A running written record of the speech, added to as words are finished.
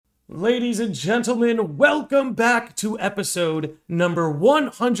Ladies and gentlemen, welcome back to episode number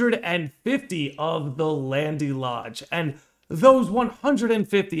 150 of the Landy Lodge. And those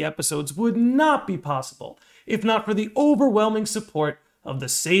 150 episodes would not be possible if not for the overwhelming support of the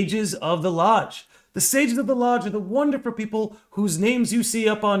Sages of the Lodge. The Sages of the Lodge are the wonderful people whose names you see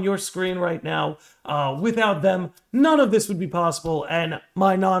up on your screen right now. Without them, none of this would be possible, and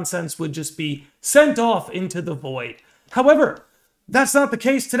my nonsense would just be sent off into the void. However, that's not the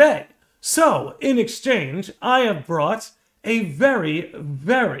case today. So, in exchange, I have brought a very,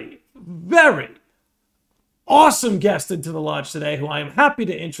 very, very awesome guest into the lodge today who I am happy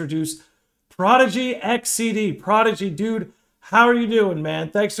to introduce, Prodigy XCD. Prodigy, dude, how are you doing, man?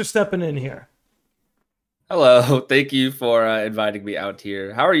 Thanks for stepping in here. Hello, thank you for inviting me out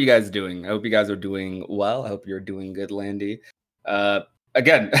here. How are you guys doing? I hope you guys are doing well. I hope you're doing good, Landy.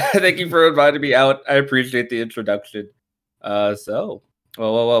 Again, thank you for inviting me out. I appreciate the introduction. What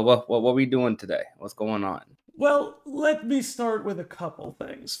are we doing today? What's going on? Well, let me start with a couple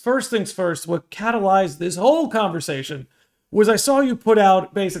things. First things first, what catalyzed this whole conversation was I saw you put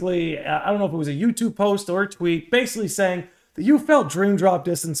out basically, I don't know if it was a YouTube post or a tweet, basically saying that you felt Dream Drop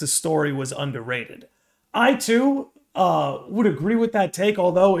Distance's story was underrated. I too would agree with that take,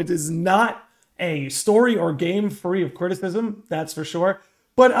 although it is not a story or game free of criticism, that's for sure.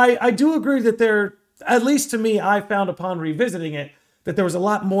 But I do agree that there, at least to me, I found upon revisiting it, that there was a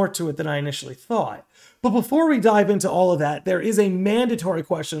lot more to it than I initially thought. But before we dive into all of that, there is a mandatory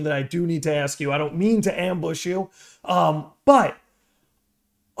question that I do need to ask you. I don't mean to ambush you, but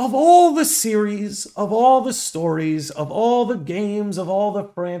of all the series, of all the stories, of all the games, of all the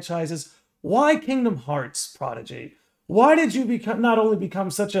franchises, why Kingdom Hearts, Prodigy? Why did you not only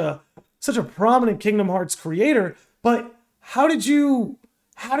become such a prominent Kingdom Hearts creator, but how did you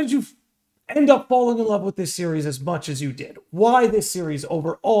end up falling in love with this series as much as you did? Why this series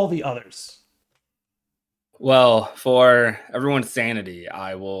over all the others? Well, for everyone's sanity,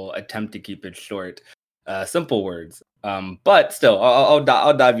 I will attempt to keep it short. Simple words. But still, I'll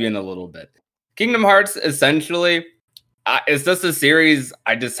dive you in a little bit. Kingdom Hearts, essentially, it's just a series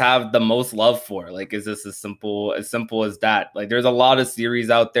I just have the most love for. Like, is this as simple as that? Like, there's a lot of series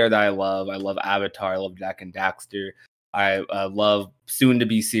out there that I love. I love Avatar. I love Jak and Daxter. I love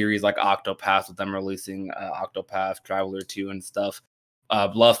soon-to-be series like Octopath, with them releasing Octopath Traveler 2 and stuff.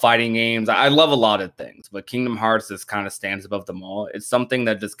 Love fighting games. I love a lot of things, but Kingdom Hearts just kind of stands above them all. It's something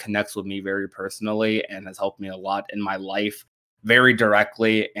that just connects with me very personally and has helped me a lot in my life very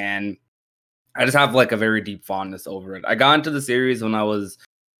directly. And I just have like a very deep fondness over it. I got into the series when I was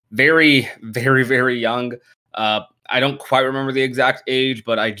very, very, very young. I don't quite remember the exact age,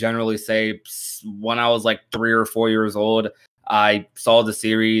 but I generally say when I was like 3 or 4 years old, I saw the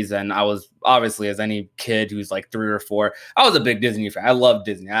series, and I was obviously, as any kid who's like 3 or 4, I was a big Disney fan. I loved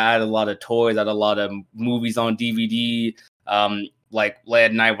Disney. I had a lot of toys. I had a lot of movies on DVD. Like late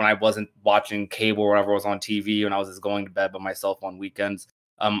at night when I wasn't watching cable or whatever was on TV, when I was just going to bed by myself on weekends,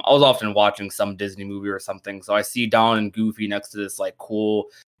 I was often watching some Disney movie or something. So I see Donald and Goofy next to this like cool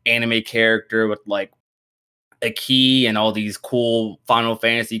anime character with like a key and all these cool Final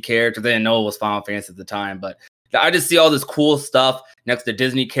Fantasy characters. I didn't know it was Final Fantasy at the time, but I just see all this cool stuff next to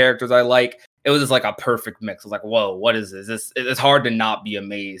Disney characters I like. It was just like a perfect mix. I was like, whoa, what is this? It's hard to not be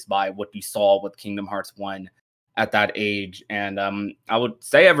amazed by what you saw with Kingdom Hearts 1 at that age. And I would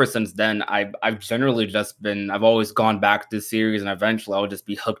say ever since then, I've generally just been, I've always gone back to this series, and eventually I would just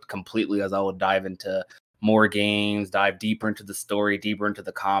be hooked completely as I would dive into more games, dive deeper into the story, deeper into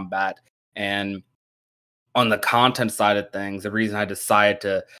the combat. And on the content side of things, the reason I decided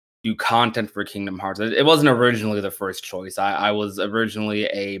to do content for Kingdom Hearts, it wasn't originally the first choice. I was originally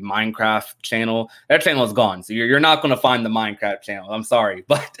a Minecraft channel. That channel is gone, so you're not going to find the Minecraft channel. I'm sorry,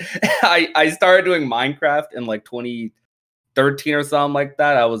 but I started doing Minecraft in like 2013 or something like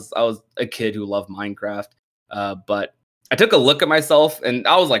that. I was a kid who loved Minecraft, but I took a look at myself, and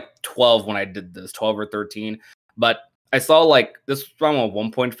I was like 12 when I did this, 12 or 13. But I saw like this was around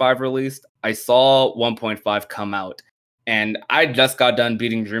when 1.5 released. I saw 1.5 come out, and I just got done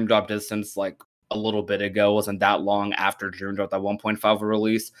beating Dream Drop Distance like a little bit ago. It wasn't that long after Dream Drop that 1.5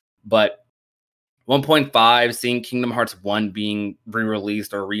 release, but 1.5, seeing Kingdom Hearts 1 being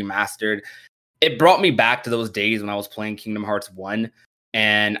re-released or remastered, it brought me back to those days when I was playing Kingdom Hearts 1,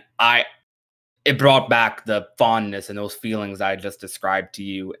 and it brought back the fondness and those feelings I just described to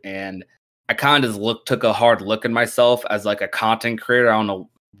you. And I kind of just took a hard look at myself as like a content creator. I don't know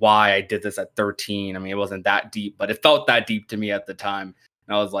why I did this at 13. I mean, it wasn't that deep, but it felt that deep to me at the time.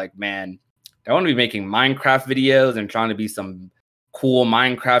 And I was like, man, I want to be making Minecraft videos and trying to be some cool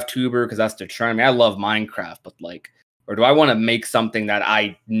Minecraft tuber because that's the trend. I mean, I love Minecraft, but like, or do I want to make something that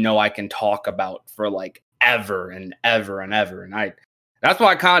I know I can talk about for like ever and ever and ever? And that's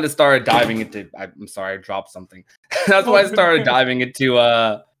why I kind of started diving into. I'm sorry, I dropped something. That's why I started diving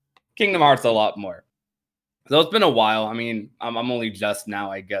into Kingdom Hearts a lot more. So it's been a while. I mean, I'm only just now,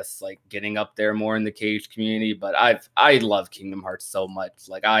 I guess, like getting up there more in the Cage community. But I love Kingdom Hearts so much.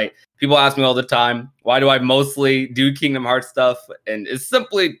 Like people ask me all the time, why do I mostly do Kingdom Hearts stuff? And it's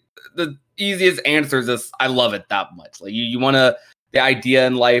simply the easiest answer is just I love it that much. Like you want to. The idea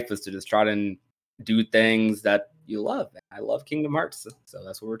in life is to just try to do things that you love. And I love Kingdom Hearts, so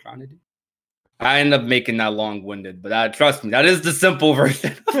that's what we're trying to do. I end up making that long-winded, but trust me, that is the simple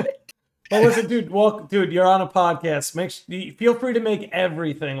version of it. Well, listen, dude, you're on a podcast. Feel free to make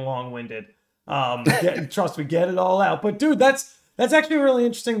everything long-winded. Trust me, get it all out. But dude, that's actually really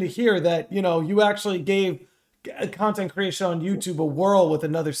interesting to hear that, you know, you actually gave content creation on YouTube a whirl with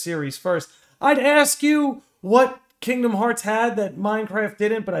another series first. I'd ask you what Kingdom Hearts had that Minecraft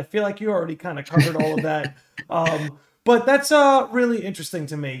didn't, but I feel like you already kind of covered all of that. But that's really interesting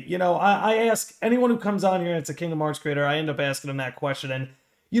to me. You know, I ask anyone who comes on here and it's a Kingdom Hearts creator, I end up asking them that question. And,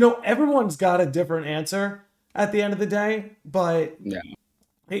 you know, everyone's got a different answer at the end of the day. But yeah,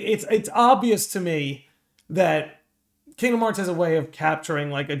 it's obvious to me that Kingdom Hearts has a way of capturing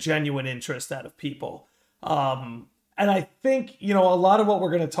like a genuine interest out of people. And I think, you know, a lot of what we're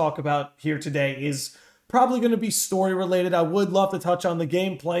going to talk about here today is probably going to be story related. I would love to touch on the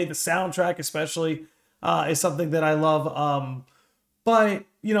gameplay, the soundtrack especially is something that I love. But,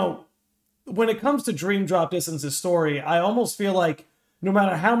 you know, when it comes to Dream Drop Distance's story, I almost feel like no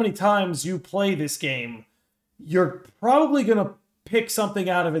matter how many times you play this game, you're probably going to pick something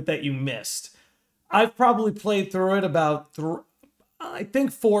out of it that you missed. I've probably played through it about, I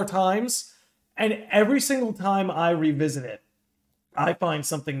think 4 times. And every single time I revisit it, I find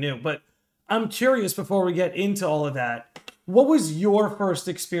something new. But I'm curious, before we get into all of that, what was your first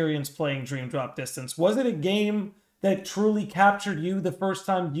experience playing Dream Drop Distance? Was it a game that truly captured you the first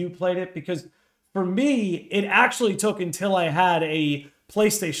time you played it? Because for me, it actually took until I had a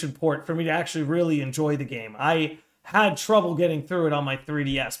PlayStation port for me to actually really enjoy the game. I had trouble getting through it on my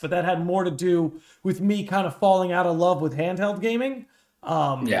 3DS, but that had more to do with me kind of falling out of love with handheld gaming.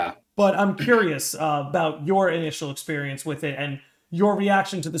 Yeah. But I'm curious about your initial experience with it and your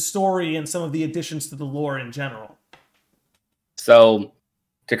reaction to the story and some of the additions to the lore in general. So,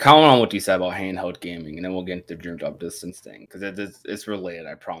 to comment on what you said about handheld gaming, and then we'll get into the Dream Drop Distance thing, because it's related,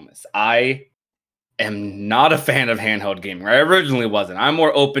 I promise. I am not a fan of handheld gaming. I originally wasn't. I'm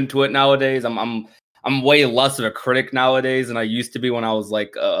more open to it nowadays. I'm way less of a critic nowadays than I used to be when I was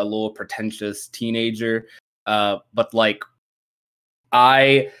like a little pretentious teenager. But like,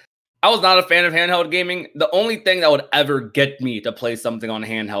 I was not a fan of handheld gaming. The only thing that would ever get me to play something on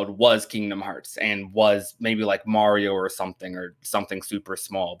handheld was Kingdom Hearts, and was maybe like Mario or something super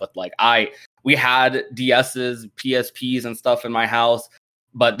small. But like we had DSs, PSPs and stuff in my house,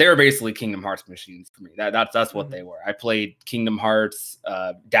 but they were basically Kingdom Hearts machines for me. That's what they were. I played Kingdom Hearts,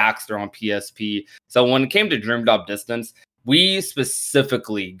 Daxter on PSP. So when it came to Dream Drop Distance, we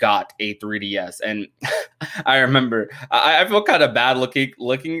specifically got a 3DS, and I remember I feel kind of bad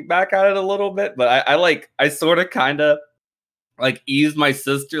looking back at it a little bit, but I sort of kind of like eased my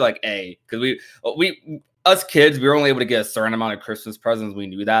sister like because we us kids, we were only able to get a certain amount of Christmas presents. We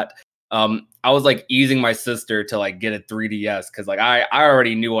knew that. I was like easing my sister to like get a 3DS because like I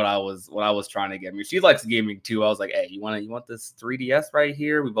already knew what I was trying to get. I mean, she likes gaming too. I was like, hey, you want this 3DS right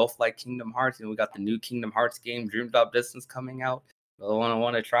here? We both like Kingdom Hearts, and we got the new Kingdom Hearts game, Dream Drop Distance, coming out. I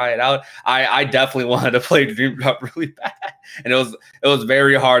want to try it out. I definitely wanted to play Dream Drop really bad, and it was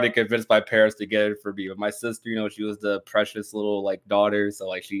very hard to convince my parents to get it for me. But my sister, you know, she was the precious little like daughter, so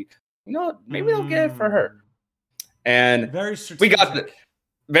like she, you know, maybe they'll get it for her. And very strategic. We got the.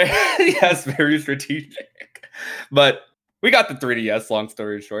 Yes, very strategic. But we got the 3DS, long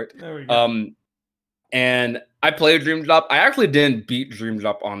story short. There we go. And I played Dream Drop. I actually didn't beat Dream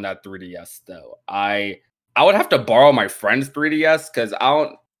Drop on that 3DS though. I would have to borrow my friend's 3DS because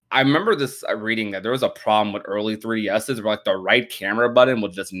I remember this reading that there was a problem with early 3DSs where like the right camera button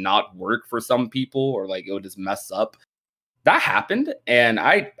would just not work for some people, or like it would just mess up. That happened, and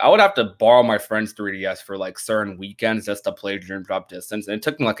I would have to borrow my friend's 3DS for like certain weekends just to play Dream Drop Distance, and it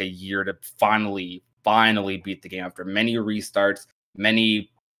took me like a year to finally beat the game after many restarts, many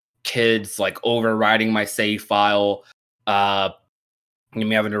kids like overriding my save file,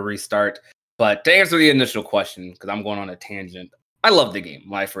 me having to restart. But to answer the initial question, because I'm going on a tangent, I loved the game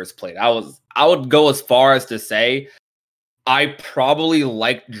when I first played. I would go as far as to say I probably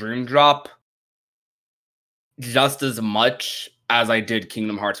liked Dream Drop just as much as I did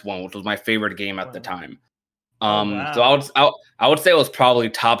Kingdom Hearts 1, which was my favorite game at the time. Oh So wow. I would say it was probably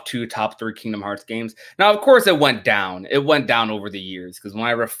top 2, top 3 Kingdom Hearts games. Now, of course, it went down. It went down over the years because when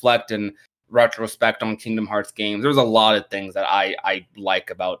I reflect in retrospect on Kingdom Hearts games, there's a lot of things that I like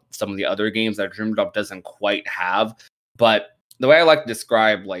about some of the other games that Dream Drop doesn't quite have. But the way I like to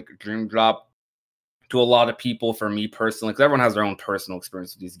describe like Dream Drop to a lot of people, for me personally, because everyone has their own personal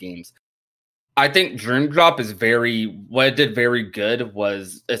experience with these games. I think Dream Drop is what it did very good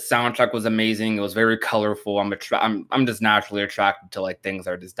was its soundtrack was amazing. It was very colorful. I'm just naturally attracted to like things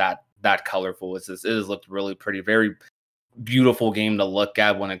that are just that colorful. It has looked really pretty, very beautiful game to look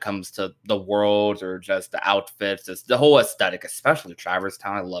at when it comes to the world or just the outfits, just the whole aesthetic, especially Traverse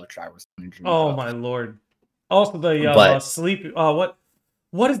Town. I love Traverse Town and Dream Oh Drop. my lord. Also the But sleep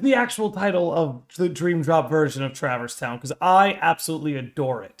what is the actual title of the Dream Drop version of Traverse Town? Because I absolutely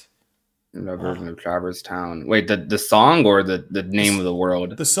adore it. the version of Traverse Town. Wait, the song or the name of the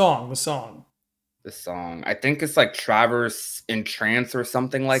world? The song, the song. The song. I think it's like Traverse in Trance or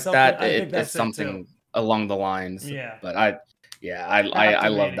something like Something, that. I think It's that's it too. something along the lines. Yeah. But I love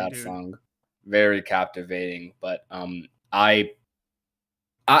Captivating, that dude. song. Very captivating. But I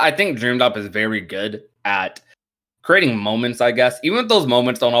think Dreamed Up is very good at creating moments, I guess. Even if those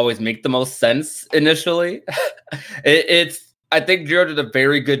moments don't always make the most sense initially. I think Jiro did a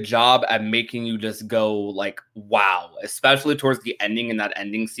very good job at making you just go like, wow, especially towards the ending in that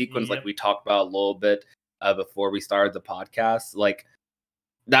ending sequence, like Yep. we talked about a little bit before we started the podcast. Like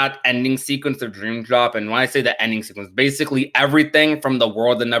that ending sequence of Dream Drop. And when I say the ending sequence, basically everything from the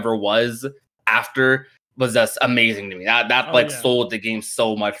world that never was after was just amazing to me. That Oh like yeah. sold the game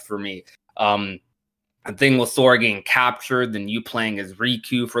so much for me. The thing with Sora getting captured, then you playing as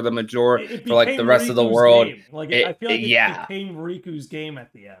Riku for the It for like the became rest of the Riku's world. game. Like I It, feel it like it yeah, became Riku's game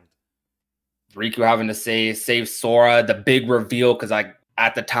at the end. Riku having to save Sora, the big reveal because I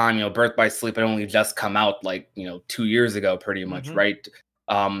at the time, Birth by Sleep had only just come out like 2 years ago, pretty much, Mm-hmm. right?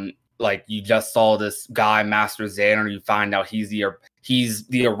 Like you just saw this guy, Master Xander, you find out he's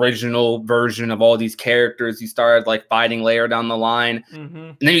the original version of all these characters. You started like fighting later down the line, Mm-hmm.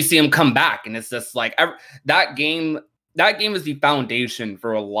 and then you see him come back, and it's just like that game. That game is the foundation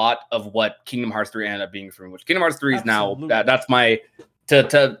for a lot of what Kingdom Hearts 3 ended up being for me. Which Kingdom Hearts 3 is now Absolutely. that's my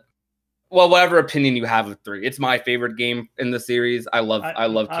to well, whatever opinion you have of 3, it's my favorite game in the series. I love I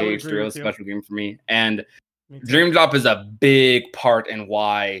would agree KH3. It was with a you. special game for me, and Me too. Dream Drop is a big part in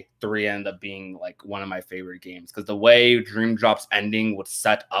why 3 ended up being like one of my favorite games because the way Dream Drop's ending would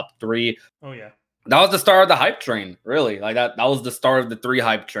set up 3. Oh yeah. That was the start of the hype train, really. Like that was the start of the 3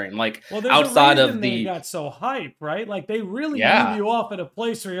 hype train. Like Well, there's a outside reason of they the got so hype, right? Like they really leave yeah, you off at a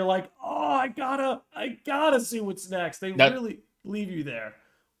place where you're like, oh, I gotta see what's next. They that really leave you there.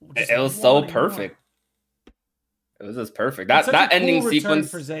 it was so perfect. It was just perfect. That ending cool return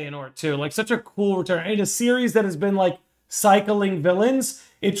sequence for Xehanort too. Like such a cool return in a series that has been like cycling villains.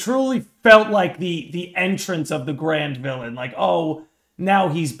 It truly felt like the entrance of the grand villain. Like, oh, now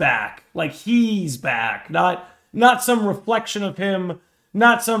he's back. Like he's back. Not some reflection of him.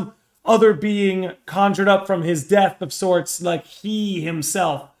 Not some other being conjured up from his death of sorts. Like he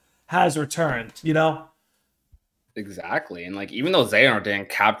himself has returned. You know. exactly. And like even though Xehanort didn't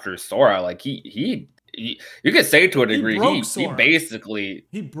capture Sora, like he you could say to a degree broke he Sora. basically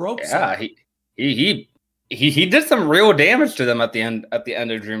He broke yeah Sora. he did some real damage to them at the end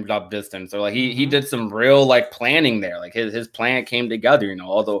of Dream Drop Distance. Or like he did some real like planning there. Like his plan came together.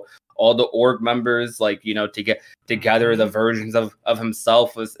 All the org members like to get together the versions of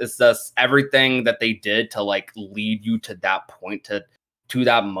himself it's just everything that they did to like lead you to that point to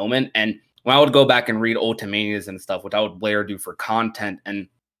that moment. And when I would go back and read Ultimanias and stuff, which I would later do for content, and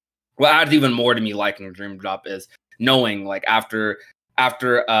what adds even more to me liking Dream Drop is knowing like after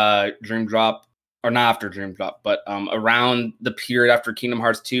Dream Drop, or not after Dream Drop, but around the period after Kingdom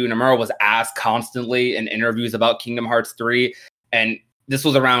Hearts 2, Nomura was asked constantly in interviews about Kingdom Hearts 3, and this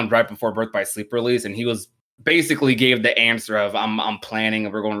was around right before Birth by Sleep release, and he was basically gave the answer of I'm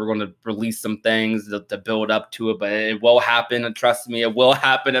planning, we're going to release some things to build up to it, but it will happen, and trust me, it will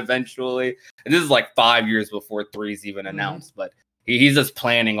happen eventually. And this is like 5 years before 3 is even announced, but he's just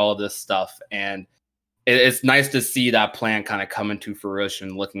planning all this stuff, and it's nice to see that plan kind of come into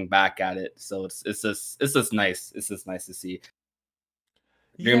fruition looking back at it. So it's just nice. It's just nice to see.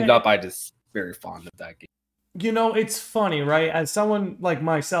 Dreamed Yeah, Up, I just very fond of that game. it's funny, right? As someone like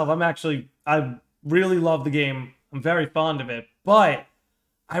myself, I really love the game. I'm very fond of it. But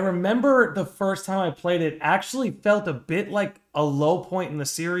I remember the first time I played it actually felt a bit like a low point in the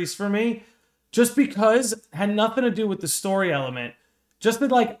series for me, just because it had nothing to do with the story element. Just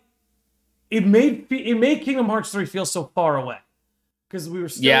that like it made Kingdom Hearts 3 feel so far away. because we were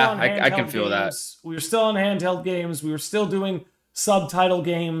still Yeah, on I can handheld feel that. games. We were still on handheld games. We were still doing subtitle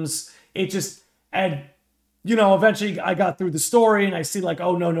games. It just, and eventually I got through the story and I see like,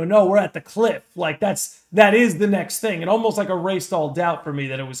 oh no, no, no, we're at the cliff. Like that is the next thing. It almost like erased all doubt for me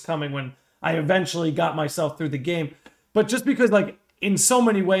that it was coming when I eventually got myself through the game. But just because like in so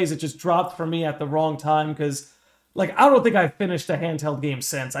many ways it just dropped for me at the wrong time because like I don't think I finished a handheld game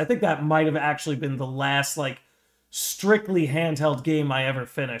since. I think that might have actually been the last like strictly handheld game I ever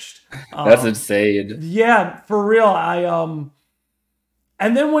finished. That's insane. Yeah, for real.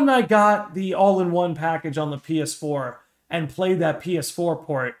 And then when I got the all-in-one package on the PS4 and played that PS4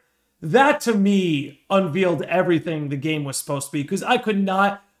 port, that to me unveiled everything the game was supposed to be. Because I could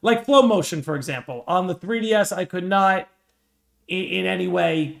not, like Flow Motion, for example, on the 3DS, I could not in any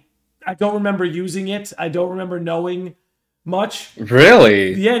way, I don't remember using it. I don't remember knowing much.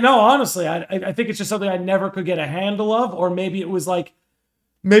 Really? Yeah, no, honestly, I think it's just something I never could get a handle of, or maybe it was like,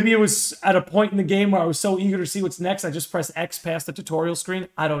 maybe it was at a point in the game where I was so eager to see what's next, I just pressed X past the tutorial screen.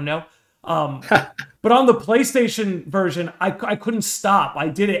 I don't know. But on the PlayStation version, I couldn't stop. I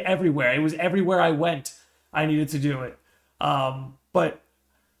did it everywhere. It was everywhere I went. I needed to do it. But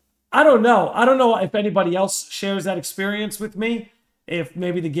I don't know. I don't know if anybody else shares that experience with me. If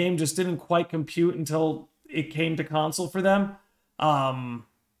maybe the game just didn't quite compute until it came to console for them.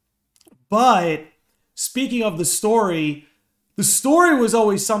 But speaking of the story was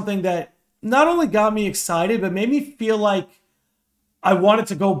always something that not only got me excited, but made me feel like I wanted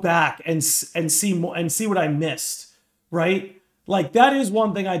to go back and see more and see what I missed. Right? Like that is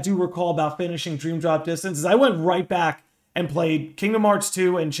one thing I do recall about finishing Dream Drop Distance is I went right back and played Kingdom Hearts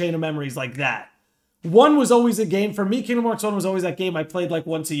 2 and Chain of Memories like that. One was always a game for me. Kingdom Hearts 1 was always that game I played like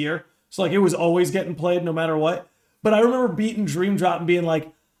once a year. So like it was always getting played no matter what. But I remember beating Dream Drop and being like,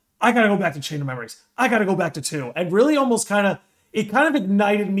 I gotta go back to Chain of Memories. I gotta go back to 2. And really almost it kind of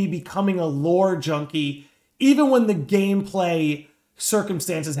ignited me becoming a lore junkie, even when the gameplay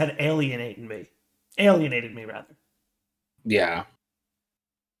circumstances had alienated me rather. Yeah.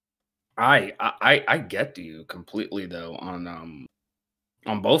 I get you completely though on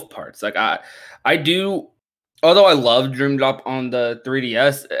both parts. Like I do, although I love Dream Drop on the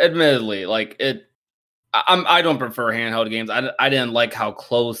 3DS, admittedly, like I don't prefer handheld games. I didn't like how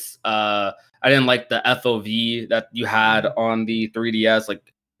close I didn't like the FOV that you had on the 3DS.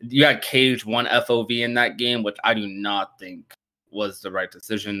 Like you had Cage 1 FOV in that game, which I do not think was the right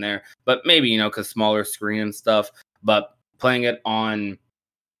decision there. But maybe, because smaller screen and stuff. But playing it on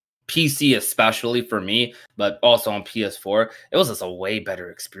PC especially for me, but also on PS4, it was just a way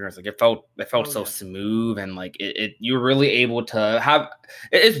better experience. Like it felt so smooth and like you're really able to have.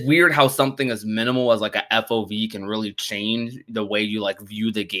 It's weird how something as minimal as like a FOV can really change the way you like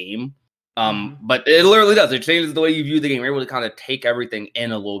view the game. But it literally does. It changes the way you view the game. You're able to kind of take everything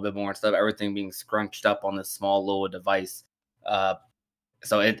in a little bit more instead of everything being scrunched up on this small little device.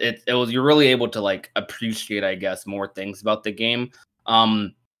 So it was you're really able to like appreciate, I guess, more things about the game.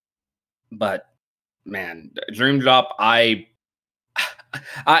 But man, Dream Drop, I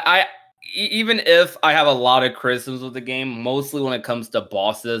even if I have a lot of criticisms with the game, mostly when it comes to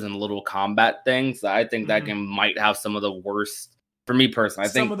bosses and little combat things, I think that game might have some of the worst for me personally.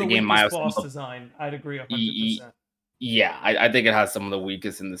 I think the game might have boss design. I'd agree 100%. Yeah, I think it has some of the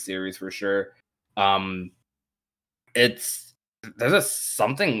weakest in the series for sure. There's just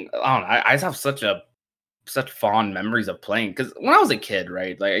something I don't know. I just have such fond memories of playing because when I was a kid,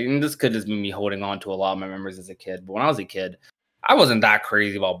 right? Like this could just be me holding on to a lot of my memories as a kid. But when I was a kid, I wasn't that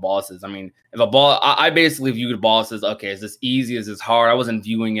crazy about bosses. I mean, if a ball, I basically viewed bosses. Okay, is this easy? Is this hard? I wasn't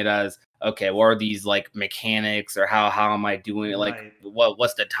viewing it as okay. What are these like mechanics or how am I doing it? Like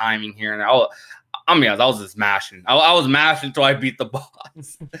what's the timing here? And I mean, I was just mashing. I was mashing until I beat the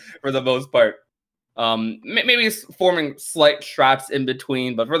boss for the most part. Maybe forming slight strats in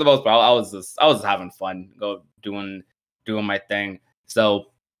between, but for the most part, I was just having fun, doing my thing. So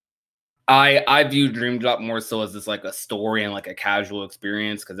I view Dream Drop more so as just like a story and like a casual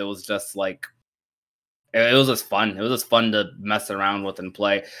experience because it was just like it was just fun. It was just fun to mess around with and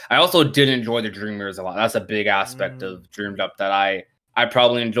play. I also did enjoy the Dream Mirrors a lot. That's a big aspect of Dream Drop that I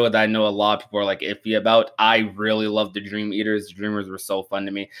probably enjoyed that I know a lot of people are like iffy about. I really love the Dream Eaters. The Dreamers were so fun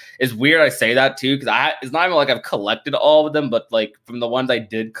to me. It's weird I say that too, because it's not even like I've collected all of them, but like from the ones I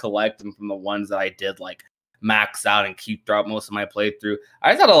did collect and from the ones that I did like max out and keep throughout most of my playthrough,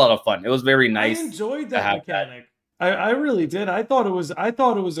 I just had a lot of fun. It was very nice. I enjoyed that mechanic. I really did. I thought it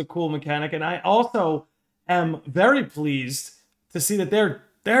was a cool mechanic, and I also am very pleased to see that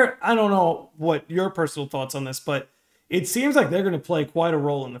they're I don't know what your personal thoughts on this, but it seems like they're going to play quite a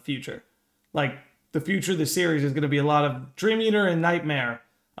role in the future. Like the future of the series is going to be a lot of Dream Eater and Nightmare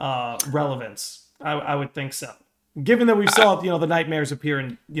relevance. I would think so. Given that we saw, the Nightmares appear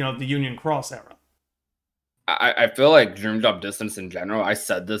in, the Union Cross era. I feel like Dream Drop Distance in general, I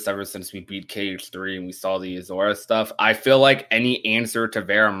said this ever since we beat KH3 and we saw the Azora stuff. I feel like any answer to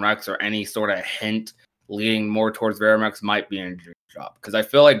Verum Rex or any sort of hint leading more towards Verum Rex might be in Dream Drop. Because I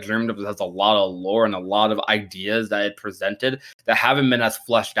feel like Dream Drop has a lot of lore and a lot of ideas that it presented that haven't been as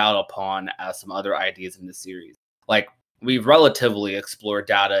fleshed out upon as some other ideas in the series. Like, we've relatively explored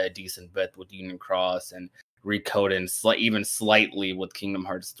data a decent bit with Union Cross and Recode and even slightly with Kingdom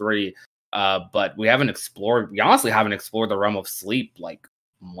Hearts 3. But we honestly haven't explored the realm of sleep like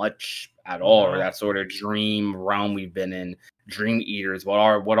much at all, or that sort of dream realm we've been in. Dream Eaters, what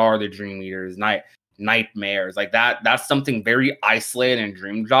are the Dream Eaters? Nightmares, like that's something very isolated in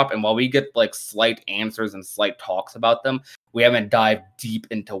Dream Drop. And while we get like slight answers and slight talks about them, we haven't dived deep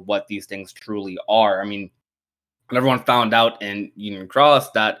into what these things truly are. I mean, everyone found out in Union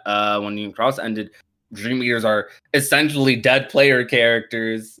Cross that when Union Cross ended, Dream Eaters are essentially dead player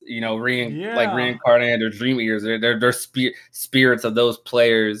characters, like reincarnated or Dream Eaters. They're spirits of those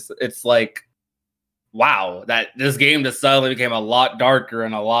players. It's like, wow, that this game just suddenly became a lot darker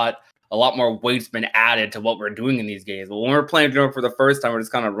and a lot more weight's been added to what we're doing in these games. But when we're playing Dream for the first time, we're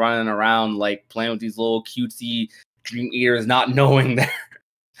just kind of running around like playing with these little cutesy Dream Eaters, not knowing that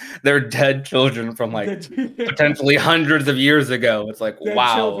they're dead children from like potentially hundreds of years ago. It's like, dead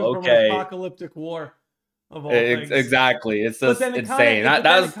wow, okay. From an apocalyptic war. Of all things. Exactly. It's just insane.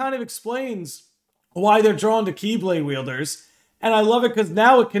 It kind of explains why they're drawn to Keyblade wielders. And I love it because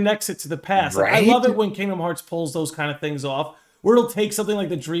now it connects it to the past. Right? Like, I love it when Kingdom Hearts pulls those kind of things off, where it'll take something like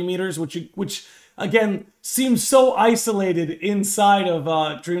the Dream Eaters, which again seems so isolated inside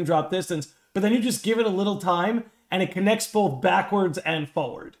of Dream Drop Distance, but then you just give it a little time and it connects both backwards and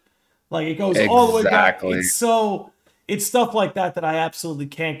forward. Like it goes all the way back. It's stuff like that I absolutely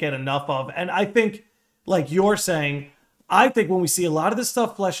can't get enough of. And I think, like you're saying, I think when we see a lot of this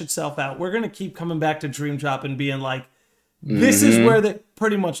stuff flesh itself out, we're going to keep coming back to Dream Drop and being like, this is where they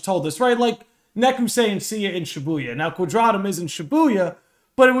pretty much told us, right? Like Neku saying, see ya in Shibuya. Now, Quadratum is in Shibuya,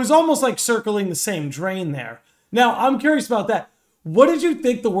 but it was almost like circling the same drain there. Now, I'm curious about that. What did you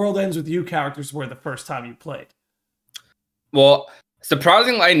think the World Ends With You characters were the first time you played? Well,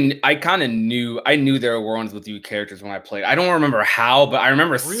 surprisingly, I kind of knew there were Ones With You characters when I played. I don't remember how, but I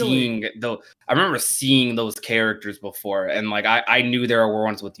remember seeing those characters before, and like I knew there were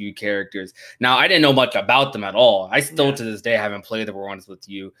Ones With You characters. Now I didn't know much about them at all. I still to this day haven't played the Ones With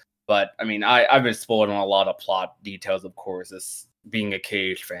You, but I mean I've been spoiled on a lot of plot details, of course, as being a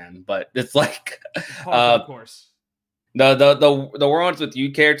KH fan. But it's like, of course, the Ones With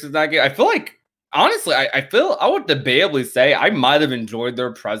You characters in that game, I feel like. Honestly, I would debatably say I might have enjoyed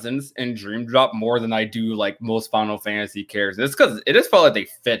their presence in Dream Drop more than I do like most Final Fantasy characters. It's because it just felt like they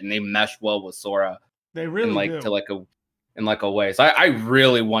fit and they mesh well with Sora. They really do. In a way. So I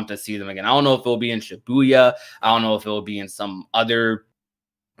really want to see them again. I don't know if it'll be in Shibuya. I don't know if it'll be in some other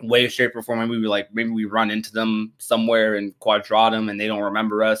way, shape, or form. Maybe we run into them somewhere in Quadratum and they don't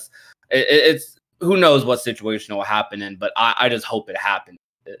remember us. It's who knows what situation will happen in, but I just hope it happens.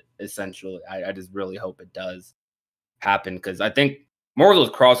 Essentially, I just really hope it does happen, because I think more of those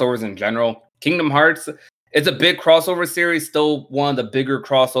crossovers in general. Kingdom Hearts, it's a big crossover series, still one of the bigger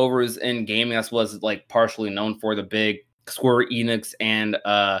crossovers in gaming. That's what it's like partially known for, the big Square Enix and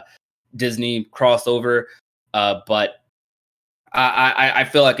Disney crossover. But I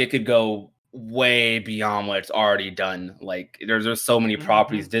feel like it could go way beyond what it's already done. Like there's so many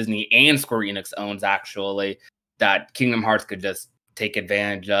properties Disney and Square Enix owns actually that Kingdom Hearts could just take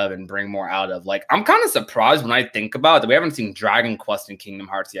advantage of and bring more out of. Like, I'm kind of surprised when I think about it that we haven't seen Dragon Quest in Kingdom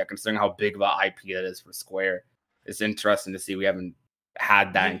Hearts yet, considering how big of an IP that is for Square. It's interesting to see we haven't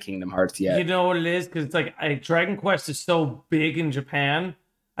had that in Kingdom Hearts yet. You know what it is? Because it's like Dragon Quest is so big in Japan.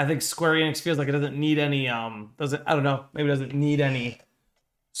 I think Square Enix feels like it doesn't need any doesn't need any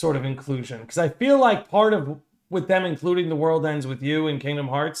sort of inclusion. Because I feel like part of with them including The World Ends With You in Kingdom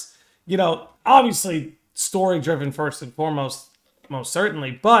Hearts, obviously story driven first and foremost, most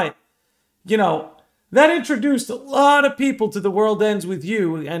certainly, but that introduced a lot of people to The World Ends With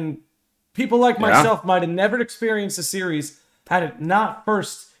You, and people like myself might have never experienced the series had it not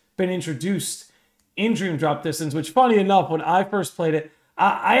first been introduced in Dream Drop Distance, which, funny enough, when I first played it,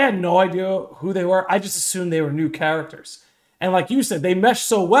 I had no idea who they were. I just assumed they were new characters, and like you said, they meshed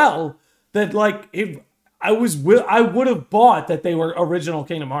so well that I would have bought that they were original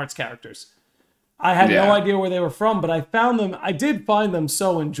Kingdom Hearts characters. I had no idea where they were from, but I did find them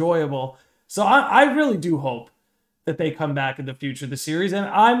so enjoyable. So I really do hope that they come back in the future of the series. And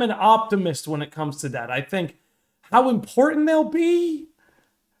I'm an optimist when it comes to that. I think how important they'll be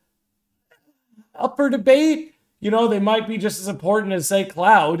up for debate. They might be just as important as, say,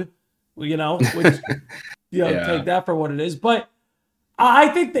 Cloud, which, take that for what it is. But I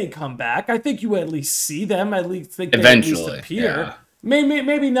think they come back. I think you at least see them. At least think they eventually at least appear. Yeah.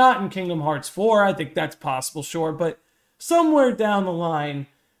 Maybe not in Kingdom Hearts 4. I think that's possible, sure. But somewhere down the line,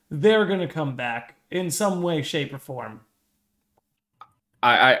 they're going to come back in some way, shape, or form.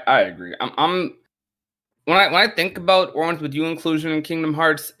 I agree. I'm when I think about Orange with You inclusion in Kingdom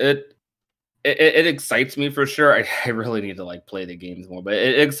Hearts, it excites me for sure. I really need to play the games more, but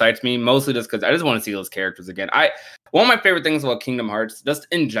it excites me mostly just because I just want to see those characters again. One of my favorite things about Kingdom Hearts, just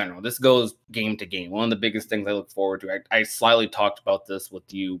in general, this goes game to game. One of the biggest things I look forward to. I slightly talked about this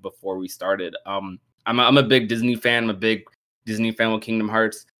with you before we started. I'm a big Disney fan. I'm a big Disney fan with Kingdom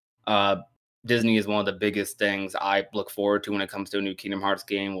Hearts. Disney is one of the biggest things I look forward to when it comes to a new Kingdom Hearts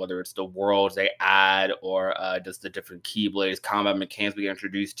game, whether it's the worlds they add or just the different Keyblades, combat mechanics we get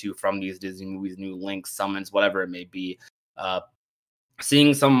introduced to from these Disney movies, new links, summons, whatever it may be.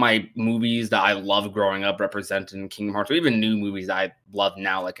 Seeing some of my movies that I loved growing up represented in Kingdom Hearts, or even new movies I love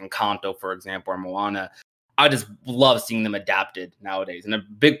now, like Encanto, for example, or Moana, I just love seeing them adapted nowadays. And a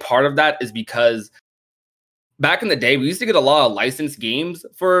big part of that is because back in the day, we used to get a lot of licensed games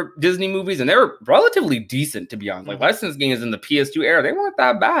for Disney movies, and they were relatively decent, to be honest. Licensed games in the PS2 era, they weren't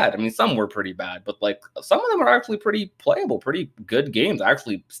that bad. I mean, some were pretty bad, but some of them are actually pretty playable, pretty good games.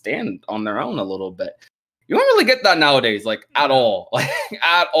 Actually stand on their own a little bit. You don't really get that nowadays, at all.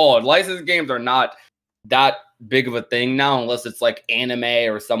 At all. Licensed games are not that big of a thing now, unless it's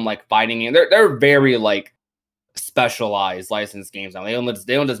anime or some fighting game. They're very specialized licensed games now. They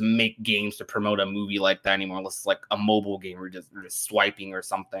don't just make games to promote a movie like that anymore, unless it's a mobile game or just swiping or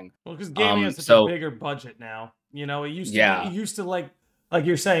something. Well, because gaming has such a bigger budget now. It used to like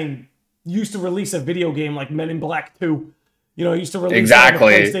you're saying, used to release a video game like Men in Black 2. It used to release on the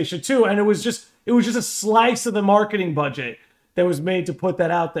PlayStation 2, and it was just a slice of the marketing budget that was made to put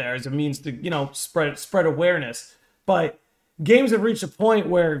that out there as a means to spread awareness. But games have reached a point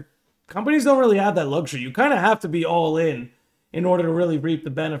where companies don't really have that luxury. You kind of have to be all in order to really reap the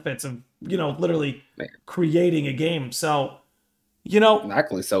benefits of, literally creating a game. So,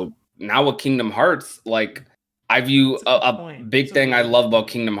 Exactly. So now with Kingdom Hearts, I view a big thing I love about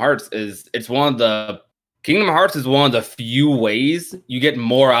Kingdom Hearts is Kingdom Hearts is one of the few ways you get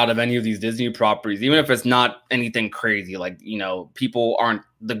more out of any of these Disney properties, even if it's not anything crazy. People aren't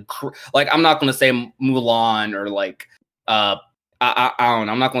I'm not going to say Mulan or I don't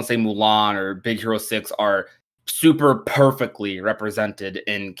know. I'm not going to say Mulan or Big Hero 6 are super perfectly represented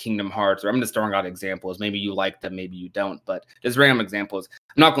in Kingdom Hearts. Or I'm just throwing out examples. Maybe you like them, maybe you don't. But just random examples.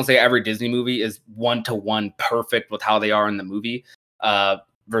 I'm not going to say every Disney movie is one-to-one perfect with how they are in the movie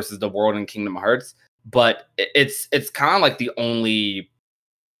versus the world in Kingdom Hearts. But it's kind of the only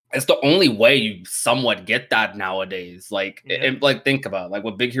way you somewhat get that nowadays. Think about it.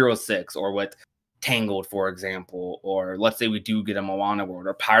 With Big Hero 6 or with Tangled, for example, or let's say we do get a Moana world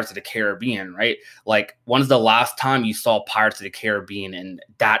or Pirates of the Caribbean, right? When's the last time you saw Pirates of the Caribbean in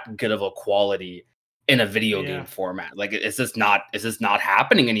that good of a quality in a video game format? It's just not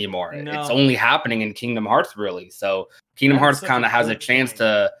happening anymore. No. It's only happening in Kingdom Hearts, really. So Kingdom Hearts kind of has a chance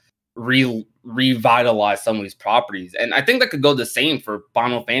to revitalize some of these properties, and I think that could go the same for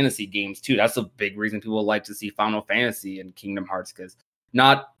Final Fantasy games too. That's a big reason people like to see Final Fantasy and Kingdom Hearts, because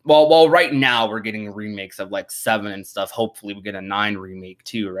right now we're getting remakes of 7 and stuff. Hopefully we get a 9 remake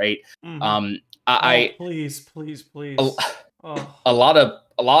too, right? Mm-hmm. Please. A lot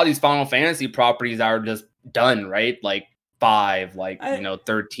of these Final Fantasy properties are just done, right? 5,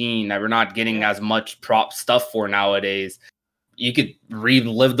 13 that we're not getting as much prop stuff for nowadays. You could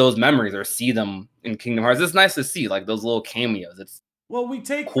relive those memories or see them in Kingdom Hearts. It's nice to see those little cameos. We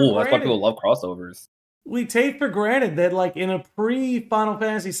take cool. That's why people love crossovers. We take for granted that in a pre-Final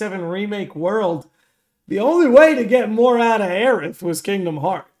Fantasy VII Remake world, the only way to get more out of Aerith was Kingdom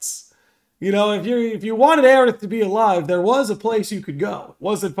Hearts. If you wanted Aerith to be alive, there was a place you could go. It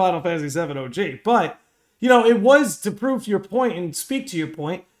wasn't Final Fantasy VII OG. But, it was, to prove your point and speak to your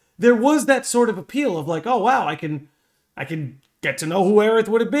point, there was that sort of appeal of oh, wow, I can get to know who Aerith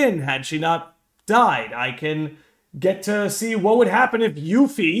would have been had she not died. I can get to see what would happen if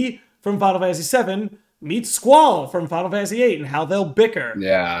Yuffie from Final Fantasy VII meets Squall from Final Fantasy VIII and how they'll bicker.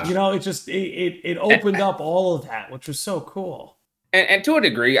 Yeah. It opened up all of that, which was so cool. And to a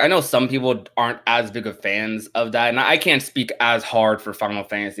degree, I know some people aren't as big of fans of that, and I can't speak as hard for Final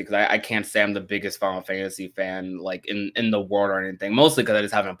Fantasy because I can't say I'm the biggest Final Fantasy fan like in the world or anything. Mostly because I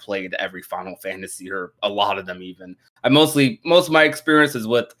just haven't played every Final Fantasy or a lot of them even. Most of my experience is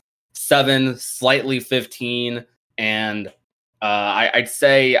with 7, slightly 15, and I'd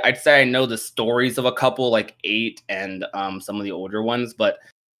say I know the stories of a couple like 8 and some of the older ones, but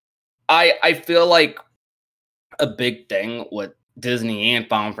I feel like a big thing with Disney and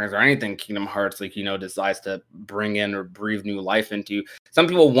Final Fantasy or anything Kingdom Hearts, like, decides to bring in or breathe new life into. Some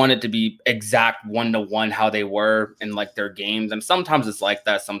people want it to be exact 1-to-1 how they were in like their games. And sometimes it's like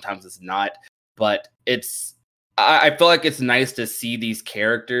that, sometimes it's not. But I feel like it's nice to see these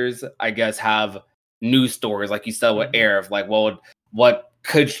characters, I guess, have new stories, like you said with Aerith. Like, well, what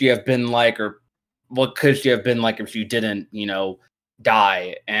could she have been like, or what could she have been like if she didn't,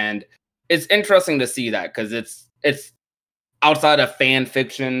 die? And it's interesting to see that because it's outside of fan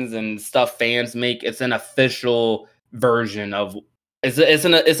fictions and stuff fans make. It's an official version of it's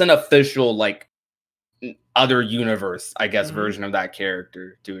an official like other universe, I guess, version of that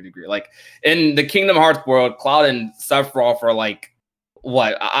character to a degree. Like in the Kingdom Hearts world, Cloud and Sephiroth are like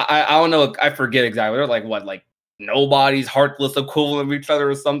what I don't know, I forget exactly. They're like what, like nobody's heartless equivalent of each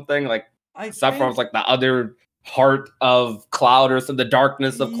other or something. Like Sephiroth's like the other heart of Cloud or some the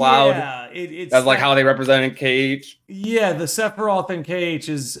darkness of Cloud. Yeah, it's that's like how they represent in KH. Yeah, the Sephiroth in KH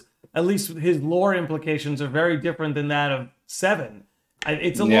is, at least his lore implications are very different than that of 7.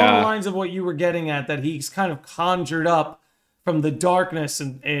 It's along the lines of what you were getting at, that he's kind of conjured up from the darkness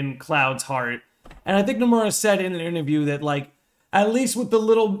in Cloud's heart. And I think Nomura said in an interview that, like, at least with the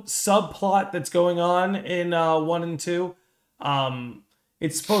little subplot that's going on in 1 and 2,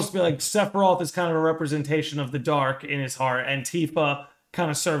 it's supposed to be like Sephiroth is kind of a representation of the dark in his heart, and Tifa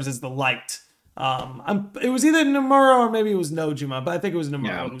kind of serves as the light. It was either Nomura or maybe it was Nojima, but I think it was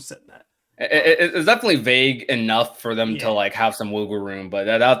Nomura who said that. It's definitely vague enough for them to like have some wiggle room, but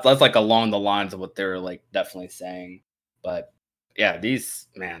that's like along the lines of what they're like definitely saying. But yeah,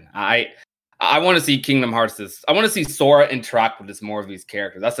 I want to see Kingdom Hearts. I want to see Sora interact with more of these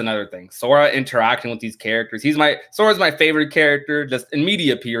characters. That's another thing. Sora interacting with these characters. Sora's my favorite character, just in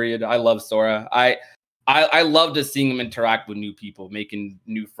media period. I love Sora. I love to seeing him interact with new people, making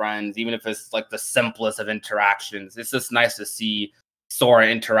new friends, even if it's like the simplest of interactions. It's just nice to see Sora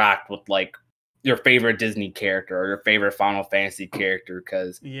interact with like your favorite Disney character or your favorite Final Fantasy character.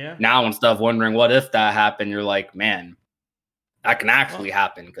 Because now instead of wondering what if that happened, you're like, man, that can actually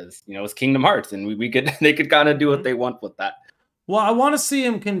happen because it's Kingdom Hearts and they could kind of do what they want with that. Well, I want to see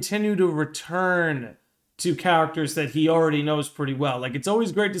him continue to return to characters that he already knows pretty well. Like, it's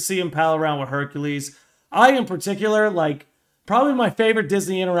always great to see him pal around with Hercules. I, in particular, like, probably my favorite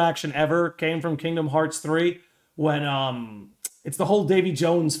Disney interaction ever came from Kingdom Hearts 3 when it's the whole Davy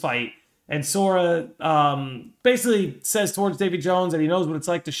Jones fight. And Sora basically says towards Davy Jones that he knows what it's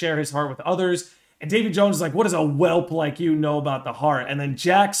like to share his heart with others. And Davy Jones is like, what does a whelp like you know about the heart? And then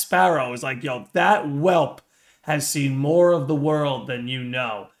Jack Sparrow is like, yo, that whelp has seen more of the world than you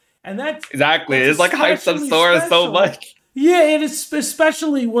know. And that's exactly. It's like hypes up Sora so much. Yeah, it is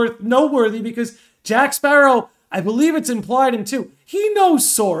especially noteworthy because Jack Sparrow, I believe it's implied in 2, he knows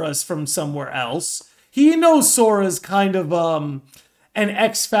Sora's from somewhere else. He knows Sora's kind of an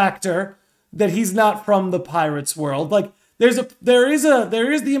X factor, that he's not from the pirates world. Like, there is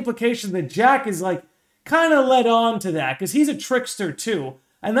the implication that Jack is like kind of led on to that because he's a trickster too.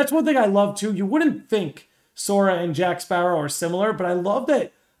 And that's one thing I love too. You wouldn't think Sora and Jack Sparrow are similar, but I love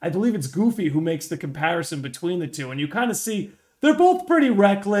that. I believe it's Goofy who makes the comparison between the two. And you kind of see they're both pretty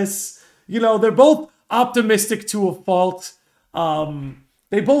reckless. They're both optimistic to a fault.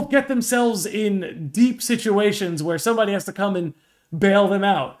 They both get themselves in deep situations where somebody has to come and bail them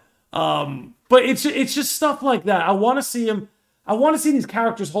out. But it's just stuff like that. I want to see these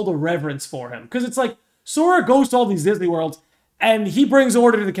characters hold a reverence for him. Because it's like, Sora goes to all these Disney worlds, and he brings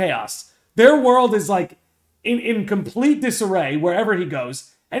order to the chaos. Their world is like in complete disarray wherever he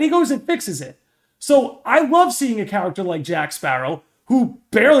goes, and he goes and fixes it. So I love seeing a character like Jack Sparrow, who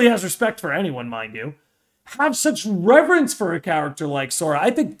barely has respect for anyone, mind you, have such reverence for a character like Sora.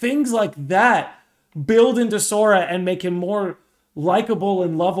 I think things like that build into Sora and make him more likable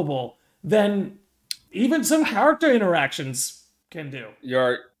and lovable than even some character interactions can do.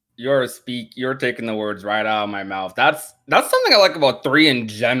 You're taking the words right out of my mouth. That's something I like about 3 in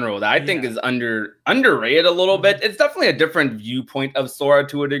general that I think is underrated a little bit. It's definitely a different viewpoint of Sora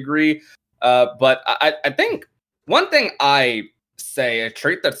to a degree. But I think one thing I say, a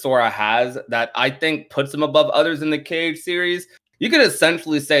trait that Sora has that I think puts him above others in the KH series, you could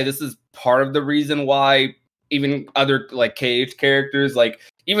essentially say this is part of the reason why even other like KH characters, like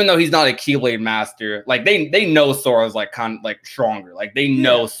even though he's not a Keyblade master, like they know Sora's like like stronger. Like they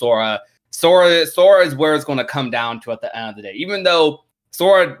know Sora is where it's going to come down to at the end of the day. Even though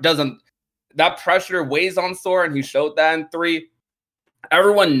Sora doesn't, that pressure weighs on Sora, and he showed that in 3.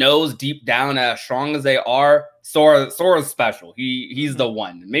 Everyone knows deep down, as strong as they are, Sora's special. He's the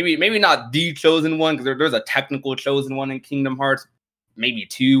one. Maybe not the chosen one, because there's a technical chosen one in Kingdom Hearts, maybe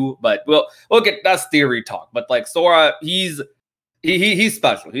 2, but we'll get, that's theory talk. But like Sora, he's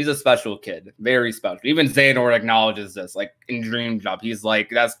special. He's a special kid, very special. Even Xehanort acknowledges this. Like in Dream Drop, he's like,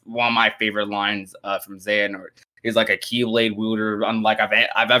 that's one of my favorite lines from Xehanort. He's like a Keyblade wielder, unlike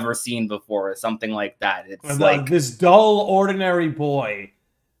I've ever seen before, or something like that. It's like this dull, ordinary boy.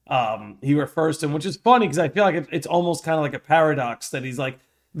 He refers to him, which is funny because I feel like it's almost kind of like a paradox that he's like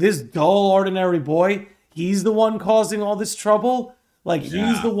this dull, ordinary boy. He's the one causing all this trouble. Like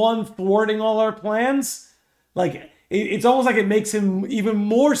he's the one thwarting all our plans. Like it's almost like it makes him even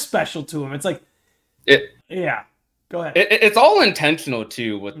more special to him. It's like yeah. Go ahead. It's all intentional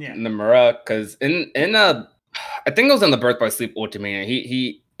too with Nomura, because I think it was in the Birth by Sleep Ultimania.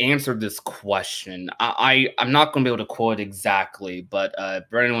 He answered this question. I'm not going to be able to quote exactly, but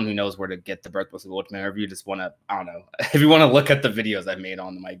for anyone who knows where to get the Birth by Sleep Ultimania, if you just want to, I don't know, if you want to look at the videos I made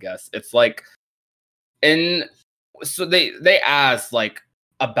on them, I guess it's like so they asked like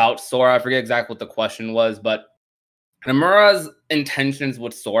about Sora. I forget exactly what the question was, but Nomura's intentions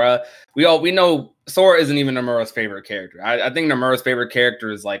with Sora, we know Sora isn't even Nomura's favorite character. I think Nomura's favorite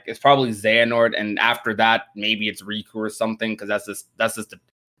character is like, it's probably Xehanort, and after that maybe it's Riku or something, because that's just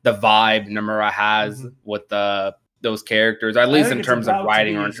the vibe Nomura has with those characters, at least in terms of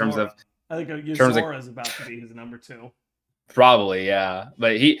writing, or in terms of, I think Yozora is about to be his number 2. Probably, yeah.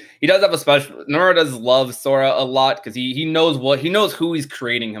 But he does have a special. Nomura does love Sora a lot, because he knows who he's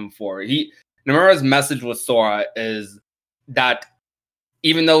creating him for. Nomura's message with Sora is that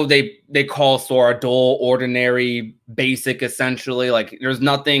even though they call Sora dull, ordinary, basic, essentially, like there's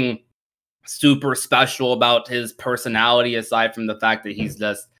nothing super special about his personality aside from the fact that he's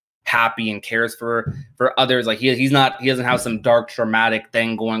just happy and cares for others. Like he doesn't have some dark traumatic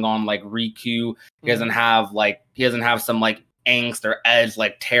thing going on like Riku. He doesn't have some like angst or edge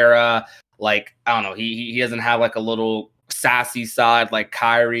like Terra. Like I don't know, he doesn't have like a little sassy side like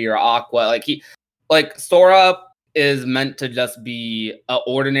Kairi or Aqua. Like Sora is meant to just be an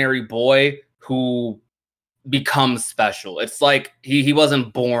ordinary boy who becomes special. It's like he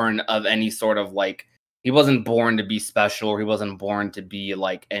wasn't born of any sort of like, he wasn't born to be special, or he wasn't born to be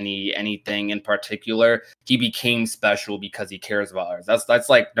like anything in particular. He became special because he cares about others. That's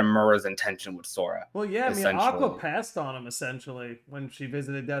like Nomura's intention with Sora. Well, yeah, I mean, Aqua passed on him essentially when she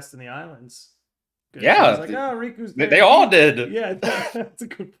visited Destiny Islands. Yeah, she was like, oh, Riku's there. They all did. Yeah, that's a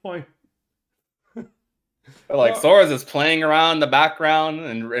good point. Like Sora's just playing around in the background,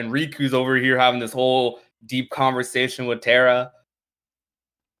 and Riku's over here having this whole deep conversation with Terra.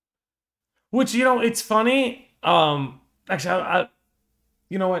 Which, it's funny. Actually,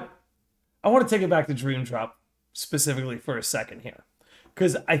 you know what? I want to take it back to Dream Drop specifically for a second here,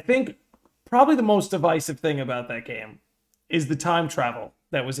 because I think probably the most divisive thing about that game is the time travel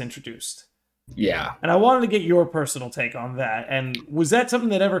that was introduced. Yeah. And I wanted to get your personal take on that. And was that something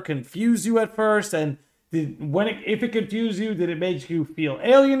that ever confused you at first? And if it confused you, did it make you feel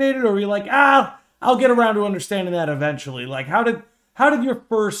alienated, or were you like, I'll get around to understanding that eventually? Like, how did your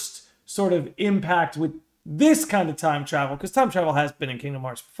first sort of impact with this kind of time travel? Because time travel has been in Kingdom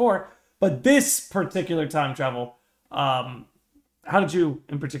Hearts before, but this particular time travel, how did you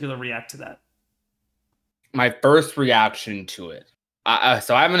in particular react to that? My first reaction to it.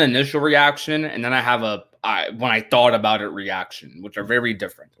 So I have an initial reaction, and then I have when I thought about it reaction, which are very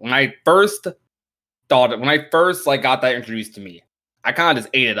different. When I first like got that introduced to me, I kind of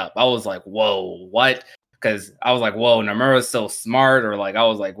just ate it up. I was like, whoa, what? Because I was like, whoa, Nomura's so smart, or like I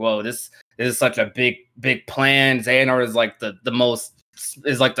was like, whoa, this is such a big plan. Xehanort is like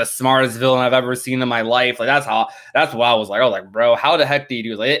the smartest villain I've ever seen in my life. Like that's what I was like. I was like, bro, how the heck do you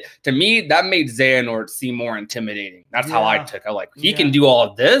do it? To me, that made Xehanort seem more intimidating. That's how I took. I was like, he can do all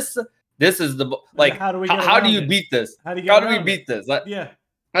of this. This is the like. How do you beat this? How do we beat this?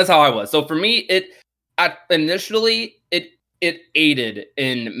 That's how I was. So for me, initially it aided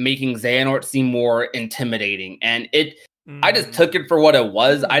in making Xehanort seem more intimidating, and I just took it for what it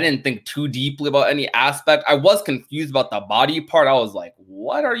was. I didn't think too deeply about any aspect. I was confused about the body part. I was like,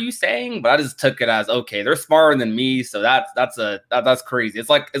 what are you saying? But I just took it as, okay, they're smarter than me, so that's crazy. It's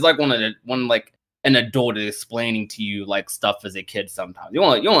like when like an adult is explaining to you like stuff as a kid sometimes. You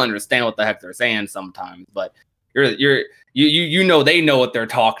won't understand what the heck they're saying sometimes, but you know they know what they're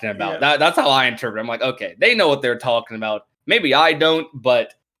talking about. Yeah. That's how I interpret it. I'm like, okay, they know what they're talking about. Maybe I don't,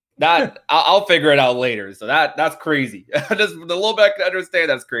 but that I'll figure it out later. So that's crazy. Just the little bit I can understand,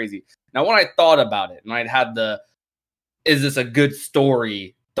 that's crazy. Now, when I thought about it, and I had is this a good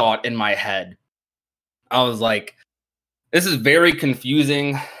story thought in my head, I was like, this is very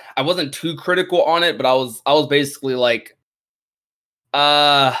confusing. I wasn't too critical on it, but I was basically like,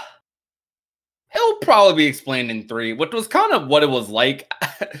 it'll probably be explained in 3, which was kind of what it was like.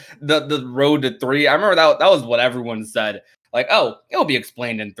 the road to 3. I remember that was what everyone said. Like, oh, it'll be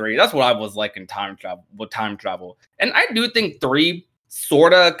explained in 3. That's what I was like in time travel. And I do think 3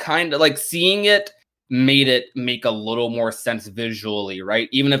 sorta kind of like seeing it made it make a little more sense visually, right?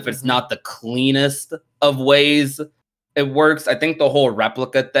 Even if it's not the cleanest of ways it works. I think the whole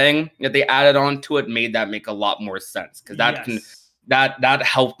replica thing that they added on to it made that make a lot more sense, because that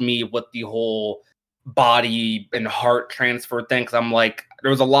helped me with the whole body and heart transfer thing. Because I'm like,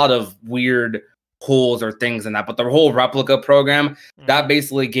 there was a lot of weird holes or things in that, but the whole replica program that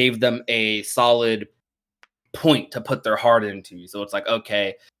basically gave them a solid point to put their heart into. So it's like,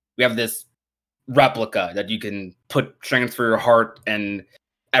 okay, we have this replica that you can transfer your heart and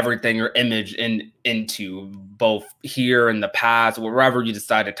everything, your image into, both here in the past, wherever you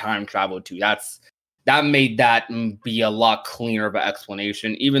decide to time travel to. That made that be a lot cleaner of an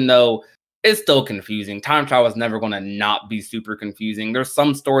explanation, even though it's still confusing. Time travel is never going to not be super confusing. There's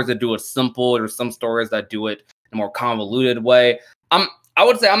some stories that do it simple. There's some stories that do it in a more convoluted way. I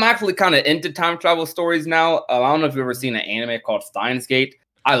would say I'm actually kind of into time travel stories now. I don't know if you've ever seen an anime called Steins Gate.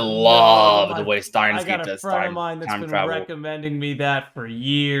 I love the way Steins Gate does time travel. I got a friend of mine that's been recommending me that for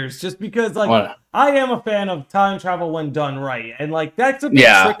years, just because, like, I am a fan of time travel when done right, and like that's a bit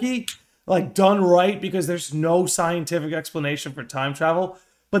tricky, like done right, because there's no scientific explanation for time travel.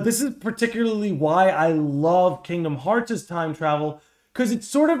 But this is particularly why I love Kingdom Hearts' time travel, because it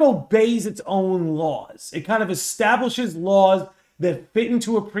sort of obeys its own laws. It kind of establishes laws that fit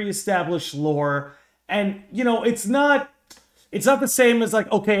into a pre-established lore, and you know, it's not the same as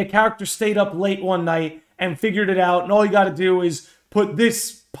like, okay, a character stayed up late one night and figured it out, and all you got to do is put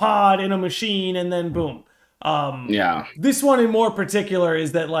this pod in a machine and then boom. This one in more particular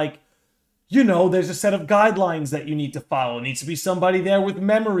is that, like, you know, there's a set of guidelines that you need to follow. It needs to be somebody there with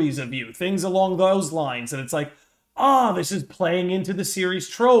memories of you, things along those lines. And it's like, this is playing into the series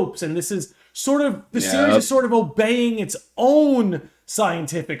tropes, and this is sort of, the series is sort of obeying its own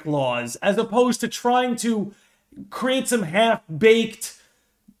scientific laws, as opposed to trying to create some half-baked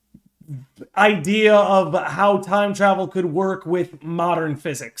idea of how time travel could work with modern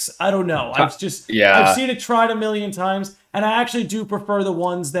physics. I don't know. I've seen it tried a million times, and I actually do prefer the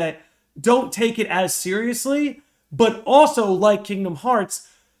ones that don't take it as seriously, but also, like Kingdom Hearts,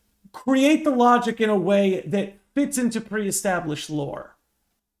 create the logic in a way that fits into pre-established lore.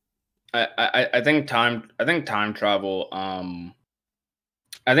 I think time travel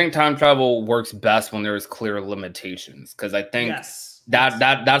I think time travel works best when there's clear limitations, because I think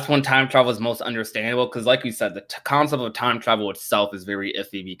that's when time travel is most understandable. Because, like you said, the concept of time travel itself is very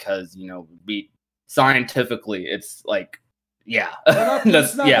iffy, because, you know, scientifically, it's like,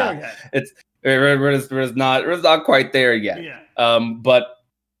 it's not quite there yet. But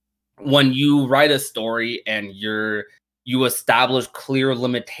when you write a story and you establish clear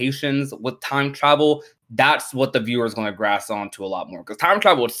limitations with time travel, that's what the viewer is going to grasp onto a lot more, because time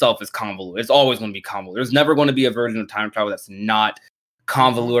travel itself is convoluted. It's always going to be convoluted. There's never going to be a version of time travel that's not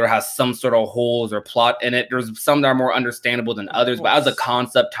convoluted or has some sort of holes or plot in it. There's some that are more understandable than others, but as a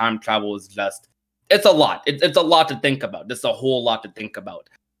concept, time travel is just, it's a lot. It's a lot to think about. It's a whole lot to think about.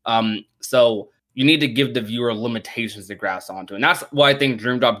 So you need to give the viewer limitations to grasp onto. And that's why I think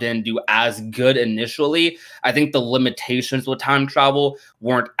Dream Drop didn't do as good initially. I think the limitations with time travel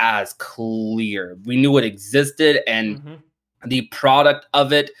weren't as clear. We knew it existed, and the product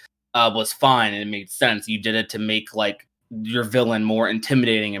of it was fine, and it made sense. You did it to make, like, your villain more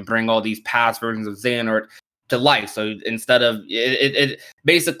intimidating and bring all these past versions of Xehanort to life. So instead of it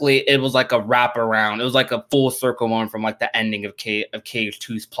basically, it was like a wraparound. It was like a full circle one from, like, the ending of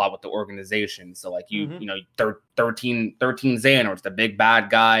KH2's plot with the organization. So, like, you know, 13 Xehanorts, the big bad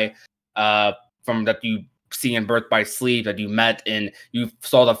guy from that you see in Birth by Sleep, that you met and you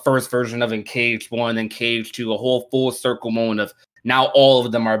saw the first version of in KH1 and KH2, a whole full circle moment of now all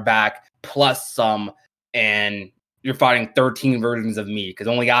of them are back plus some, and you're fighting 13 versions of me, because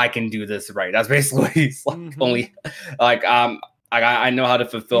only I can do this right. That's basically only, like, I know how to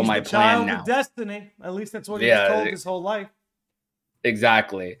fulfill my plan now. Of destiny. At least that's what he was told his whole life.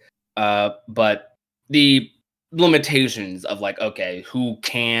 Exactly. But the limitations of, like, okay, who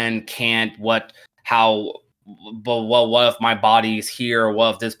can't, what, how but what if my body's here?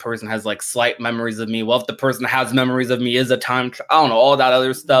 What if this person has like slight memories of me? What if the person that has memories of me is a I don't know, all that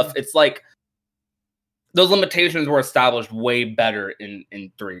other stuff. It's like those limitations were established way better in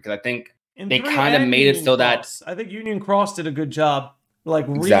 3, because I think they kind of made it so that I think Union Cross did a good job, like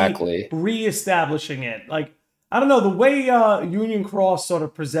reestablishing it. Like, I don't know, the way Union Cross sort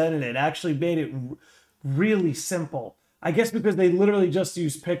of presented it actually made it really simple. I guess because they literally just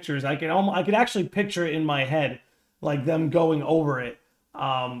used pictures. I could actually picture it in my head, like them going over it.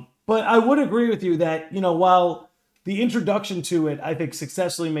 But I would agree with you that, while the introduction to it, I think,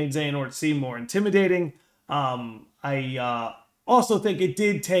 successfully made Xehanort seem more intimidating, I also think it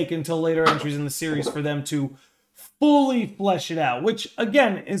did take until later entries in the series for them to fully flesh it out, which,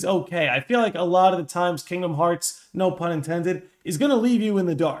 again, is okay. I feel like a lot of the times Kingdom Hearts, no pun intended, is going to leave you in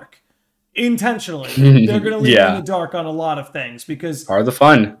the dark. Intentionally. They're going to leave you in the dark on a lot of things because... part of the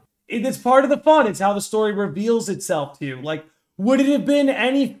fun. It's part of the fun. It's how the story reveals itself to you. Like, would it have been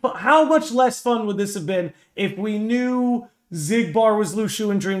how much less fun would this have been if we knew Xigbar was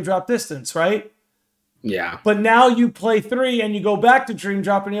Luxu in Dream Drop Distance, right? Yeah. But now you play 3 and you go back to Dream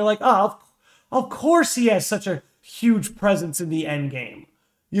Drop and you're like, oh, of course he has such a huge presence in the end game.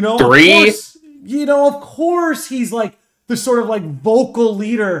 3? Of course he's like the sort of like vocal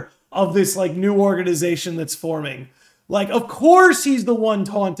leader of this like new organization that's forming. Like, of course he's the one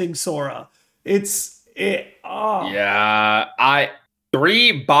taunting Sora. Yeah,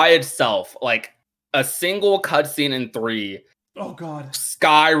 3 by itself, like a single cutscene in 3. Oh God,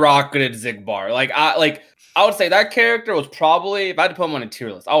 skyrocketed Xigbar. I would say that character was probably, if I had to put him on a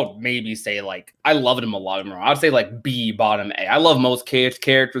tier list, I would maybe say like I loved him a lot more. I would say like B, bottom A. I love most KH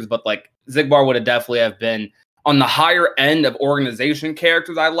characters, but like Xigbar would have definitely have been on the higher end of organization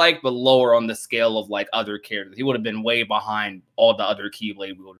characters I like, but lower on the scale of like other characters. He would have been way behind all the other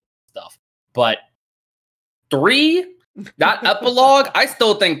Keyblade wielders stuff. But 3, that epilogue, I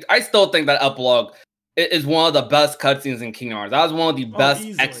still think that epilogue is one of the best cutscenes in Kingdom Hearts. That was one of the best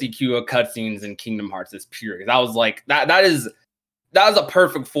executed cutscenes in Kingdom Hearts this period. That was like that is a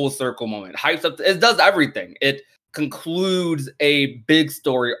perfect full circle moment. Hypes up, it does everything. It concludes a big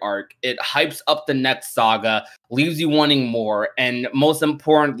story arc. It hypes up the next saga, leaves you wanting more, and most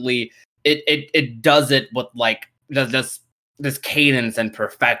importantly, it does it with like this cadence and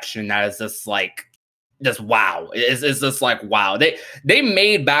perfection that is just like wow. It's just like wow. They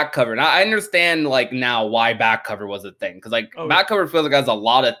made back cover. And I understand like now why back cover was a thing, because like back cover feels like it has a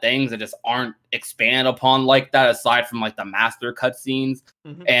lot of things that just aren't expanded upon like that, aside from like the master cutscenes.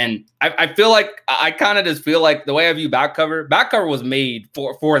 Mm-hmm. And I feel like I kind of just feel like the way I view back cover was made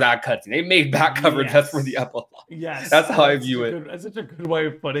for that cutscene. They made back cover just for the epilogue. Yes, that's how I view it. That's such a good way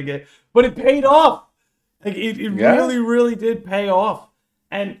of putting it. But it paid off. Like it really, really did pay off.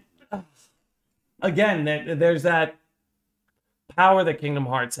 And again, there's that power that Kingdom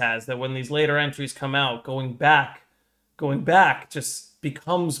Hearts has, that when these later entries come out, going back just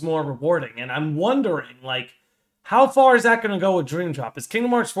becomes more rewarding. And I'm wondering, like, how far is that going to go with Dream Drop? Is Kingdom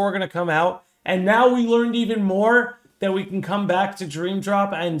Hearts 4 going to come out, and now we learned even more that we can come back to Dream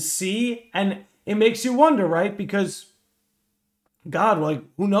Drop and see? And it makes you wonder, right? Because, God, like,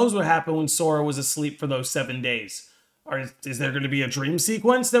 who knows what happened when Sora was asleep for those 7 days? Or is there going to be a dream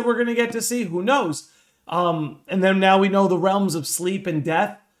sequence that we're going to get to see? Who knows? And then now we know the realms of sleep and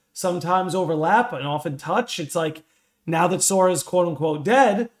death sometimes overlap and often touch. It's like, now that Sora is quote unquote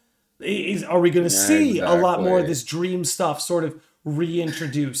dead, are we going to see a lot more of this dream stuff sort of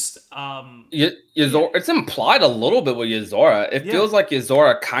reintroduced? It's implied a little bit with Yozora. It feels like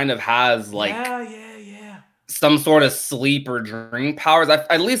Yozora kind of has like some sort of sleep or dream powers.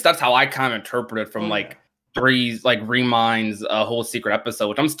 At least that's how I kind of interpret it from like 3's like Remind's whole secret episode,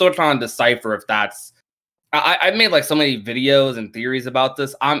 which I'm still trying to decipher if that's. I made like so many videos and theories about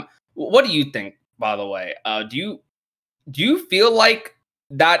this. What do you think, by the way? Do you feel like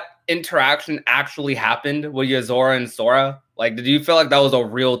that interaction actually happened with Yozora and Sora? Like, did you feel like that was a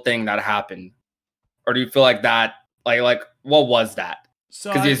real thing that happened, or do you feel like that like what was that?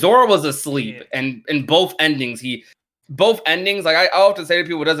 Because Yozora was asleep, and in both endings, like I often say to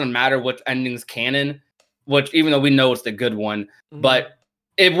people, it doesn't matter which ending's canon. Which, even though we know it's the good one, but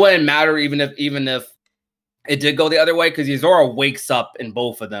it wouldn't matter even if it did go the other way, because Yozora wakes up in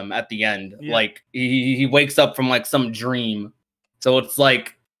both of them at the end. Yeah. Like he wakes up from like some dream. So it's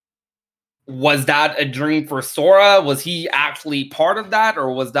like, was that a dream for Sora? Was he actually part of that,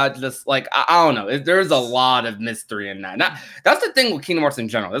 or was that just like I don't know? There's a lot of mystery in that. That's the thing with Kingdom Hearts in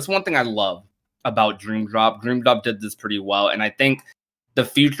general. That's one thing I love about Dream Drop. Dream Drop did this pretty well, and I think the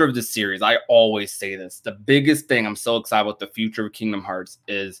future of the series, I always say this, the biggest thing I'm so excited about the future of Kingdom Hearts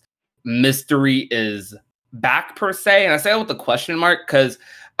is mystery is back per se, and I say that with a question mark because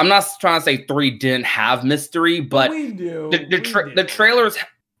I'm not trying to say 3 didn't have mystery, but we do. The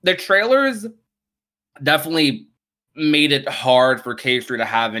trailers definitely made it hard for K3 to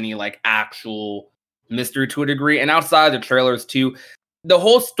have any like actual mystery to a degree, and outside the trailers too, the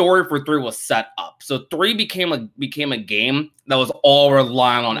whole story for 3 was set up. So 3 became a game that was all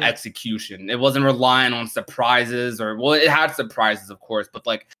relying on execution. It wasn't relying on surprises, or well, it had surprises, of course, but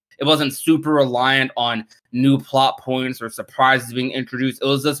like it wasn't super reliant on new plot points or surprises being introduced. It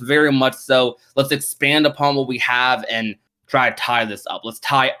was just very much so, let's expand upon what we have and try to tie this up. Let's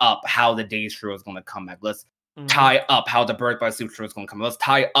tie up how the Days Show is going to come back. Let's tie up how the Birth by Sleep Show is going to come. Let's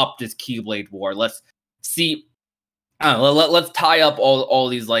tie up this Keyblade War. Let's see. Let's tie up all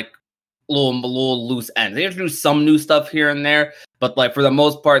these like little loose ends. They introduced some new stuff here and there, but like for the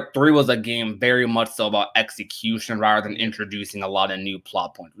most part, 3 was a game very much so about execution rather than introducing a lot of new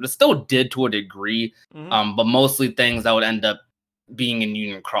plot points. But it still did to a degree, but mostly things that would end up being in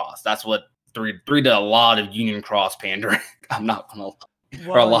Union Cross. That's what 3 did, a lot of Union Cross pandering. I'm not gonna lie,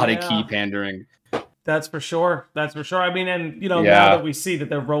 or a lot of key pandering. That's for sure. I mean, and now that we see that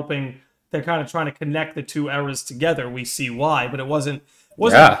they're kind of trying to connect the 2 eras together, we see why, but it wasn't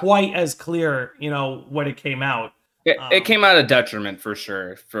quite as clear, when it came out. It came out a detriment for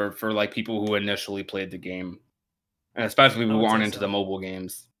sure for like people who initially played the game, and especially who aren't into the mobile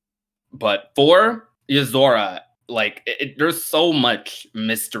games. But for Yozora, like there's so much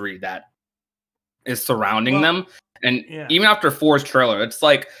mystery that is surrounding them, and even after 4's trailer, it's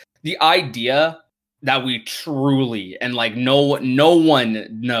like the idea that we truly and like no one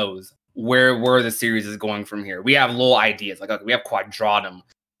knows where the series is going from here. We have little ideas, like okay, we have Quadratum.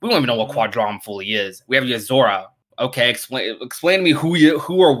 We don't even know what Quadratum fully is. We have Yozora. Okay, explain to me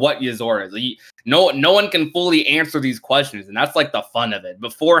who or what Yozora is. Like, no one can fully answer these questions, and that's like the fun of it.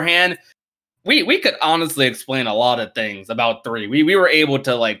 Beforehand, we could honestly explain a lot of things about 3. We were able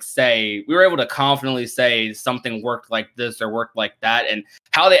to confidently say something worked like this or worked like that, and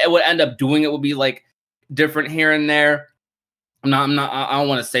how they would end up doing it would be like different here and there. I don't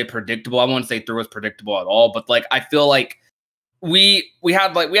want to say predictable. I wouldn't say 3 was predictable at all, but like I feel like we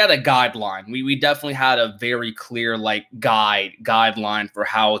had a guideline. We definitely had a very clear like guideline for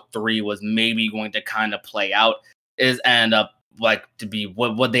how 3 was maybe going to kind of play out, is end up like to be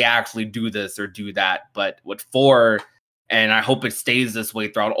what they actually do this or do that. But with 4, and I hope it stays this way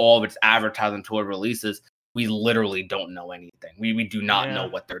throughout all of its advertising until it releases, we literally don't know anything. We do not know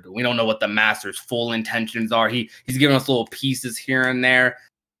what they're doing. We don't know what the master's full intentions are. He's giving us little pieces here and there,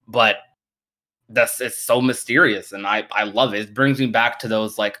 but it's so mysterious, and I love it. It brings me back to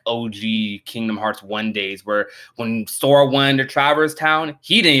those like OG Kingdom Hearts 1 days where when Sora went into Traverse Town,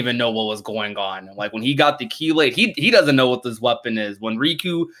 he didn't even know what was going on. Like when he got the Keyblade, he doesn't know what this weapon is. When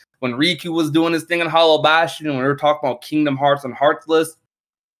Riku was doing his thing in Hollow Bastion, and when we were talking about Kingdom Hearts and Heartless,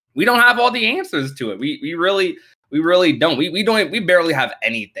 we don't have all the answers to it. We really don't. We barely have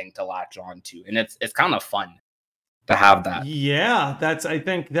anything to latch on to, and it's kind of fun to have that. Yeah, I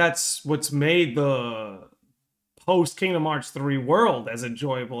think that's what's made the post Kingdom Hearts 3 world as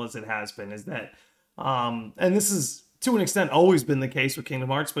enjoyable as it has been, is that and this is to an extent always been the case with Kingdom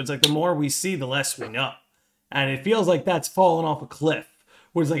Hearts, but it's like the more we see, the less we know. And it feels like that's fallen off a cliff.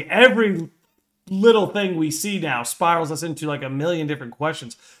 Where it's like every little thing we see now spirals us into like a million different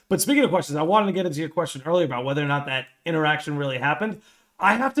questions. But speaking of questions, I wanted to get into your question earlier about whether or not that interaction really happened.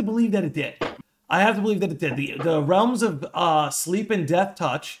 I have to believe that it did. The realms of sleep and death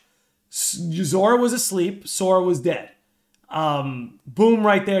touch. Yozora was asleep. Sora was dead. Boom,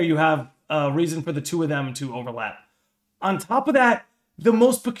 right there. You have a reason for the 2 of them to overlap. On top of that, the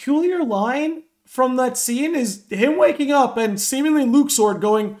most peculiar line from that scene is him waking up and seemingly Luxord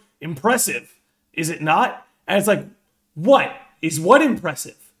going, "Impressive, is it not?" And it's like, what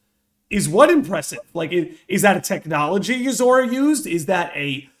impressive? Like, is that a technology Yozora used? Is that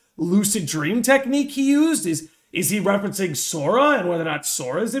a lucid dream technique he used? Is he referencing Sora and whether or not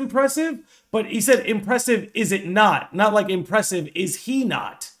Sora is impressive? But he said, "Impressive, is it not?" Not like impressive, is he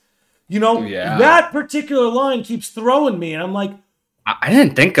not? That particular line keeps throwing me, and I'm like, I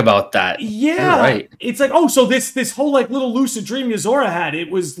didn't think about that. Yeah, right. It's like, oh, so this whole like little lucid dream Yozora had,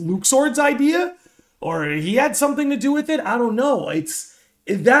 it was Luxord's idea, or he had something to do with it. I don't know.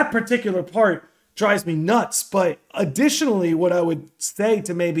 That particular part drives me nuts. But additionally, what I would say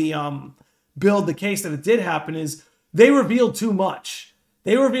to maybe build the case that it did happen is they revealed too much.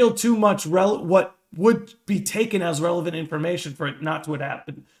 What would be taken as relevant information for it not to have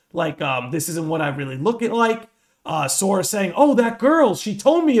happened. Like, this isn't what I really look at like. Sora saying, "Oh, that girl, she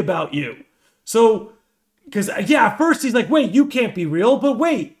told me about you." So, because at first he's like, "Wait, you can't be real," but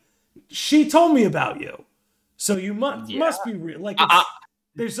wait, she told me about you. So you must Yeah. must be real. Like I,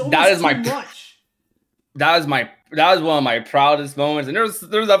 there's that almost is too my much. that is one of my proudest moments, and there's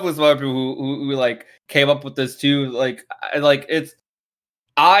definitely some other people who like came up with this too. Like it's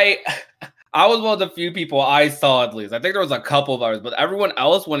I I was one of the few people I saw, at least. I think there was a couple of others, but everyone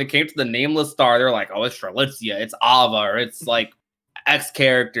else, when it came to the nameless star, they're like, oh, it's Strelitzia, it's Ava, or it's like X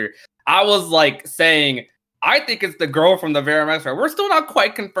character. I was like saying, I think it's the girl from the Verum X. We're still not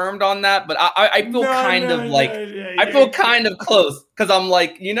quite confirmed on that, but I feel kind of like I feel kind of close, because I'm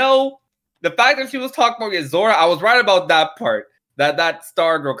like, the fact that she was talking about Zora, I was right about that part, that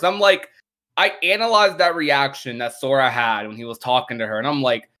star girl, because I'm like, I analyzed that reaction that Sora had when he was talking to her, and I'm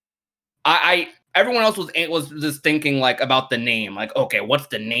like, I everyone else was just thinking like about the name, like, okay, what's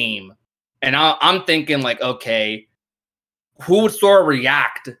the name? And I'm thinking like, okay, who would Sora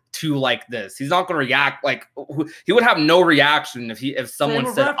react to like this? He's not gonna react like he would have no reaction if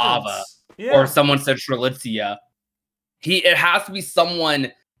someone said Ava or someone said Strelitzia. It has to be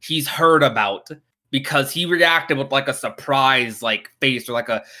someone he's heard about, because he reacted with like a surprise like face, or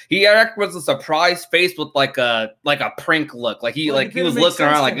he reacted with a surprise face with like a prank look. Like he was looking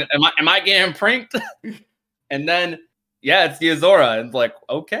around like, am I getting pranked? And then it's the Azora, and it's like,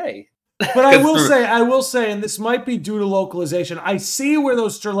 okay. But I will say, and this might be due to localization, I see where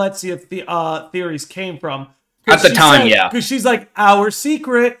those Strelitzia theories came from. At the time, because she's like, our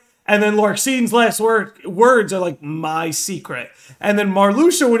secret. And then Larxine's last words are like, my secret. And then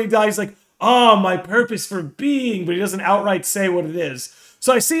Marluxia, when he dies, like, oh, my purpose for being, but he doesn't outright say what it is.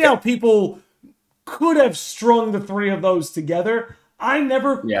 So I see how people could have strung the three of those together. I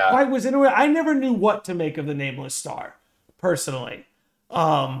never quite was into it. I never knew what to make of the Nameless Star, personally.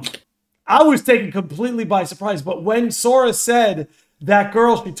 I was taken completely by surprise. But when Sora said, that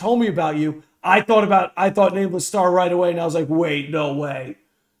girl, she told me about you, I thought Nameless Star right away, and I was like, wait, no way.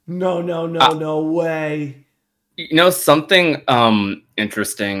 No way. Something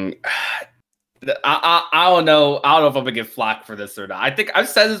interesting. I don't know if I'm gonna get flack for this or not. I think I've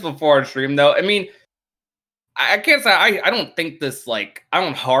said this before on stream, though. I mean, I can't say I don't think this, like, I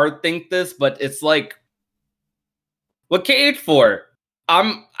don't hard think this, but it's like, what KH4?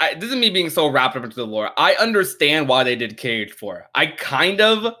 This is me being so wrapped up into the lore. I understand why they did KH4. I kind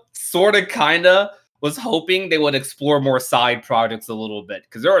of was hoping they would explore more side projects a little bit,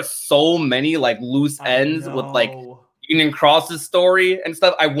 because there are so many like loose ends with like Union Cross's story and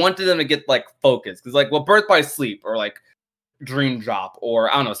stuff. I wanted them to get like focused, because like, well, Birth by Sleep or like Dream Drop,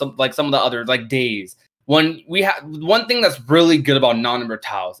 or I don't know, some of the other like Days. When we have one thing that's really good about non-number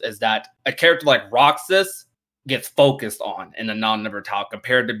tiles is that a character like Roxas gets focused on in a non-number tile,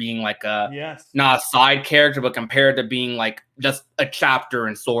 compared to being like not a side character, but compared to being like just a chapter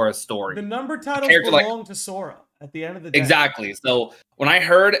in Sora's story. The number titles belong to Sora at the end of the day. Exactly. So when I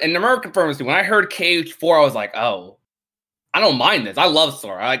heard, and American confirms too, when I heard KH4, I was like, oh, I don't mind this. I love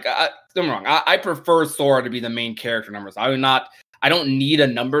Sora. Like, don't get me wrong, I prefer Sora to be the main character numbers. I don't need a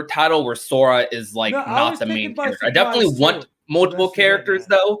number title where Sora is like not the main character. I definitely want multiple characters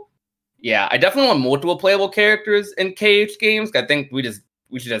though. Yeah, I definitely want multiple playable characters in KH games. I think we should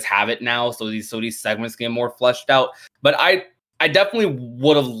just have it now, so these segments get more fleshed out. But I definitely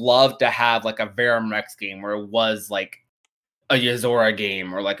would have loved to have like a Verum Rex game where it was like a Yozora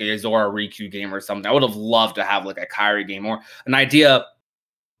game, or like a Yozora Riku game or something. I would have loved to have like a Kairi game, or an idea.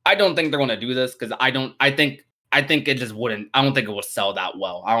 I don't think they're going to do this, because I think it just wouldn't. I don't think it would sell that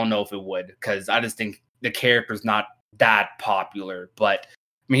well. I don't know if it would, because I just think the character's not that popular. But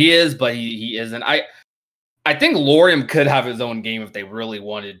I mean, he is, but he isn't. I think Lauriam could have his own game if they really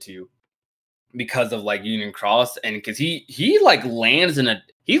wanted to, because of like Union Cross, and because he like lands in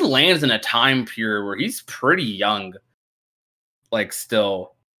a time period where he's pretty young, like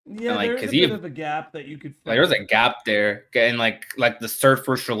still. Yeah, like, there's a bit of a gap that you could find. Like, there's a gap there, and like the search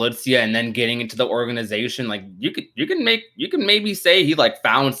for Strelitzia, and then getting into the organization. Like you can maybe say he like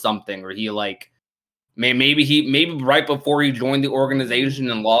found something, or he like maybe right before he joined the organization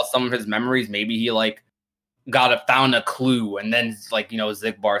and lost some of his memories, maybe he like found a clue, and then like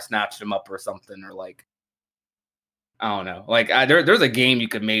Xigbar snatched him up or something, or like I don't know. Like there's a game you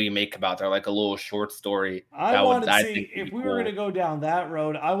could maybe make about there, like a little short story. I want to see if we were going to go down that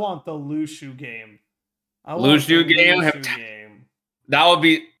road. I want the Lushu game. Lushu game.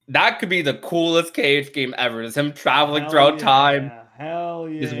 That could be the coolest KH game ever. Is him traveling throughout time. Hell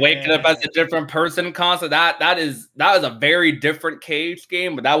yeah. Just waking up as a different person constantly. That is a very different KH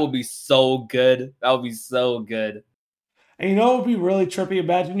game, but that would be so good. That would be so good. And you know what would be really trippy?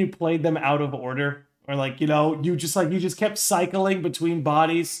 Imagine you played them out of order. Or like, you just kept cycling between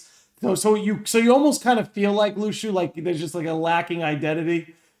bodies. So you almost kind of feel like Lushu, like there's just like a lacking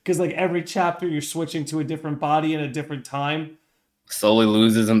identity. because like every chapter you're switching to a different body in a different time. Slowly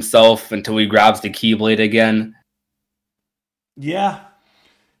loses himself until he grabs the Keyblade again. Yeah,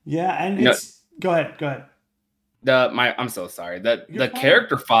 yeah, and go ahead. I'm so sorry. The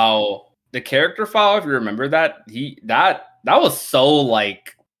character file, if you remember that, that was so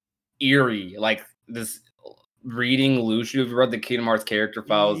like eerie. Like this reading Lucio, if you read the Kingdom Hearts character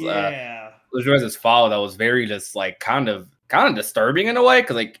files, Lucio has this file that was very just like kind of disturbing in a way,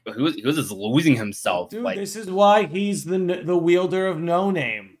 because like he was just losing himself. Dude, like, this is why he's the wielder of no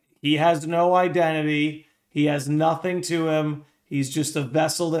name. He has no identity. He has nothing to him. He's just a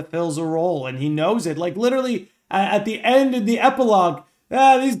vessel that fills a role, and he knows it. Like literally at the end of the epilogue,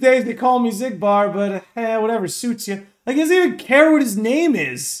 these days they call me Xigbar, but whatever suits you. Like he doesn't even care what his name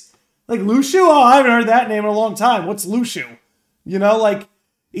is. Like Lucio? Oh, I haven't heard that name in a long time. What's Lucio? You know, like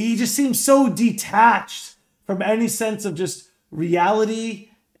he just seems so detached from any sense of just reality.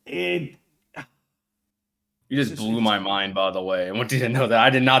 You just blew my mind, by the way. I want you to know that I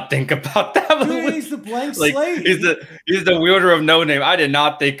did not think about that. Dude, he's the blank slate. He's the wielder of no name. I did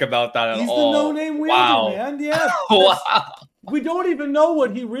not think about that at all. He's the no name wielder, man. Yeah. Wow. We don't even know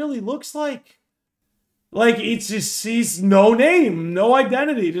what he really looks like. Like it's just he's no name, no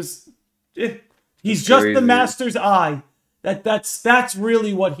identity. He's just the master's eye. That's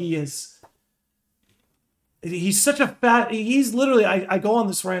really what he is. He's such a he's literally, I go on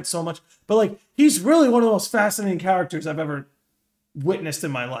this rant so much, but like, he's really one of the most fascinating characters I've ever witnessed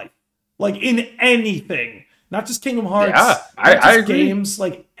in my life. Like in anything, not just Kingdom Hearts, I agree. Games,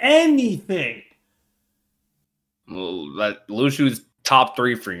 like anything. Lucio's top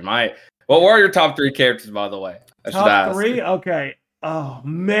 3 for you. What were your top 3 characters, by the way? Top 3? Okay. Oh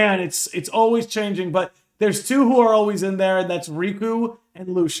man, it's always changing, but there's 2 who are always in there, and that's Riku and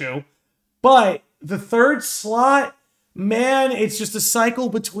Lucio. But the third slot, man, it's just a cycle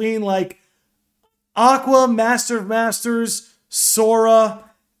between like Aqua, Master of Masters,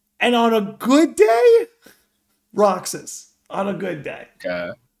 Sora, and on a good day, Roxas. On a good day.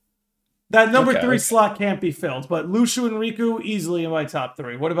 Okay. That number 3 slot can't be filled, but Lucio and Riku easily in my top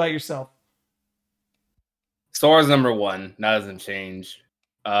 3. What about yourself? Sora's number 1. That doesn't change.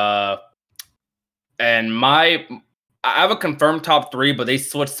 And I have a confirmed top 3, but they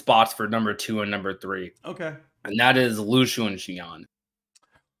switched spots for number 2 and number 3. Okay. And that is Lucio and Xion.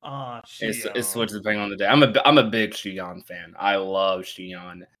 Xion. It switches depending on the day. I'm a big Xion fan. I love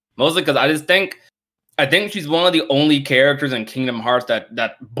Xion. Mostly because I think she's one of the only characters in Kingdom Hearts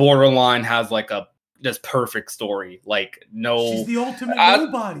that borderline has like a just perfect story. Like she's the ultimate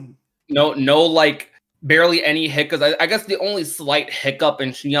nobody. No, like barely any hiccups. I guess the only slight hiccup in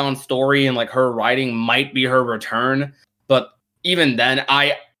Xion's story and like her writing might be her return, but even then,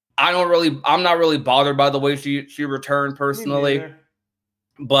 I'm not really bothered by the way she returned personally.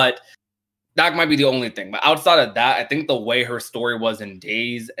 But that might be the only thing. But outside of that, I think the way her story was in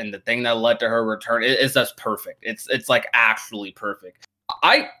Days and the thing that led to her return is just perfect. It's like actually perfect.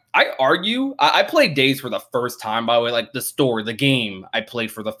 I argue, I played Days for the first time, by the way, like the game I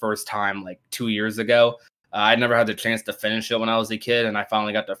played for the first time like 2 years ago. I never had the chance to finish it when I was a kid, and I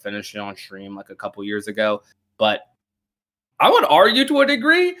finally got to finish it on stream like a couple years ago. But I would argue to a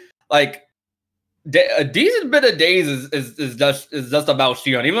degree, like a decent bit of Days is just about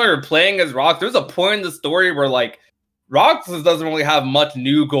Xion. Even though you're playing as Rox, there's a point in the story where like Roxas doesn't really have much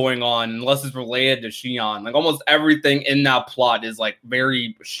new going on unless it's related to Xion. Like almost everything in that plot is like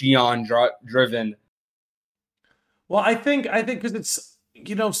very Xion driven. Well, I think because it's,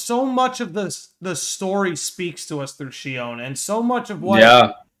 you know, so much of the story speaks to us through Xion, and so much of what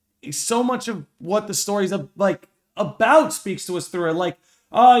the story's about speaks to us through it. Like,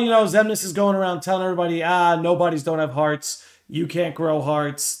 you know, Xemnas is going around telling everybody, nobodies don't have hearts. You can't grow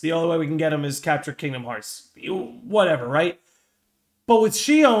hearts. The only way we can get them is capture Kingdom Hearts. Whatever, right? But with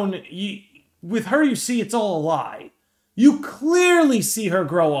Xion, with her, you see it's all a lie. You clearly see her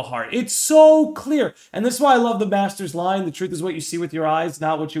grow a heart. It's so clear. And this is why I love the Master's line, the truth is what you see with your eyes,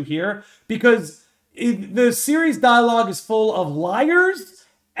 not what you hear. Because the series dialogue is full of liars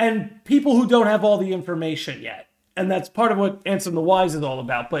and people who don't have all the information yet. And that's part of what Ansem the Wise is all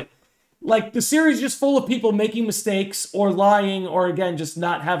about. But like the series is just full of people making mistakes or lying or again, just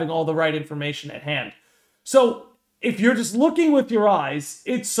not having all the right information at hand. So if you're just looking with your eyes,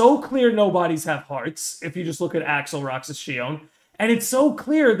 it's so clear nobodies have hearts. If you just look at Axel, Roxas, Xion. And it's so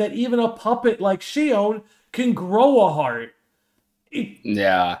clear that even a puppet like Xion can grow a heart.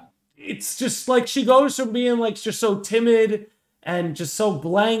 It's just like she goes from being like just so timid and just so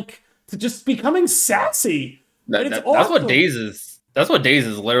blank to just becoming sassy. That's what Days is. That's what Days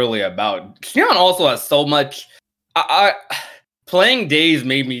is literally about. Xion also has so much. playing Days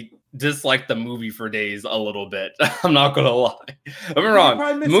made me dislike the movie for Days a little bit. I'm not gonna lie. I'm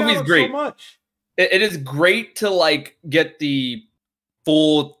wrong. The movie's great. So much. It is great to like get the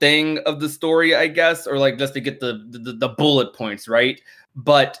full thing of the story, I guess, or like just to get the bullet points, right?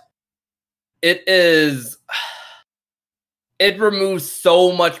 But it removes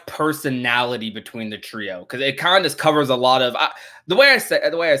so much personality between the trio because it kind of just covers a lot of the way I say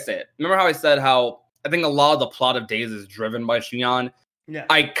it. Remember how I said how I think a lot of the plot of Days is driven by Xion? Yeah.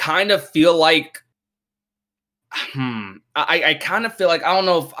 I kind of feel like I kind of feel like I don't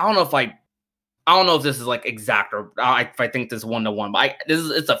know if this is like exact or if I think this 1-to-1, but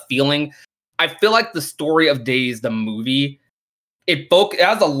it's a feeling. I feel like the story of Days, the movie, it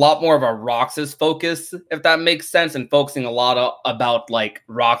has a lot more of a Roxas focus, if that makes sense, and focusing a lot about like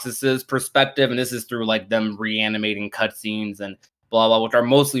Roxas's perspective, and this is through like them reanimating cutscenes and blah blah, which are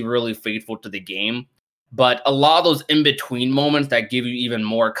mostly really faithful to the game. But a lot of those in between moments that give you even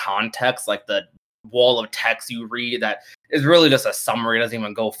more context, like the wall of text you read, that is really just a summary. It doesn't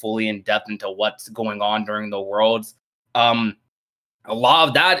even go fully in depth into what's going on during the worlds. A lot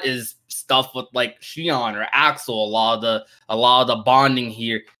of that is stuff with like Xion or Axel. A lot of the bonding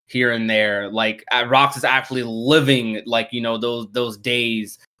here and there. Like Rox is actually living like, you know, those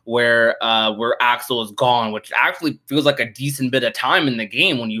days where Axel is gone, which actually feels like a decent bit of time in the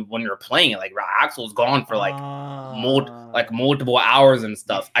game when you're playing it. Like Axel's gone for like multiple hours and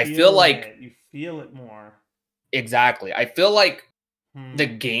stuff. I feel like you feel it more. Exactly. I feel like the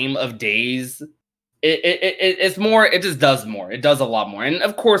game of Days, it's more. It just does more. It does a lot more, and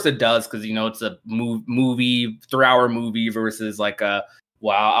of course it does because you know it's a movie, 3-hour movie versus like I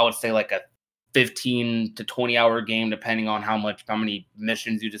would say like a 15 to 20 hour game, depending on how many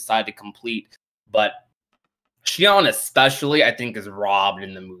missions you decide to complete. But Xion especially, I think, is robbed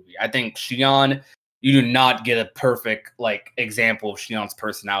in the movie. I think Xion, you do not get a perfect like example of Xion's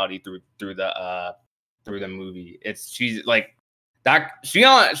personality through the movie. She's like that.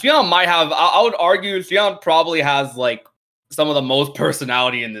 Xion might have. I would argue Xion probably has like some of the most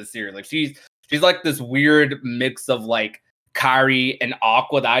personality in this series. Like she's like this weird mix of like Kairi and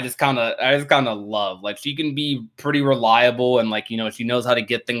Aqua that I just kind of love. Like she can be pretty reliable and like, you know, she knows how to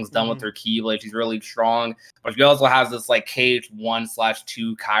get things done with her Keyblade. She's really strong, but she also has this like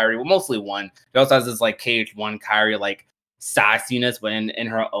KH1/2 Kairi, well mostly one. She also has this like KH1 Kairi like sassiness, but in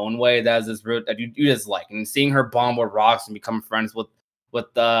her own way. That is this root that you just like. And seeing her bond with Rox and become friends with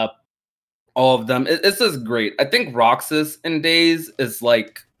all of them, it's just great. I think Roxas in Days is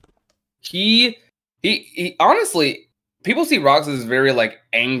like he honestly, people see Roxas as a very like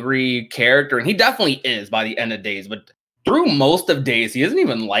angry character, and he definitely is by the end of Days. But through most of Days, he isn't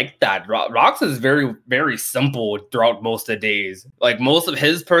even like that. Roxas is very, very simple throughout most of Days. Like most of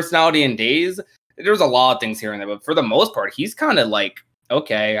his personality in Days, there's a lot of things here and there, but for the most part, he's kind of like,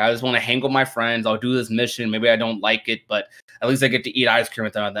 okay, I just want to hang with my friends. I'll do this mission. Maybe I don't like it, but at least I get to eat ice cream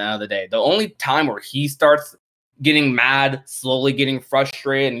with them at the end of the day. The only time where he starts getting mad, slowly getting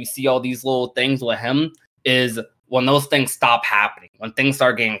frustrated, and you see all these little things with him is when those things stop happening, when things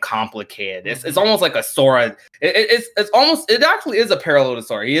start getting complicated. It's almost like a Sora. It actually is a parallel to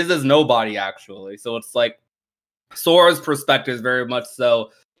Sora. He is his nobody, actually. So it's like Sora's perspective is very much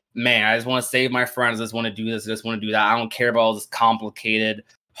so, man, I just want to save my friends. I just want to do this. I just want to do that. I don't care about all this complicated,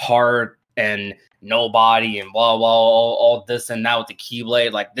 hard, and nobody and blah, blah, all this and that with the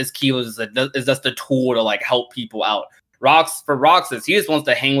Keyblade. Like this Keyblade is just a tool to like help people out. For Roxas, he just wants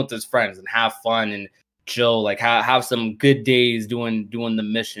to hang with his friends and have fun and chill, like have some good days doing the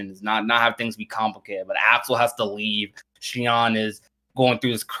missions, not have things be complicated. But Axel has to leave. Xion is going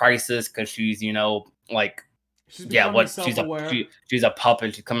through this crisis because she's, you know, like she's a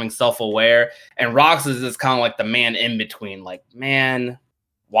puppet. She's becoming self-aware, and Roxas is kind of like the man in between. Like, man,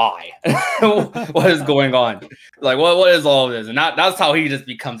 why? What is going on? Like, what is all of this? And that's how he just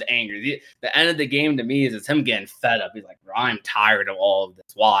becomes angry. The end of the game to me is him getting fed up. He's like, I'm tired of all of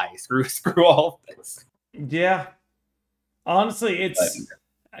this. Why? Screw all of this. Yeah. Honestly, it's,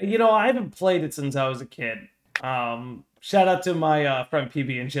 you know, I haven't played it since I was a kid. Shout out to my friend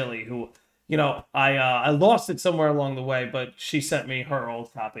PB and Chili, who, you know, I lost it somewhere along the way, but she sent me her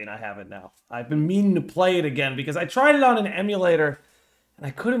old copy and I have it now. I've been meaning to play it again because I tried it on an emulator and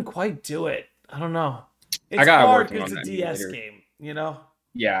I couldn't quite do it. I don't know. It's hard because it's a DS game, you know?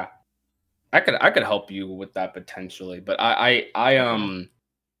 Yeah. I could help you with that potentially, but I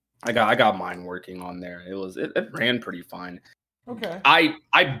got mine working on there. It ran pretty fine. Okay.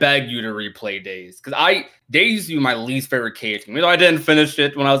 I beg you to replay Days because Days used to be my least favorite KH game. You know, I didn't finish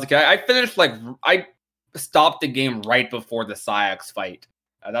it when I was a kid. I stopped the game right before the Saïx fight.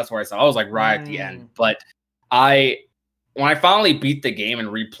 That's where I saw. I was like right at the end, but when I finally beat the game and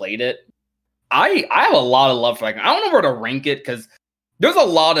replayed it, I have a lot of love for, like, I don't know where to rank it because there's a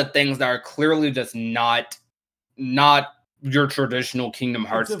lot of things that are clearly just not your traditional Kingdom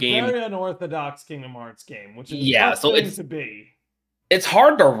Hearts game. It's a very unorthodox Kingdom Hearts game, which is a Yeah, tough so thing to be. It's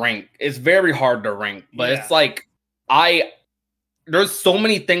hard to rank. It's very hard to rank, but it's like there's so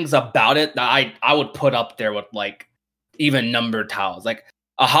many things about it that I would put up there with like even numbered tiles. Like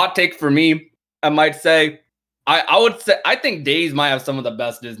a hot take for me, I might say, I would say I think Days might have some of the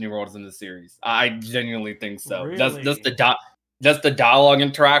best Disney worlds in the series. I genuinely think so. Really? Just the dialogue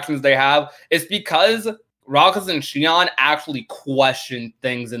interactions they have. It's because Roxas and Xion actually question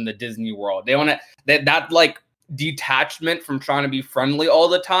things in the Disney world. They want to that like detachment from trying to be friendly all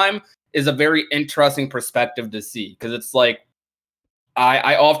the time is a very interesting perspective to see, because it's like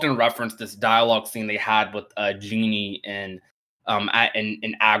I often reference this dialogue scene they had with Genie in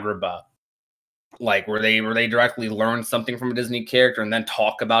Agrabah, like where they directly learn something from a Disney character and then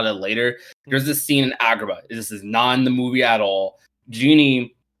talk about it later. There's this scene in Agrabah. This is not in the movie at all.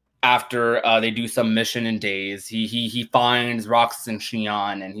 Genie, after they do some mission in Days, he finds Roxas and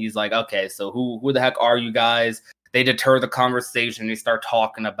Xion, and he's like, okay, so who the heck are you guys? They deter the conversation. They start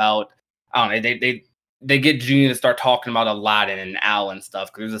talking about, I don't know, they get Genie to start talking about Aladdin and Al and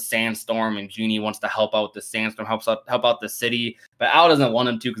stuff, because there's a sandstorm and Genie wants to help out with the sandstorm, help out the city, but Al doesn't want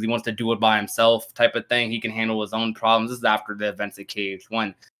him to because he wants to do it by himself type of thing. He can handle his own problems. This is after the events of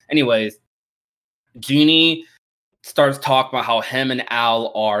KH1. Anyways, Genie starts talking about how him and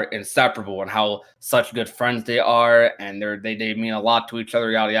Al are inseparable and how such good friends they are, and they mean a lot to each other,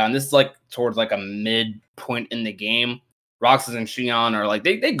 yada yada. And this is like towards like a mid point in the game. Roxas and Xion are like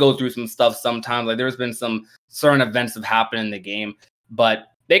they go through some stuff sometimes. Like there's been some certain events that happen in the game, but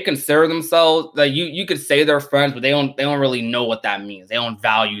they consider themselves like you could say they're friends, but they don't really know what that means. They don't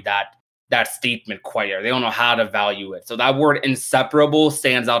value that statement quite yet. They don't know how to value it. So that word inseparable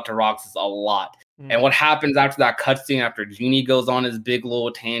stands out to Roxas a lot. And what happens after that cutscene, after Genie goes on his big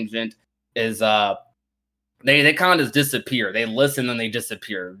little tangent, is they kind of just disappear. They listen and they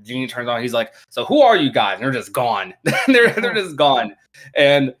disappear. Genie turns on, he's like, so who are you guys? And they're just gone. they're just gone.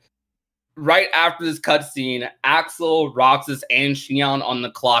 And right after this cutscene, Axel, Roxas, and Xion on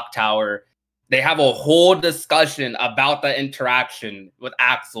the clock tower, they have a whole discussion about the interaction with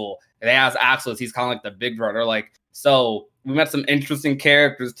Axel. And they ask Axel, he's kind of like the big brother, like, so we met some interesting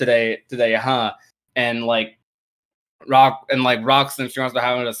characters today, huh? And like Rox and Xion are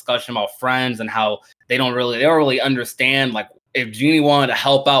having a discussion about friends and how they don't really understand, like, if Genie wanted to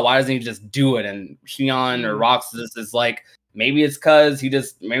help out, why doesn't he just do it? And Xion or Roxas is like, maybe it's because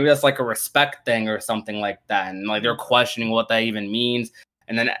maybe that's like a respect thing or something like that. And like they're questioning what that even means.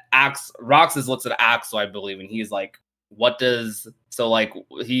 And then Roxas looks at Axel, I believe, and he's like, Roxas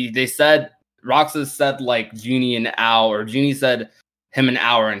said like Genie and Al, or Genie said him and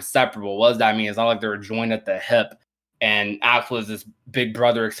Al are inseparable. What does that mean? It's not like they're joined at the hip. And Axel is this big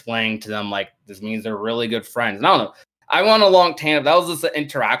brother explaining to them, like, this means they're really good friends. And I don't know. I went on a long tangent. That was just an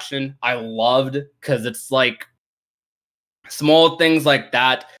interaction I loved, because it's like small things like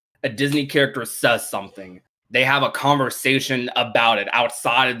that. A Disney character says something. They have a conversation about it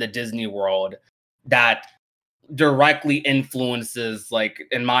outside of the Disney world that directly influences, like,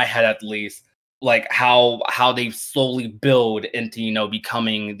 in my head at least, like how they slowly build into,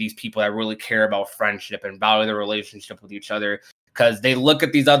 becoming these people that really care about friendship and value their relationship with each other, because they look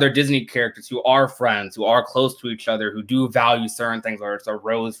at these other Disney characters who are friends, who are close to each other, who do value certain things, whether it's a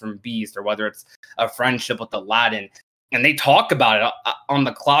Rose from Beast or whether it's a friendship with Aladdin, and they talk about it on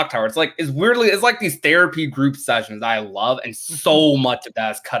the clock tower. It's like it's like these therapy group sessions I love, and so much of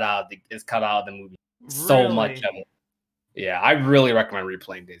that is cut out of the movie. So much of it. Yeah, I really recommend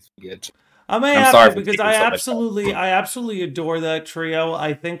replaying Days of Future. I'm sorry because I absolutely adore that trio.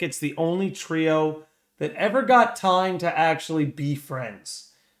 I think it's the only trio that ever got time to actually be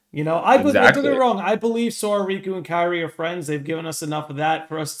friends. Don't get me wrong. I believe Sora, Riku, and Kairi are friends. They've given us enough of that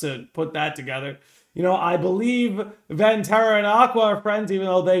for us to put that together. I believe Vantara and Aqua are friends, even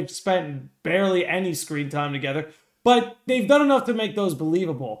though they've spent barely any screen time together. But they've done enough to make those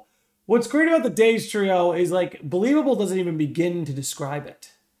believable. What's great about the Days trio is, like, believable doesn't even begin to describe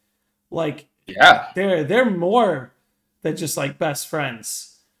it. Like, yeah, they're more than just like best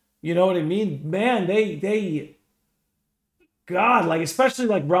friends. You know what I mean? Man, they God, like, especially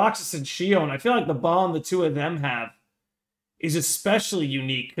like Roxas and Xion, I feel like the bond the two of them have is especially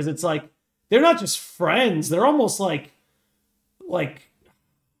unique, because it's like they're not just friends, they're almost like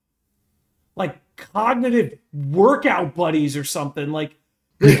cognitive workout buddies or something. Like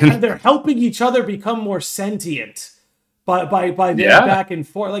they're helping each other become more sentient by their back and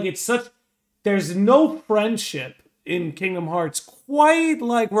forth. Like, it's such, there's no friendship in Kingdom Hearts, quite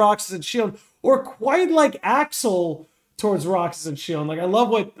like Roxas and Shion, or quite like Axel towards Roxas and Shion. Like, I love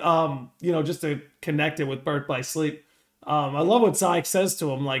what, just to connect it with Birth by Sleep, I love what Zyke says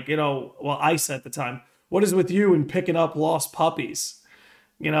to him, like, Ice at the time, what is with you and picking up lost puppies?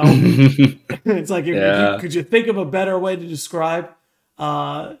 It's like, could you think of a better way to describe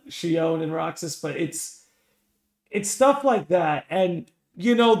Shion and Roxas? But it's stuff like that. And,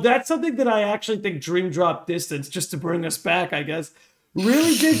 that's something that I actually think Dream Drop Distance, just to bring us back, I guess,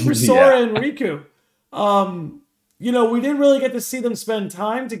 really did for Sora and Riku. We didn't really get to see them spend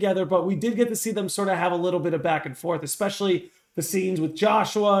time together, but we did get to see them sort of have a little bit of back and forth, especially the scenes with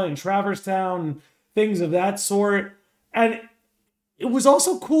Joshua and Traverse Town and things of that sort. And it was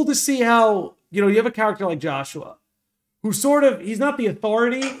also cool to see how, you have a character like Joshua, who he's not the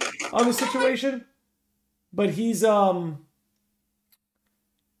authority on the situation, but he's not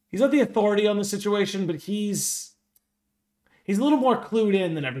the authority on the situation, but he's a little more clued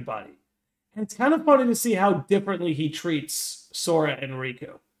in than everybody. And it's kind of funny to see how differently he treats Sora and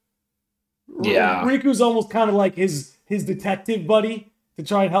Riku. Yeah. Riku's almost kind of like his detective buddy to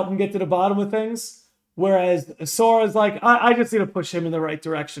try and help him get to the bottom of things. Whereas Sora's like, I just need to push him in the right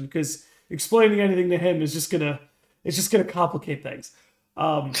direction, because explaining anything to him is just gonna complicate things.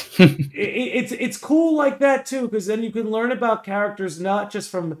 It's cool like that too, because then you can learn about characters not just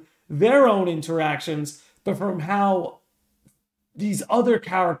from their own interactions, but from how these other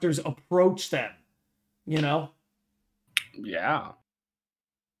characters approach them. Yeah.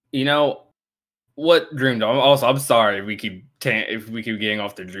 What Dream Drop? Also, I'm sorry if we keep getting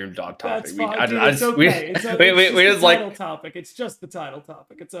off the Dream Drop topic. That's fine, it's okay. It's just the title topic. It's just the title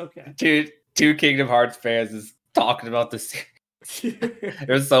topic. It's okay. Two Kingdom Hearts fans is talking about this.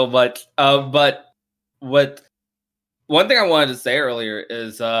 There's so much. But one thing I wanted to say earlier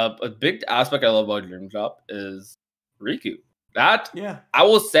is a big aspect I love about Dream Drop is Riku. I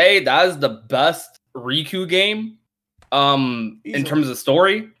will say that is the best Riku game. In terms of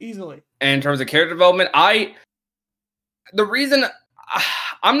story, easily, and in terms of character development, the reason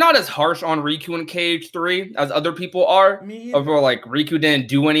I'm not as harsh on Riku in KH3 as other people are. People are like, Riku didn't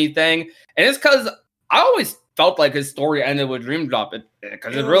do anything, and it's because I always felt like his story ended with Dream Drop,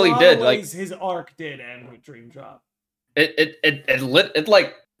 because it really did. Like, his arc did end with Dream Drop. It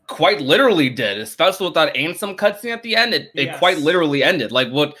like quite literally did, especially with that Ansem cutscene at the end. It quite literally ended. Like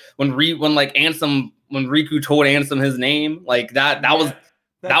when Riku told Ansem his name, like that was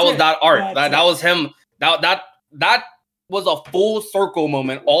that arc. That was him. That was a full circle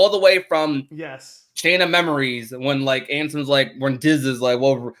moment, all the way from Chain of Memories, when like Ansem's like, when Diz is like,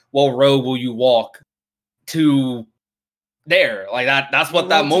 what road will you walk, to there. Like that's what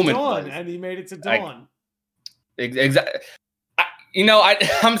that moment was. And he made it to dawn. Exactly.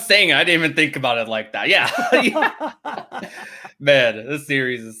 I'm saying it, I didn't even think about it like that. Yeah. Man, this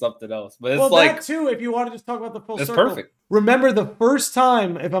series is something else. But it's that too, if you want to just talk about the full circle. It's perfect. Remember the first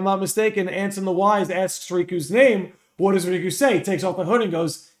time, if I'm not mistaken, Ansem the Wise asks Riku's name, what does Riku say? He takes off the hood and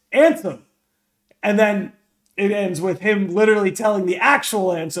goes, Ansem. And then it ends with him literally telling the actual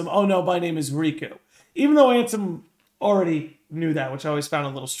Ansem, oh no, my name is Riku. Even though Ansem already knew that, which I always found a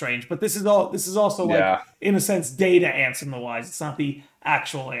little strange. But this is also like, in a sense, data Ansem the Wise. It's not the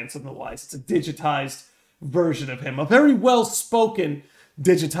actual Ansem the Wise. It's a digitized version of him. A very well-spoken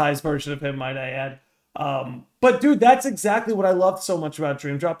digitized version of him, might I add. But dude, that's exactly what I loved so much about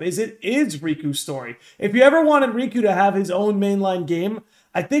Dream Drop, is it is Riku's story. If you ever wanted Riku to have his own mainline game,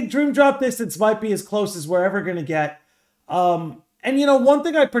 I think Dream Drop Distance might be as close as we're ever going to get. And one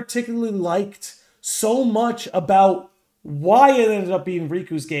thing I particularly liked so much about why it ended up being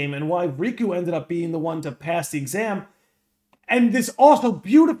Riku's game and why Riku ended up being the one to pass the exam, and this also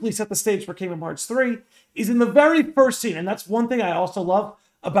beautifully set the stage for Kingdom Hearts 3, is in the very first scene. And that's one thing I also love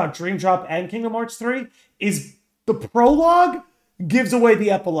about Dream Drop and Kingdom Hearts 3, is the prologue gives away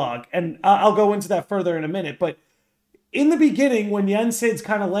the epilogue. And I'll go into that further in a minute. But in the beginning, when Yen Sid's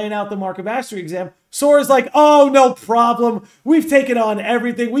kind of laying out the Mark of Mastery exam, Sora's like, oh, no problem. We've taken on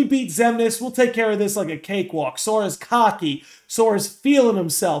everything. We beat Xemnas. We'll take care of this like a cakewalk. Sora's cocky. Sora's feeling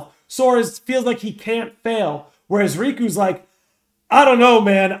himself. Sora feels like he can't fail. Whereas Riku's like, I don't know,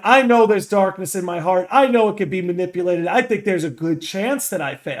 man. I know there's darkness in my heart. I know it can be manipulated. I think there's a good chance that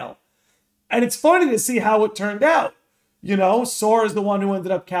I fail. And it's funny to see how it turned out. Sora's the one who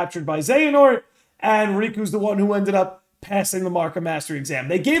ended up captured by Xehanort, and Riku's the one who ended up passing the Mark of Mastery exam.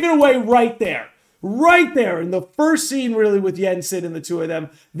 They gave it away right there. Right there in the first scene, really, with Yen Sid and the two of them.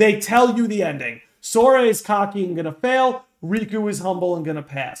 They tell you the ending. Sora is cocky and going to fail. Riku is humble and going to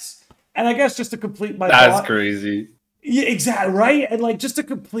pass. And I guess just to complete my thought. That's crazy. Yeah, exactly, right? And like just to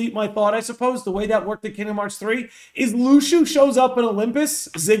complete my thought, I suppose the way that worked in Kingdom Hearts 3 is Lucio shows up in Olympus,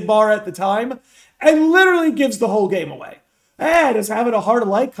 Zigbar at the time, and literally gives the whole game away. Hey, does having a heart of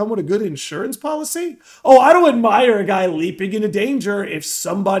light come with a good insurance policy? Oh, I don't admire a guy leaping into danger if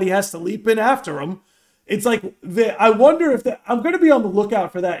somebody has to leap in after him. It's like I wonder if I'm going to be on the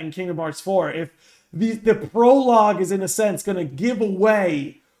lookout for that in Kingdom Hearts 4. If the prologue is in a sense going to give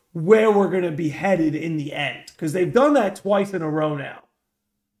away where we're going to be headed in the end, because they've done that twice in a row now.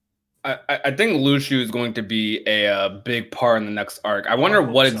 I think Lucio is going to be a big part in the next arc. I wonder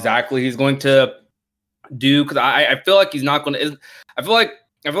what exactly he's going to do, because I feel like he's not going to. I feel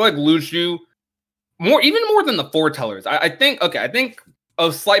like Lucio even more than the foretellers. I think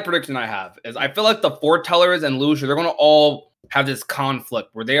a slight prediction I have is I feel like the foretellers and Lucio, they're going to all have this conflict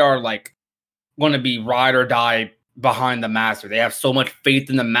where they are like going to be ride or die behind the master. They have so much faith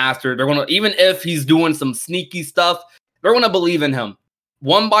in the master. They're going to, even if he's doing some sneaky stuff, they're going to believe in him.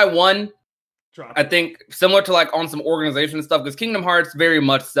 One by one, I think similar to like on some organization stuff, because Kingdom Hearts very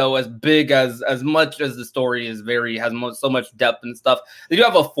much so, as much as the story is so much depth and stuff, they do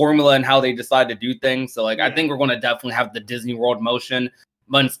have a formula in how they decide to do things. So like I think we're going to definitely have the Disney World motion,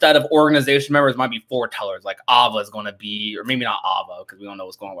 but instead of organization members, might be foretellers. Like Ava is going to be, or maybe not Ava because we don't know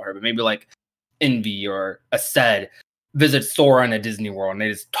what's going on with her, but maybe like Envy or Aced visit Sora in a Disney World and they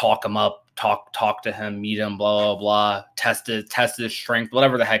just talk him up, talk to him, meet him, blah, blah, blah, test his strength,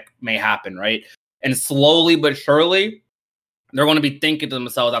 whatever the heck may happen, right? And slowly but surely, they're going to be thinking to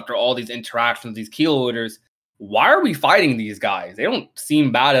themselves after all these interactions, these kilo looters, why are we fighting these guys? They don't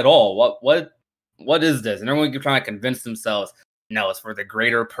seem bad at all. What is this? And they're going to be trying to convince themselves, no, it's for the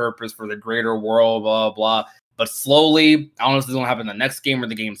greater purpose, for the greater world, blah, blah. But slowly, I don't know if this is going to happen in the next game or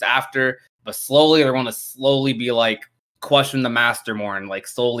the games after, but slowly, they're going to slowly be like, question the master more and like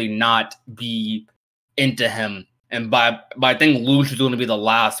slowly not be into him. And by I think Lucio is going to be the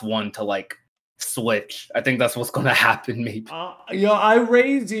last one to like switch. I think that's what's going to happen. Maybe. I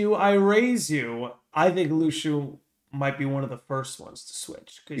raise you. I think Lucio might be one of the first ones to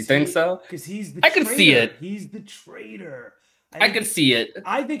switch. You think so? Because he's the. I can see it. He's the traitor. I can see it.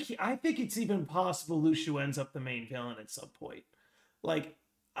 I think it's even possible Lucio ends up the main villain at some point. Like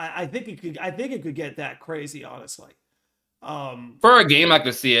I think it could get that crazy. Honestly. For a game, I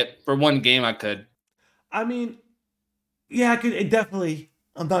could see it. For one game, I could. I mean, yeah, I could. It definitely.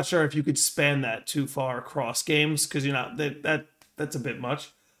 I'm not sure if you could span that too far across games because you're not that's a bit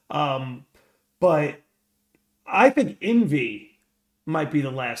much. But I think Envy might be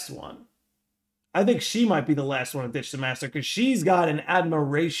the last one. I think she might be the last one to ditch the master because she's got an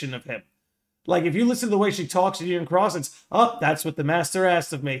admiration of him. Like if you listen to the way she talks to Gideon Cross, it's that's what the master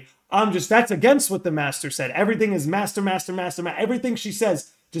asked of me. That's against what the master said. Everything is master. Everything she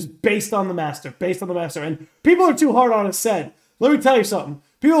says, just based on the master. And people are too hard on Aced. Let me tell you something.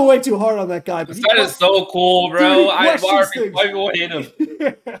 People are way too hard on that guy. Aced is so cool, bro. Why people hate him?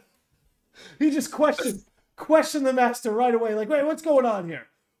 Yeah. He just questioned the master right away. Like, wait, what's going on here?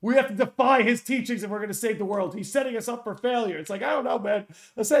 We have to defy his teachings if we're going to save the world. He's setting us up for failure. It's like, I don't know, man.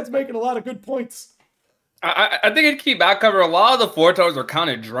 Aced's making a lot of good points. I think in Key Back Cover, a lot of the foretellers are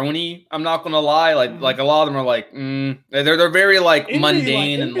kind of drony. I'm not gonna lie, like a lot of them are like, they're very like Envy,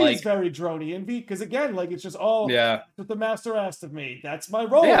 mundane and like very drony. Envy, because again, like it's just that's what the master asked of me. That's my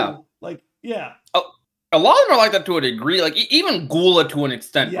role. Yeah. Like, yeah. A lot of them are like that to a degree. Like even Gula to an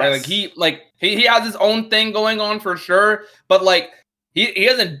extent, right? Like he has his own thing going on for sure, but like. He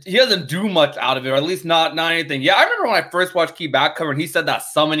doesn't do much out of it, or at least not anything. Yeah, I remember when I first watched Key Back Cover and he said that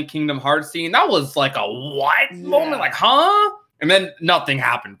Summon Kingdom Hearts scene. That was like a what moment? Like, huh? And then nothing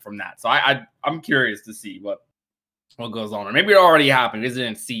happened from that. So I'm curious to see what goes on. Or maybe it already happened. We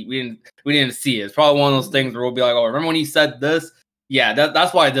didn't see it. It's probably one of those things where we'll be like, oh, remember when he said this? Yeah,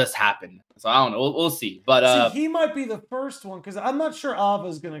 that's why this happened. So I don't know. We'll see. But he might be the first one because I'm not sure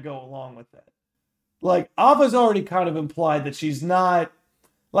Ava's gonna go along with that. Like, Ava's already kind of implied that she's not...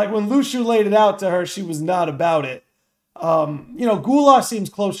 Like, when Lucio laid it out to her, she was not about it. Gula seems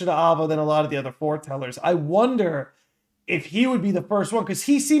closer to Ava than a lot of the other foretellers. I wonder if he would be the first one, because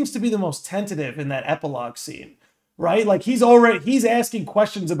he seems to be the most tentative in that epilogue scene, right? Like, he's asking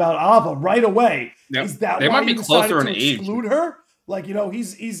questions about Ava right away. Yep. Is that they why might be closer in age. Exclude her? Like,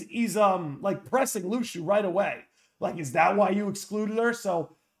 he's like pressing Lucio right away. Like, is that why you excluded her?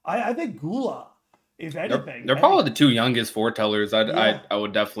 So, I think Gula... If anything, they're probably the two youngest foretellers. I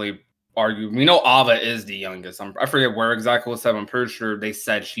would definitely argue. We know Ava is the youngest. I forget where exactly was said. I'm pretty sure they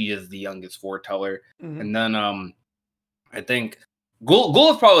said she is the youngest foreteller. Mm-hmm. And then I think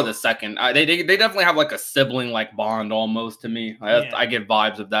Gul is probably the second. They definitely have like a sibling like bond almost to me. I get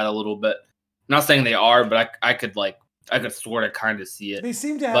vibes of that a little bit. I'm not saying they are, but I could like I could sort of kind of see it. They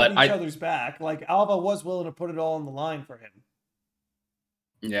seem to have But each other's back. Like Alva was willing to put it all on the line for him.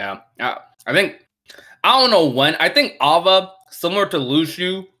 Yeah, I think I don't know when. I think Ava, similar to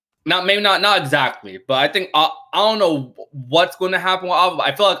Lucio, maybe not exactly, but I think I don't know what's going to happen with Ava.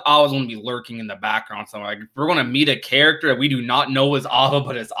 I feel like Ava's going to be lurking in the background somewhere. Like if we're going to meet a character that we do not know is Ava,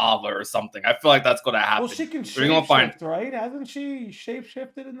 but it's Ava or something. I feel like that's going to happen. Well, she can shapeshift, right? Hasn't she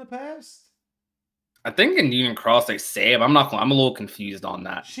shapeshifted in the past? I think in Union Cross they say it. I'm a little confused on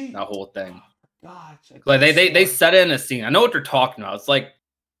that whole thing. God, like they set it in a scene. I know what they're talking about. It's like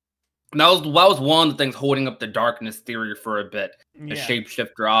that was one of the things holding up the darkness theory for a bit. The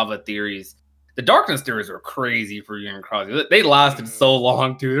shapeshifter Ava theories. The darkness theories were crazy for Union Cross. They lasted so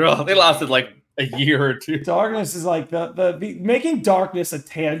long too. They lasted like a year or two. Darkness is like the making darkness a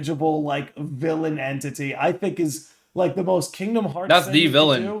tangible like villain entity. I think is like the most Kingdom Hearts. That's the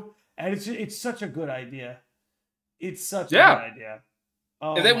villain. And it's such a good idea. It's such a good idea.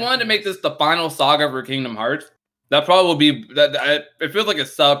 Oh, if they wanted to make this the final saga for Kingdom Hearts, that probably would be that. It feels like a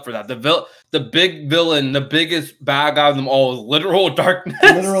sub for that. The big villain, the biggest bad guy of them all, is literal darkness.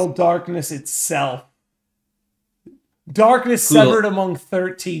 Literal darkness itself. Darkness severed among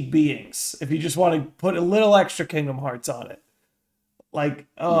 13 beings. If you just want to put a little extra Kingdom Hearts on it, like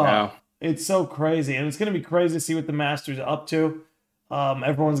it's so crazy, and it's gonna be crazy to see what the Master's up to.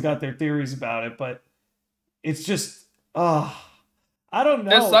 Everyone's got their theories about it, but it's just, I don't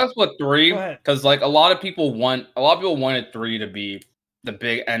know. It sucks with 3 because like a lot of people wanted 3 to be the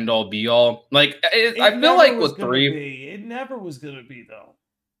big end all be all. Like I feel like with 3, it never was gonna be though.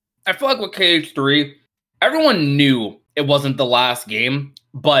 I feel like with KH3, everyone knew it wasn't the last game,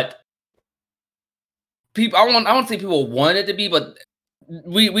 but people, I won't say people wanted it to be, but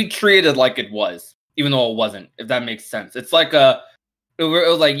we treated it like it was, even though it wasn't. If that makes sense, it's like it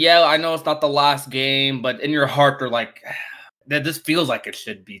was like, yeah, I know it's not the last game, but in your heart, they're like, that this feels like it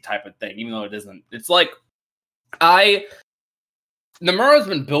should be type of thing, even though it isn't. It's like, Nomura's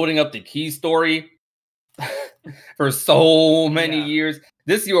been building up the key story for so many years.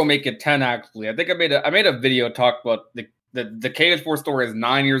 This year will make it 10, actually. I think I made a video talk about the KH4 story is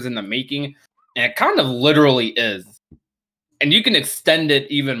 9 years in the making, and it kind of literally is. And you can extend it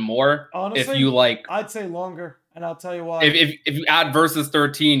even more. Honestly, if you like. I'd say longer. And I'll tell you why. If you add versus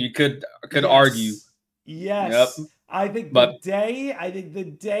 13, you could argue. Yes. Yep. I think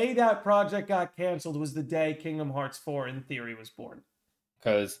the day that project got canceled was the day Kingdom Hearts 4 in theory was born.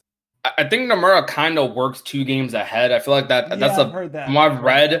 Because I think Nomura kind of works 2 games ahead. I feel like that's I've heard that. From what I've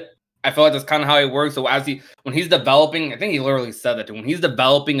read, I feel like that's kind of how he works. So when he's developing, I think he literally said that when he's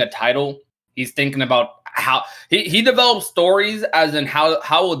developing a title, he's thinking about how he develops stories as in how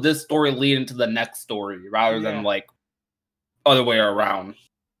will this story lead into the next story rather than like other way around.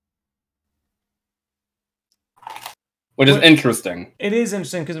 Which is interesting. It is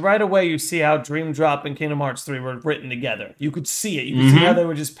interesting because right away you see how Dream Drop and Kingdom Hearts 3 were written together. You could see it. You could see how they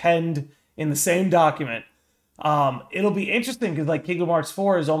were just penned in the same document. It'll be interesting because like Kingdom Hearts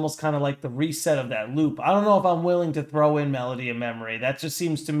 4 is almost kind of like the reset of that loop. I don't know if I'm willing to throw in Melody of Memory. That just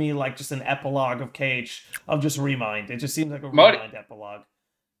seems to me like just an epilogue of KH of just Remind. It just seems like a Remind epilogue.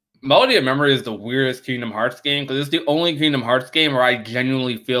 Melody of Memory is the weirdest Kingdom Hearts game because it's the only Kingdom Hearts game where I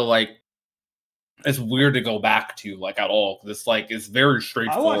genuinely feel like it's weird to go back to like at all. Because it's like it's very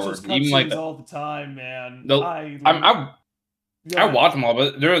straightforward. I watch those cutscenes all the time, man. I watch them all,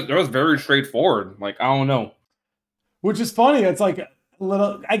 but there was very straightforward. Like I don't know. Which is funny. It's like a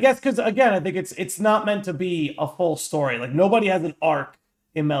little, I guess, because again, I think it's not meant to be a full story. Like nobody has an arc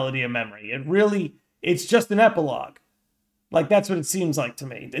in Melody of Memory. It's just an epilogue. Like that's what it seems like to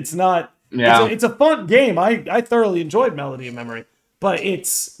me. It's not. Yeah. It's a fun game. I thoroughly enjoyed Melody of Memory, but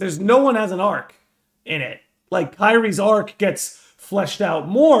there's no one has an arc in it. Like Kairi's arc gets fleshed out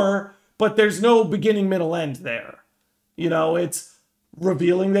more, but there's no beginning, middle, end there. You know, it's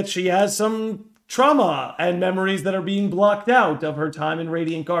revealing that she has some trauma and memories that are being blocked out of her time in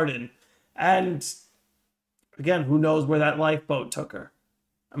Radiant Garden. And again, who knows where that lifeboat took her?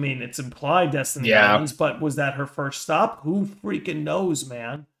 I mean, it's implied Destiny Islands, but was that her first stop? Who freaking knows,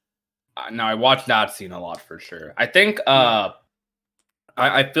 man? No, I watched that scene a lot for sure. I think I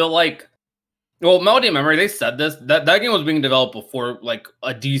feel like, well, Melody of Memory, they said this, that game was being developed before, like,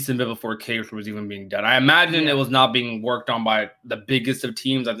 a decent bit before KH was even being done. I imagine it was not being worked on by the biggest of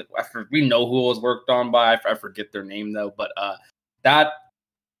teams. We know who it was worked on by. I forget their name, though. But that,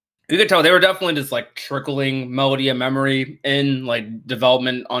 you could tell they were definitely just, like, trickling Melody of Memory in, like,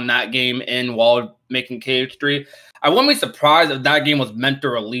 development on that game in while making KH3. I wouldn't be surprised if that game was meant to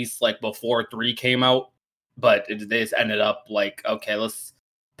release, like, before 3 came out. But they just ended up, like, okay, let's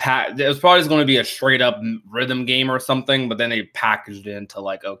it was probably just going to be a straight up rhythm game or something, but then they packaged it into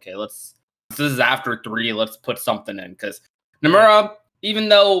like, okay, this is after 3, let's put something in, because Nomura, even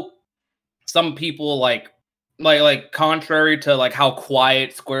though some people like contrary to like how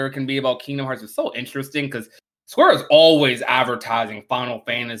quiet Square can be about Kingdom Hearts, is so interesting because Square is always advertising Final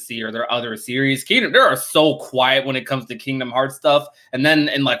Fantasy or their other series. They are so quiet when it comes to Kingdom Hearts stuff, and then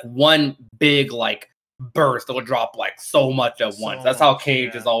in like one big like burst, they'll drop like so much at once. That's how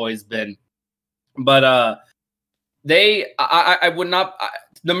Cage has always been. But I would not.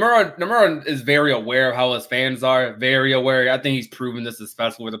 Nomura is very aware of how his fans are. Very aware. I think he's proven this,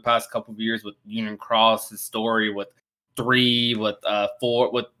 especially over the past couple of years with Union Cross, his story with 3, with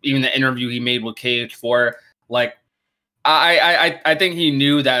 4, with even the interview he made with Cage 4. Like, I think he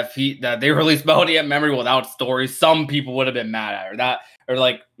knew that that they released Melody of Memory without story, some people would have been mad at her. Or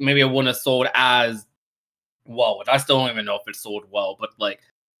like maybe it wouldn't have sold as well. Which I still don't even know if it sold well, but like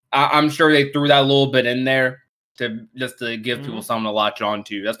I'm sure they threw that little bit in there to give people something to latch on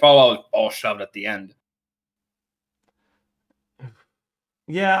to. That's probably why it was all shoved at the end.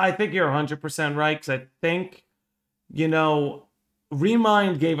 Yeah, I think you're 100% right, because I think,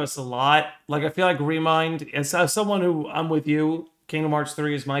 Remind gave us a lot. Like, I feel like Remind, as someone who, I'm with you, Kingdom Hearts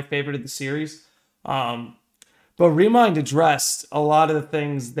 3 is my favorite of the series. But Remind addressed a lot of the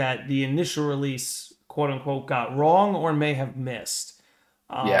things that the initial release, quote unquote, got wrong or may have missed.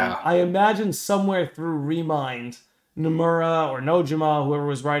 I imagine somewhere through Remind, Nomura or Nojima, whoever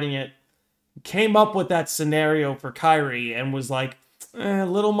was writing it, came up with that scenario for Kairi and was like, a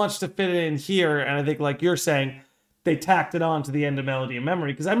little much to fit in here. And I think, like you're saying, they tacked it on to the end of Melody of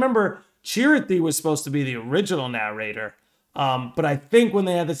Memory. Because I remember Chirithy was supposed to be the original narrator. But I think when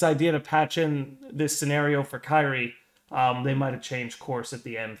they had this idea to patch in this scenario for Kairi, they might have changed course at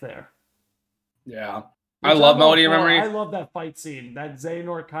the end there. Yeah. I love Melody of Memory. I love that fight scene. That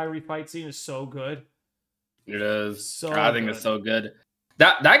Xehanort Kairi fight scene is so good. It is. I think it's so good.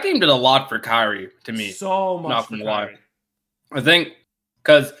 That game did a lot for Kairi to me. So much for Kairi. I think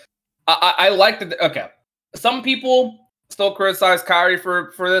because I like that. Okay. Some people still criticize Kairi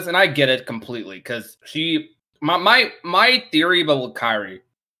for this, and I get it completely because my theory about Kairi,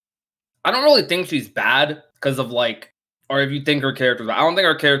 I don't really think she's bad because of like, or if you think her character, I don't think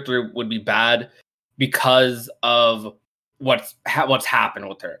her character would be bad because of what's happened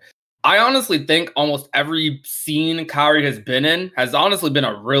with her. I honestly think almost every scene Kairi has been in has honestly been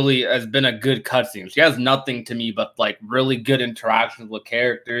a good cutscene. She has nothing to me but like really good interactions with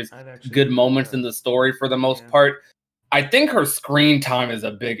characters, good moments in the story for the most part. I think her screen time is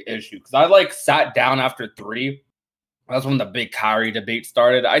a big issue because I like sat down after 3. That's when the big Kairi debate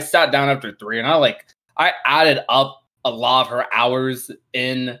started. I sat down after 3 and I added up a lot of her hours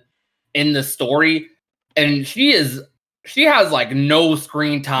in the story, and she has like no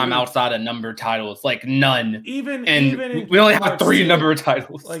screen time outside of number titles, like none. Even we only have 3 number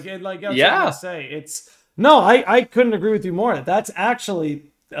titles. I was gonna say, it's I couldn't agree with you more. That's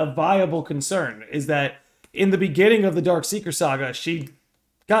actually a viable concern. Is that in the beginning of the Dark Seeker saga, she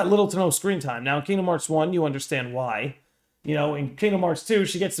got little to no screen time. Now in Kingdom Hearts 1, you understand why. In Kingdom Hearts 2,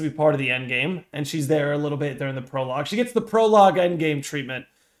 she gets to be part of the end game, and she's there a little bit during the prologue. She gets the prologue end game treatment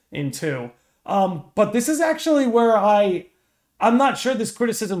in 2. But this is actually where I'm not sure this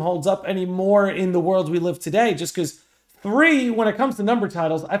criticism holds up anymore in the world we live today, just because 3, when it comes to number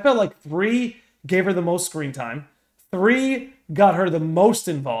titles, I felt like 3 gave her the most screen time. 3 got her the most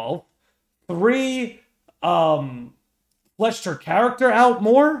involved. 3 fleshed her character out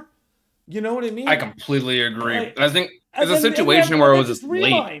more. You know what I mean? I completely agree. I think it's a situation where it was just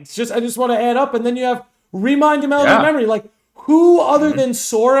late. I just want to add up, and then you have Remind and Melody of Memory. Like, who other than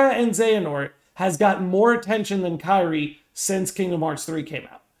Sora and Xehanort has gotten more attention than Kairi since Kingdom Hearts 3 came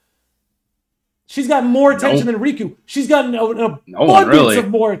out? She's got more attention than Riku. She's gotten an abundance of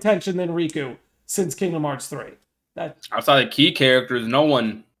more attention than Riku since Kingdom Hearts 3. Outside of key characters, no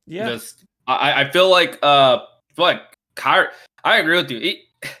one. Yeah. I feel like Kairi. I agree with you.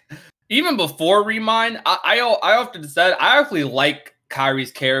 Even before Remind, I often said I actually like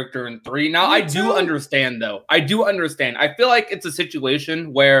Kairi's character in 3. Now, I do understand, though. I feel like it's a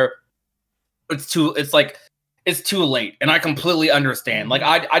situation where it's too late, and I completely understand. Like,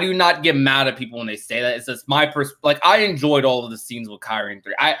 I do not get mad at people when they say that. It's just my I enjoyed all of the scenes with Kairi in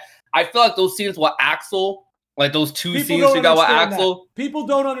 3. I feel like those scenes with Axel, like those 2 scenes we got with Axel, people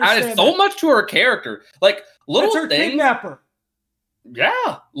don't understand. Added so much to her character. Like little That's her things. Kidnapper.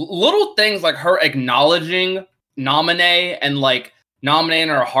 Yeah, little things like her acknowledging Naminé and like Naminé in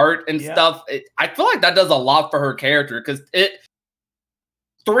her heart and stuff. I feel like that does a lot for her character because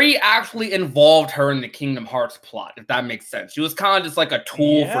 3 actually involved her in the Kingdom Hearts plot, if that makes sense. She was kind of just like a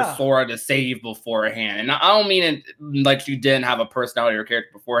tool for Sora to save beforehand. And I don't mean it like she didn't have a personality or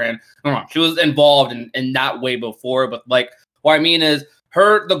character beforehand. No, she was involved in that way before. But like, what I mean is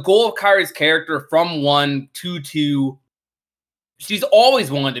the goal of Kairi's character from 1 to 2, she's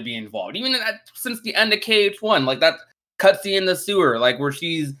always wanted to be involved. Even since the end of KH1, like that cutscene in the sewer, like where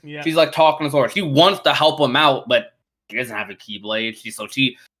she's like talking to Sora. She wants to help him out, but she doesn't have a Keyblade.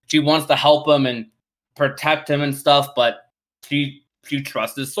 She wants to help him and protect him and stuff, but she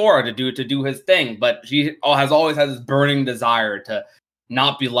trusted Sora to do his thing. But she has always had this burning desire to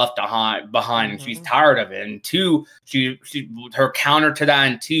not be left behind, and she's tired of it. And 2, her counter to that,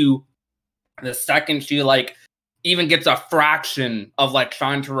 and 2, the second she like even gets a fraction of like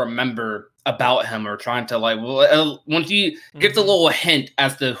trying to remember about him or trying to like when she gets a little hint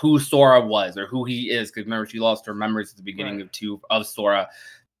as to who Sora was or who he is, because remember she lost her memories at the beginning of 2 of Sora.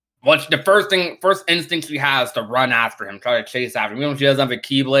 The first instinct she has to run after him, try to chase after him. Even when she doesn't have a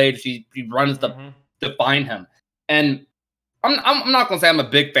Keyblade, she runs to find him. And I'm not gonna say I'm a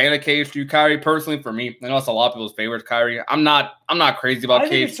big fan of KH2 Kairi personally. For me, I know it's a lot of people's favorite Kairi. I'm not crazy about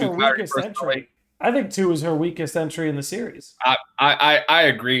KH2 Kairi personally. I think 2 is her weakest entry in the series. I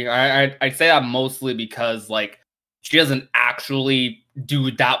agree. I'd say that mostly because like she doesn't actually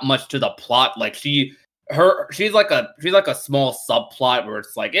do that much to the plot. Like she's like a small subplot where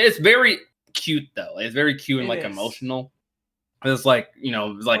it's like it's very cute though. It's very cute and like emotional. It's like,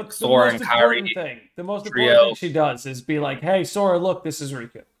 it's like Sora and Kairi. The most important thing she does is be like, hey, Sora, look, this is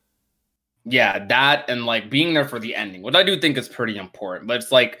Riku. Yeah, that and like being there for the ending, which I do think is pretty important. But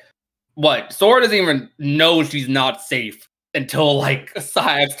it's like, what? Sora doesn't even know she's not safe until like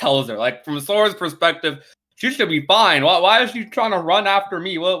Saïx tells her. Like from Sora's perspective, she should be fine. Why is she trying to run after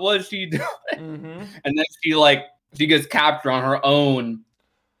me? What is she doing? And then she gets captured on her own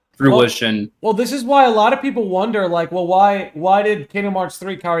fruition. Well, this is why a lot of people wonder, like, well, why did Kingdom Hearts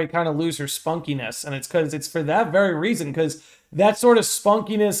 3 Kairi kind of lose her spunkiness? And it's because it's for that very reason, because that sort of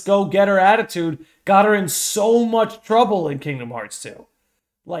spunkiness, go-getter attitude got her in so much trouble in Kingdom Hearts 2.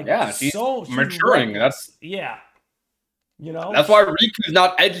 Like, she's maturing. That's why Riku's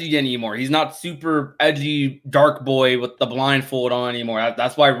not edgy anymore. He's not super edgy dark boy with the blindfold on anymore.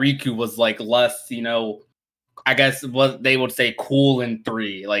 That's why Riku was like less, I guess what they would say cool in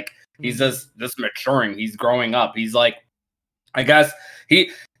 3. Like he's just maturing. He's growing up. He's like, I guess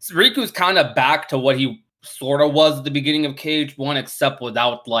Riku's kind of back to what he sort of was at the beginning of KH1, except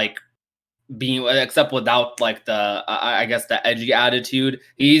without the I guess the edgy attitude.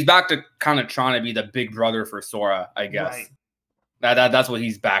 He's back to kind of trying to be the big brother for Sora, I guess. Right. That's what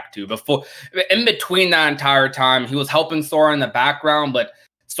he's back to. Before, in between that entire time, he was helping Sora in the background, but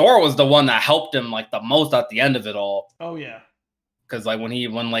Sora was the one that helped him like the most at the end of it all. Oh yeah. Because like when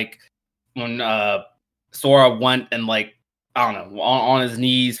Sora went and like, I don't know, on his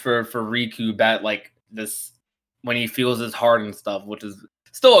knees for Riku, that like this when he feels his heart and stuff, which is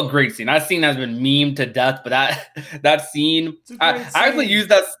still a great scene. That scene has been memed to death, but that scene, I actually use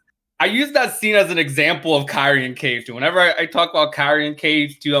that scene as an example of Kairi and KH2. Whenever I talk about Kairi and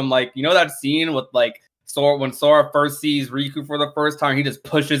KH2, I'm like, that scene with like Sora, when Sora first sees Riku for the first time, he just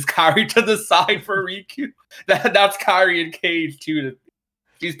pushes Kairi to the side for Riku. That's Kairi and KH2.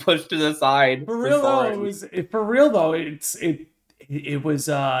 She's pushed to the side. For real though, it was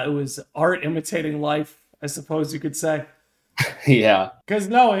art imitating life, I suppose you could say. Yeah. Because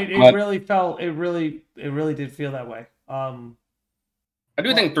it really did feel that way. I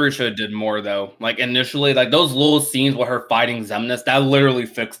do think 3 should have did more though. Like initially, like those little scenes with her fighting Xemnas, that literally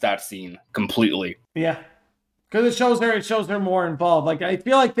fixed that scene completely. Yeah. Because it shows her more involved. Like I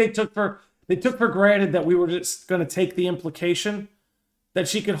feel like they took for granted that we were just gonna take the implication that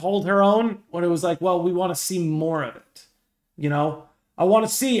she could hold her own when it was like, well, we want to see more of it. I want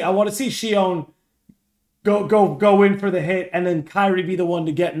to see Xion go in for the hit and then Kairi be the one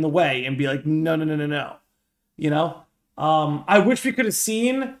to get in the way and be like, no. I wish we could have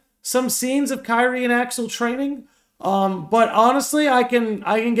seen some scenes of Kairi and Axel training. But honestly, I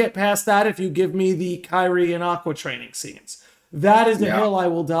can get past that if you give me the Kairi and Aqua training scenes. That is the hill I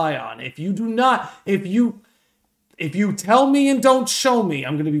will die on. If you tell me and don't show me,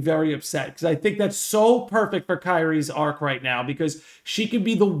 I'm going to be very upset because I think that's so perfect for Kairi's arc right now because she could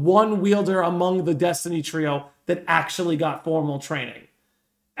be the one wielder among the Destiny trio that actually got formal training.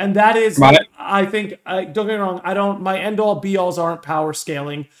 And that is, right. I think, don't get me wrong, my end-all be-alls aren't power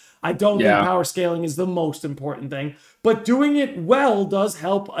scaling. I don't think power scaling is the most important thing. But doing it well does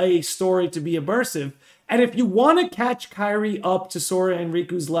help a story to be immersive. And if you want to catch Kairi up to Sora and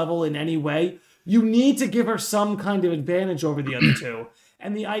Riku's level in any way, you need to give her some kind of advantage over the other two.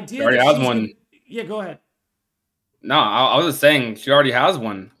 And the She idea already that has she's one. gonna, yeah, go ahead. No, I was just saying she already has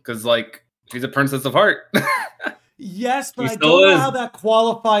one because like she's a princess of heart. Yes, but She I don't still know is. how that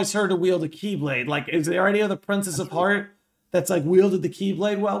qualifies her to wield a Keyblade. Like, is there any other Princess of Heart that's like wielded the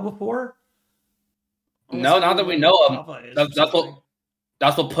Keyblade well before? Unless No, not maybe that we know of. Rava is or That's something.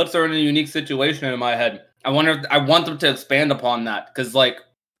 that's what puts her in a unique situation in my head. I want them to expand upon that because like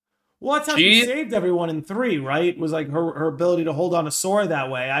Well, that's how she she saved everyone in 3, right? Was like her ability to hold on to Sora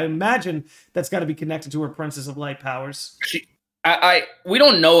that way. I imagine that's got to be connected to her Princess of Light powers. she we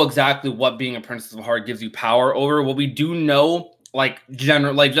don't know exactly what being a princess of heart gives you power over. What we do know,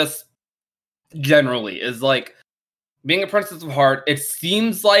 just generally, is like being a princess of heart. It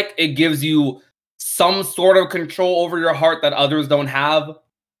seems like it gives you some sort of control over your heart that others don't have,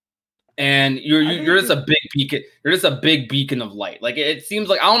 and you're just a big beacon. You're just a big beacon of light. Like it seems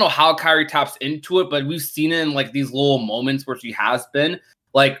like I don't know how Kyrie taps into it, but we've seen it in like these little moments where she has been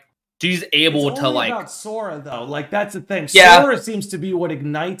like she's able It's to only like about Sora though. Like that's the thing. yeah Sora seems to be what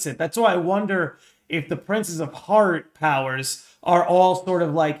ignites it. That's why I wonder if the Princess of Heart powers are all sort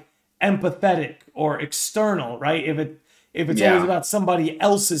of like empathetic or external, right? If it's always yeah about somebody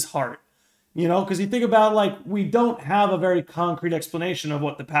else's heart. You know, because you think about like we don't have a very concrete explanation of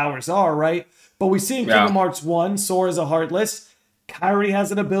what the powers are, right? But we see in Kingdom yeah Hearts 1, Sora's a heartless. Kyrie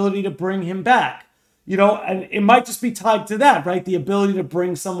has an ability to bring him back. You know, and it might just be tied to that, right? The ability to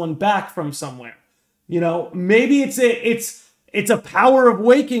bring someone back from somewhere. You know, maybe it's a power of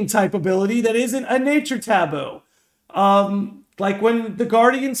waking type ability that isn't a nature taboo. Like when the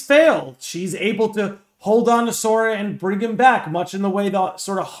Guardians failed, she's able to hold on to Sora and bring him back, much in the way the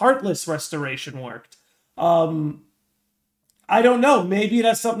sort of heartless restoration worked. I don't know. Maybe it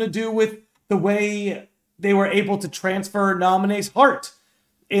has something to do with the way they were able to transfer Naminé's heart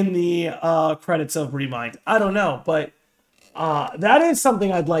in the credits of Remind. I don't know, but that is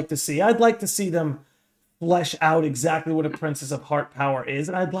something I'd like to see. I'd like to see them flesh out exactly what a Princess of Heart power is,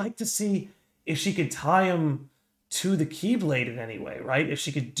 and I'd like to see if she could tie him to the Keyblade in any way, right? If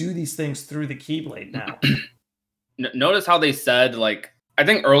she could do these things through the Keyblade now. Notice how they said like I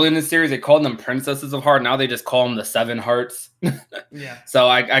think early in the series they called them princesses of heart. Now they just call them the 7 hearts. Yeah. So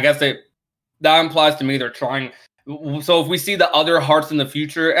I guess that implies to me they're trying. So if we see the other hearts in the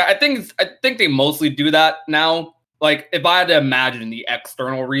future, I think they mostly do that now. Like if I had to imagine the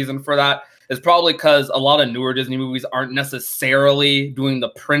external reason for that, it's probably because a lot of newer Disney movies aren't necessarily doing the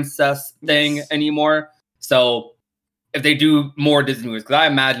princess thing anymore. So if they do more Disney movies, because I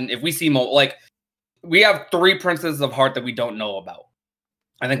imagine if we see more, like we have 3 princesses of heart that we don't know about.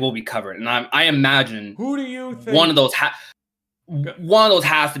 I think we'll be covered, and I imagine Who do you think? one of those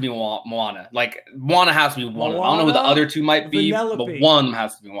has to be Moana. Like Moana has to be one. I don't know who the other 2 might be, but one of them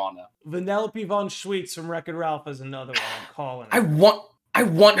has to be Moana. Vanellope von Schweetz from Wreck-It Ralph is another one. I'm calling. I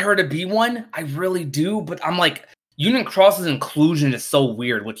want her to be one. I really do, but I'm like Union Cross's inclusion is so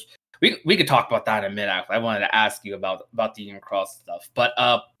weird. Which we could talk about that in a minute. I wanted to ask you about the Union Cross stuff, but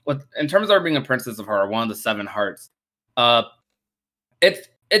in terms of her being a princess of heart, one of the 7 hearts,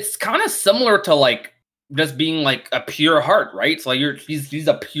 it's kind of similar to like just being like a pure heart, right? So like she's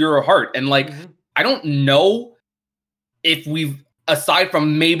a pure heart, and like I don't know if we've aside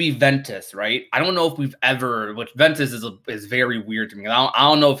from maybe Ventus, right? I don't know if we've ever, which Ventus is very weird to me. I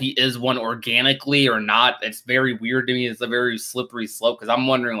don't know if he is one organically or not. It's very weird to me. It's a very slippery slope because I'm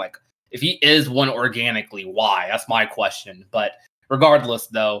wondering like if he is one organically, why? That's my question. But regardless,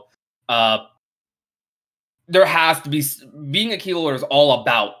 though, there has to be being a Keyblade is all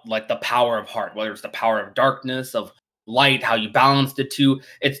about like the power of heart, whether it's the power of darkness, of light, how you balance the two.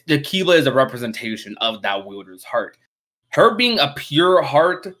 It's the Keyblade is a representation of that wielder's heart. Her being a pure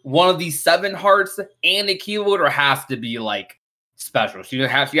heart, one of these 7 hearts, and a Keyblade has to be like special. She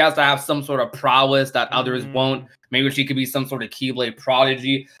has to have some sort of prowess that others won't. Maybe she could be some sort of Keyblade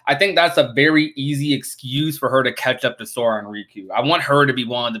prodigy. I think that's a very easy excuse for her to catch up to Sora and Riku. I want her to be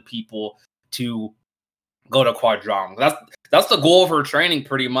one of the people to go to Quadrong. That's the goal of her training,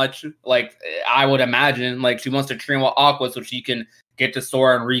 pretty much. Like I would imagine, like she wants to train with Aqua so she can get to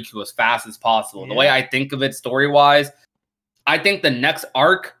Sora and Riku as fast as possible. Yeah. The way I think of it, story wise, I think the next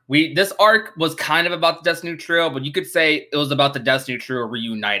arc, this arc was kind of about the Destiny Trio, but you could say it was about the Destiny Trio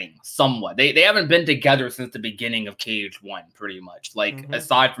reuniting somewhat. They haven't been together since the beginning of KH1, pretty much. Like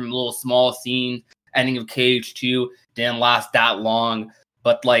aside from little small scenes, ending of KH2 didn't last that long,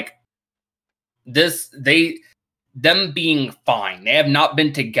 but like them being fine. They have not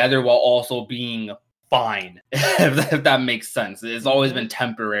been together while also being fine, if that makes sense. It's always been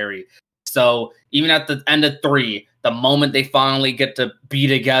temporary. So even at the end of 3, the moment they finally get to be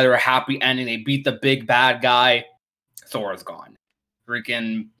together, a happy ending, they beat the big bad guy, Sora's gone.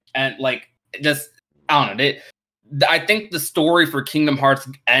 freaking, and like just I don't know. I think the story for Kingdom Hearts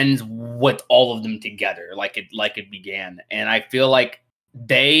ends with all of them together, like it began, and I feel like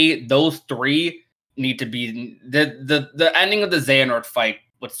those three need to be the ending of the Xehanort fight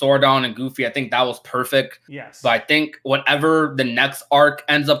with Sordon and Goofy. I think that was perfect. Yes, but I think whatever the next arc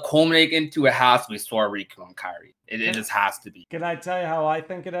ends up culminating into, it has to be Sora, Riku, and Kairi. It just has to be. Can I tell you how I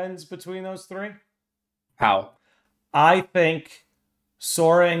think it ends between those three? How? I think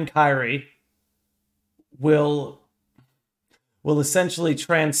Sora and Kairi will essentially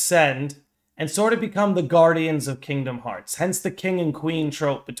transcend and sort of become the guardians of Kingdom Hearts. Hence the king and queen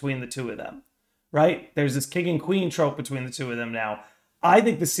trope between the two of them, right? There's this king and queen trope between the two of them now. I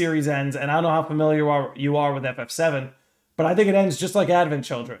think the series ends, and I don't know how familiar you are with FF7, but I think it ends just like Advent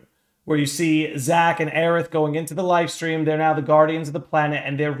Children, where you see Zack and Aerith going into the live stream. They're now the guardians of the planet,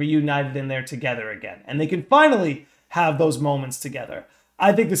 and they're reunited and they're together again. And they can finally have those moments together.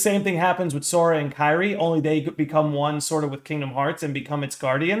 I think the same thing happens with Sora and Kairi, only they become one sort of with Kingdom Hearts and become its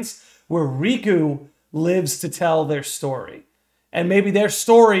guardians, where Riku lives to tell their story. And maybe their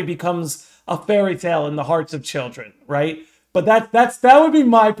story becomes a fairy tale in the hearts of children, right? But that would be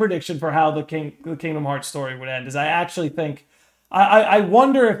my prediction for how the Kingdom Hearts story would end, is I actually think, I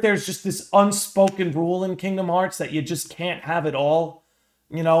wonder if there's just this unspoken rule in Kingdom Hearts that you just can't have it all,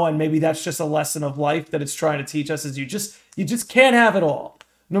 you know, and maybe that's just a lesson of life that it's trying to teach us, is you just can't have it all.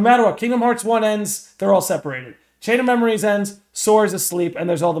 No matter what, Kingdom Hearts 1 ends, they're all separated. Chain of Memories ends, Sora's asleep, and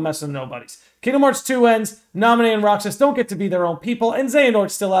there's all the mess of nobodies. Kingdom Hearts 2 ends, Naminé and Roxas don't get to be their own people, and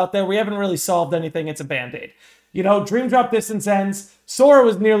Xehanort's still out there. We haven't really solved anything, it's a band-aid. You know, Dream Drop Distance ends, Sora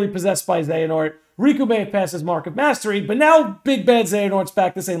was nearly possessed by Xehanort, Riku may have passed his mark of mastery, but now Big Bad Xehanort's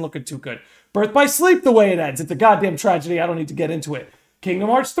back, this ain't looking too good. Birth by Sleep, the way it ends, it's a goddamn tragedy, I don't need to get into it. Kingdom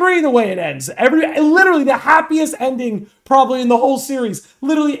Hearts 3, the way it ends. Literally the happiest ending probably in the whole series.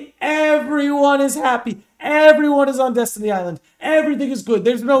 Literally everyone is happy. Everyone is on Destiny Island. Everything is good.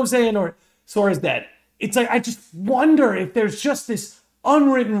 There's no Xehanort. Sora's dead. It's like, I just wonder if there's just this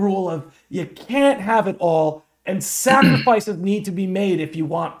unwritten rule of you can't have it all, and sacrifices need to be made if you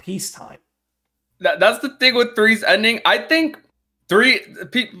want peacetime. That's the thing with 3's ending. I think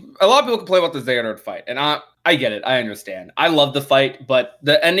a lot of people complain about the Xehanort fight, and I get it. I understand. I love the fight, but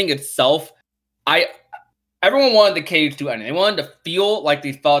the ending itself, everyone wanted the KH2 ending. They wanted to feel like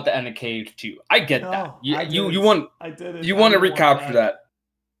they felt the end of KH2. I get that. You want to recapture that.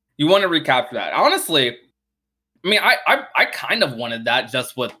 You want to recapture that. Honestly, I mean, I kind of wanted that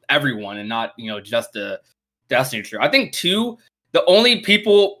just with everyone and not, just the Destiny trio. I think 2, the only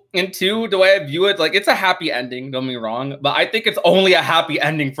people in 2, the way I view it, like, it's a happy ending, don't get me wrong, but I think it's only a happy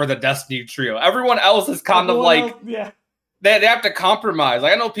ending for the Destiny trio. Everyone else is kind of like, they have to compromise.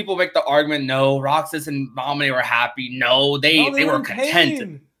 Like, I know people make the argument, no, Roxas and Naminé were happy. No, they were content.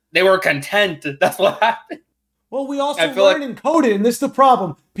 Pain. They were content. That's what happened. Well, we also learn in Coded, and this is the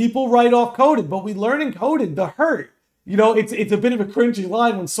problem. People write off Coded, but we learn in Coded the hurt. It's a bit of a cringy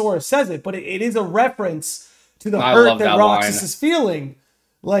line when Sora says it, but it is a reference to the hurt that Roxas is feeling.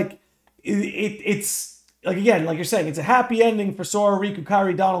 Like, it's like, again, like you're saying, it's a happy ending for Sora, Riku,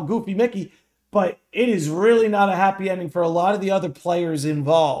 Kairi, Donald, Goofy, Mickey, but it is really not a happy ending for a lot of the other players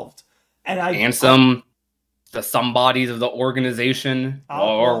involved. And some bodies of the organization,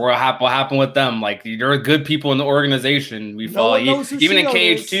 or what happened with them. Like, there are good people in the organization. We follow even in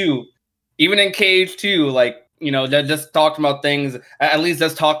KH2, like, they just talked about things. At least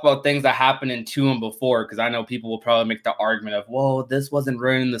let's talk about things that happened in 2 and before, because I know people will probably make the argument of, whoa, this wasn't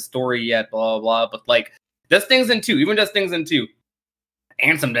ruining the story yet, blah, blah, blah. But like, just things in 2, even just things in 2.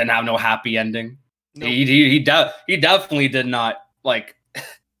 Ansem didn't have no happy ending. Nope. He definitely did not, like,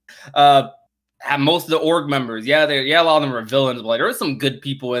 have most of the org members. A lot of them were villains, but like, there were some good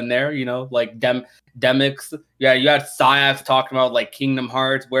people in there, like Demix. Yeah, you had Syax talking about like Kingdom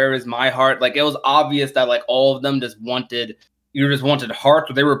Hearts, where is my heart? Like, it was obvious that like all of them just wanted hearts,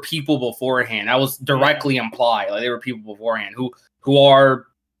 or they were people beforehand. That was directly implied. Like, they were people beforehand who are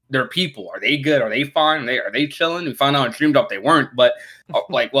their people. Are they good? Are they fine? Are they chilling? We found out in Dream Drop they weren't, but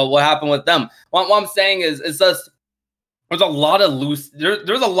like, well, what happened with them? What I'm saying is, it's just, there's a lot of loose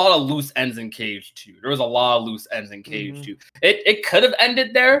ends in KH2. There was a lot of loose ends in KH2. Mm-hmm. It could have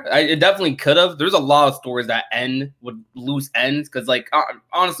ended there. It definitely could have. There's a lot of stories that end with loose ends, because, like,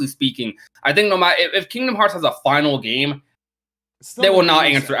 honestly speaking, I think no matter if Kingdom Hearts has a final game, they will not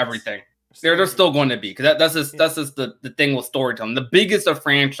answer everything. They're still going to be, because that's just the thing with storytelling. The biggest of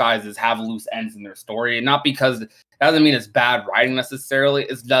franchises have loose ends in their story, and not because that doesn't mean it's bad writing necessarily.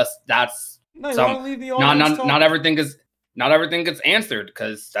 It's just not everything is. not everything gets answered,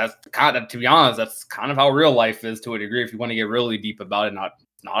 because that's kind of, to be honest, that's kind of how real life is to a degree. If you want to get really deep about it, not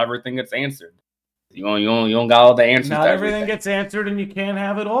everything gets answered. You don't got all the answers. Not everything gets answered, and you can't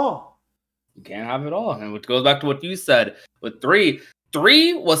have it all. You can't have it all, and which goes back to what you said with 3.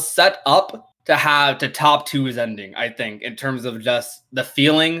 3 was set up to top 2's ending, I think, in terms of just that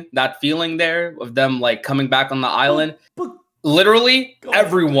feeling there of them like coming back on the island. But literally,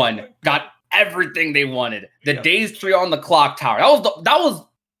 everyone got everything they wanted. The Days Tree on the clock tower.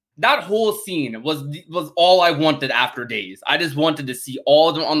 That whole scene was all I wanted after Days. I just wanted to see all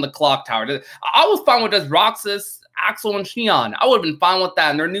of them on the clock tower. I was fine with just Roxas, Axel, and Xion. I would have been fine with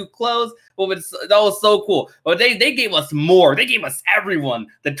that. And their new clothes, that was so cool. But they gave us more. They gave us everyone.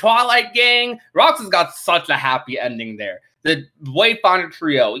 The Twilight Gang. Roxas got such a happy ending there. The Wayfinder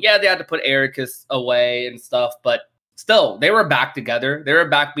trio. Yeah, they had to put Ericus away and stuff, but still, they were back together. They were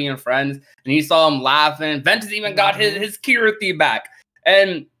back being friends. And you saw him laughing. Ventus even got his Kiriti back.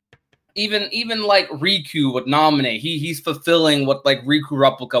 And even like Riku with Naminé, he's fulfilling what like Riku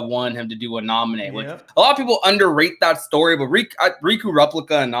Replica wanted him to do with Naminé. Which a lot of people underrate that story, but Riku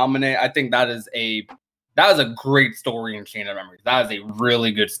Replica and Naminé, I think that is a great story in Chain of Memories. That is a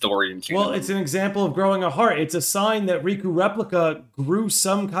really good story in Chain of Memories. Well, it's an example of growing a heart. It's a sign that Riku Replica grew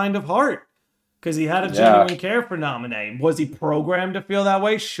some kind of heart because he had a genuine care for Naminé. Was he programmed to feel that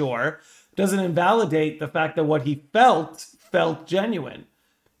way? Sure. Doesn't invalidate the fact that what he felt genuine.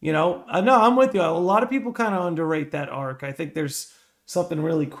 You know, no, I'm with you. A lot of people kind of underrate that arc. I think there's something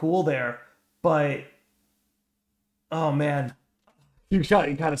really cool there. But, oh, man. You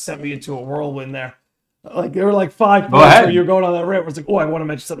kind of sent me into a whirlwind there. Like, there were like 5 points where you're going on that rip. It's like, oh, I want to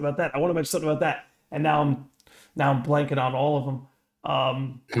mention something about that. I want to mention something about that. And now I'm blanking on all of them.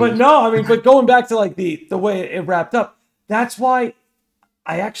 But no, I mean, but going back to like the way it wrapped up, that's why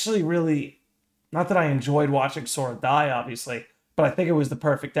I actually really, not that I enjoyed watching Sora die, obviously, but I think it was the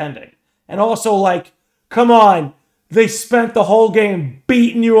perfect ending. And also, like, come on, they spent the whole game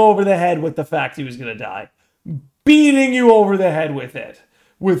beating you over the head with the fact he was going to die. Beating you over the head with it.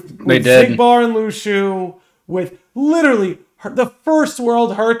 With Xigbar and Luxu, with literally the first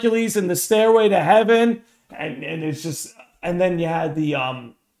world Hercules and the Stairway to Heaven, and it's just, and then you had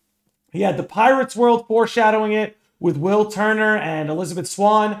the Pirates world foreshadowing it with Will Turner and Elizabeth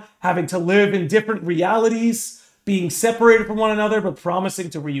Swann having to live in different realities, being separated from one another, but promising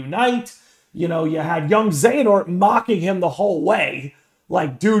to reunite. You know, you had young Xehanort mocking him the whole way.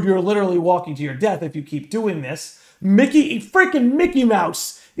 Like, dude, you're literally walking to your death if you keep doing this. Freaking Mickey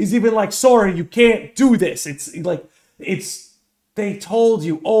Mouse is even like, sorry, you can't do this. They told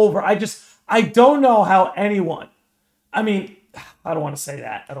you over. I don't know how anyone, I mean, I don't want to say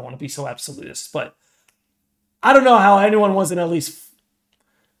that. I don't want to be so absolutist, but I don't know how anyone wasn't at least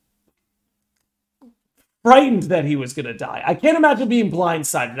frightened that he was going to die. I can't imagine being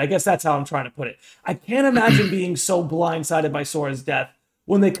blindsided. I guess that's how I'm trying to put it. I can't imagine being so blindsided by Sora's death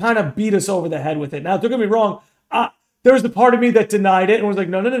when they kind of beat us over the head with it. Now, don't get me wrong. There was the part of me that denied it and was like,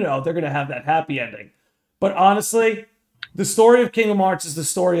 no, they're going to have that happy ending. But honestly, the story of Kingdom Hearts is the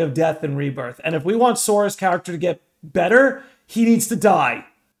story of death and rebirth. And if we want Sora's character to get better, he needs to die.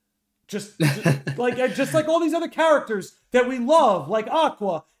 Just like all these other characters that we love, like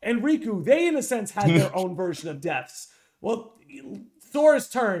Aqua and Riku, they in a sense had their own version of deaths. Well, Sora's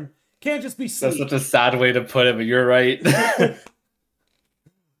turn can't just be sleep. That's such a sad way to put it, but you're right.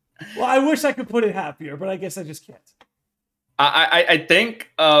 Well, I wish I could put it happier, but I guess I just can't. I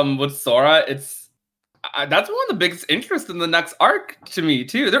think with Sora, that's one of the biggest interests in the next arc to me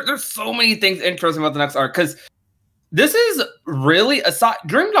too. There's so many things interesting about the next arc because this is really aside.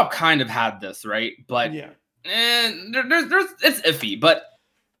 Dream Drop kind of had this, right? But yeah, it's iffy. But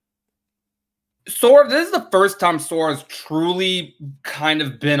Sora, this is the first time Sora's truly kind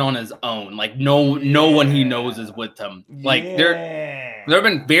of been on his own. Like no one he knows is with him. Like there have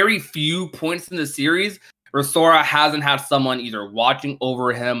been very few points in the series where Sora hasn't had someone either watching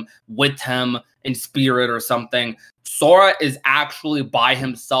over him, with him in spirit or something. Sora is actually by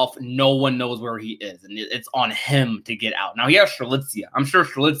himself. No one knows where he is, and it's on him to get out. Now he has Strelitzia. I'm sure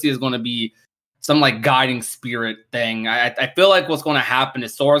Strelitzia is going to be some like guiding spirit thing. I feel like what's going to happen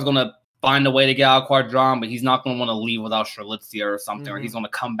is Sora's going to find a way to get out of Quadron, but he's not going to want to leave without Strelitzia or something, or he's going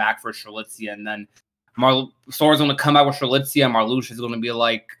to come back for Strelitzia, and then Sora's going to come out with Strelitzia, and Marluxia is going to be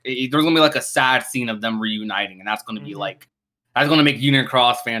like, there's going to be like a sad scene of them reuniting, and that's going to be like, that's going to make Union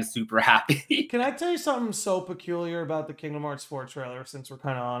Cross fans super happy. Can I tell you something so peculiar about the Kingdom Hearts 4 trailer, since we're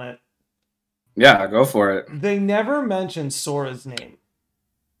kind of on it? Yeah, go for it. They never mentioned Sora's name.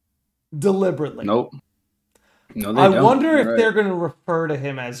 Deliberately. Nope. No, they I don't. wonder if they're going to refer to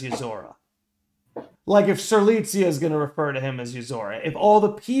him as Yozora. Like if Serlitzia is going to refer to him as Yuzora, if all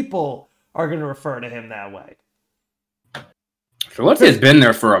the people are going to refer to him that way. Serlitzia has been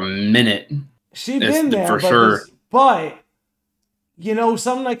there for a minute. She's been there for sure. But you know,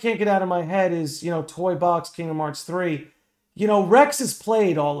 something I can't get out of my head is, you know, Toy Box Kingdom Hearts 3. You know, Rex has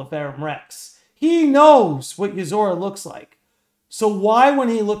played all of Verum Rex. He knows what Yuzora looks like. So why, when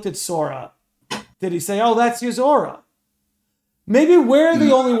he looked at Sora, did he say, "Oh, that's Yuzora"? Maybe we're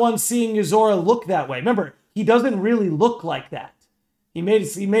the only ones seeing Yuzora look that way. Remember, he doesn't really look like that. He made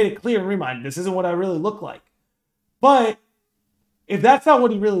it clear and reminded, this isn't what I really look like. But if that's not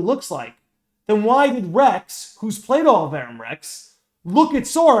what he really looks like, then why did Rex, who's played all of Verum Rex, look at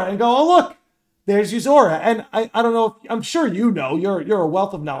Sora and go, "Oh, look, there's Yuzora"? And I don't know, I'm sure you know, you're a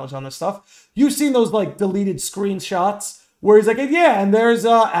wealth of knowledge on this stuff. You've seen those like deleted screenshots where he's like, "Yeah, and there's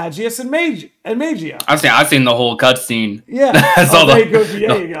Agius and Magia." I've seen the whole cutscene. Yeah.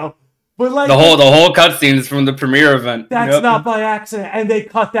 There you go. But like the whole cutscene is from the premiere event. That's not by accident, and they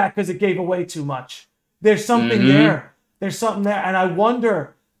cut that because it gave away too much. There's something there. There's something there, and I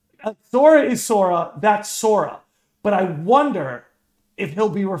wonder. Sora is Sora. That's Sora. But I wonder if he'll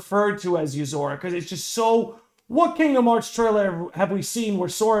be referred to as Yuzora, because it's just so. What Kingdom Hearts trailer have we seen where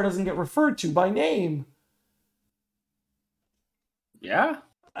Sora doesn't get referred to by name? Yeah.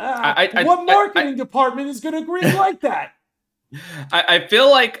 What marketing department is going to agree like that? I feel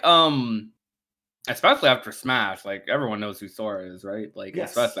like, especially after Smash, like everyone knows who Sora is, right? Like, yes.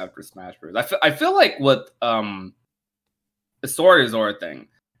 Especially after Smash Bros. I feel like with the Sora Yuzora thing,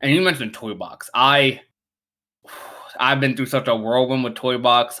 and you mentioned Toy Box. I've been through such a whirlwind with Toy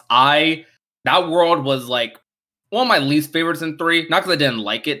Box. That world was like one of my least favorites in 3. Not because I didn't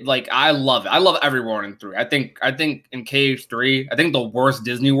like it. Like, I love it. I love every world in 3. I think in KH3, I think the worst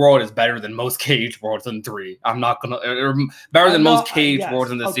Disney world is better than most KH worlds in 3. I'm not gonna better than most KH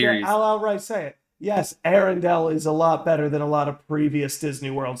worlds in the series. I'll outright say it. Yes, Arendelle is a lot better than a lot of previous Disney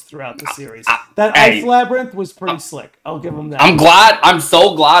worlds throughout the series. That Ice Labyrinth was pretty slick. I'll give them that. I'm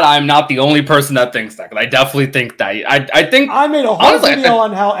so glad I'm not the only person that thinks that, because I definitely think that. I think I made a whole video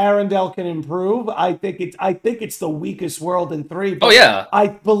on how Arendelle can improve. I think it's the weakest world in 3. But yeah. I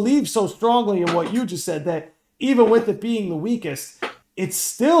believe so strongly in what you just said that even with it being the weakest, it's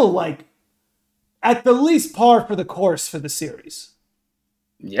still like at the least par for the course for the series.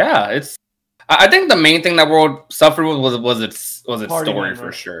 Yeah, I think the main thing that world suffered was its story member.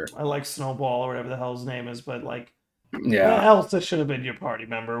 For sure. I like Snowball or whatever the hell his name is, but like, yeah, Elsa should have been your party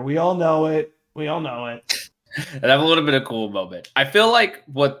member. We all know it. And have a little bit of cool moment. I feel like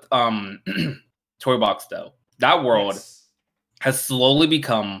with Toy Box though, that world has slowly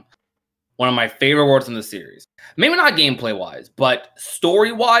become one of my favorite worlds in the series. Maybe not gameplay wise, but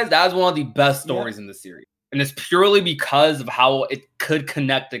story wise, that is one of the best stories in the series. And it's purely because of how it could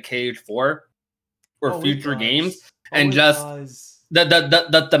connect to KH4 or future games, and just the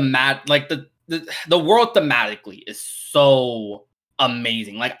world thematically is so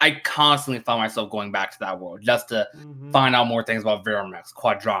amazing. Like, I constantly found myself going back to that world just to find out more things about Verum Rex,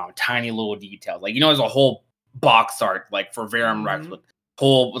 Quadron, tiny little details. Like, you know, there's a whole box art like for Verum Rex with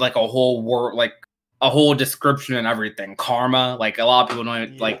a whole word, like a whole description and everything. Karma, like a lot of people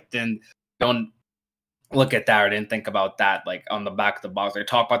don't look at that or didn't think about that. Like on the back of the box, they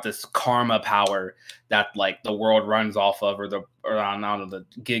talk about this karma power that like the world runs off of, the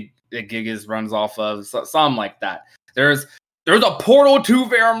Gigas runs off of, something like that. There's a portal to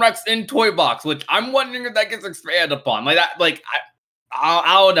Verum Rex in Toy Box, which I'm wondering if that gets expanded upon. Like that, like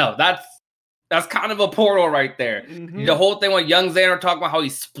I don't know. That's kind of a portal right there. The whole thing with Young Xander talking about how he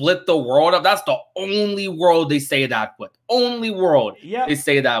split the world up. That's the only world they say that with. Only world they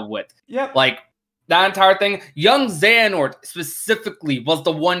say that with. Yep. Like, that entire thing, Young Xehanort specifically was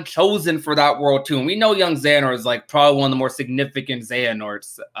the one chosen for that world too. And we know Young Xehanort is like probably one of the more significant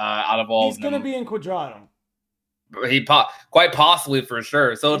Xehanorts out of all of them. He's going to be in Quadranum. Quite possibly, for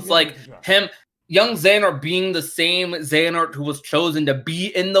sure. So it's like him, Young Xehanort being the same Xehanort who was chosen to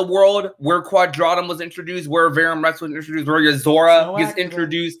be in the world where Quadranum was introduced, where Verum Rex was introduced, where Yuzora gets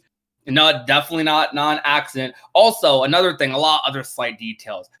introduced. No, definitely not non-accident. Also, another thing, a lot of other slight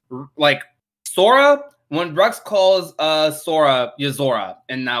details. Like, Sora, when Rex calls Sora Yuzora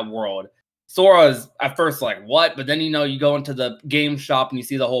in that world, Sora's at first like, what? But then, you know, you go into the game shop and you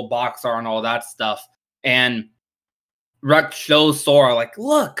see the whole box art and all that stuff. And Rex shows Sora, like,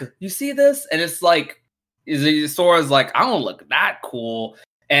 look, you see this? And it's like, Sora's like, I don't look that cool.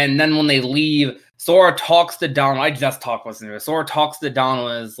 And then when they leave, Sora talks to Donald. I just talked with him. Sora talks to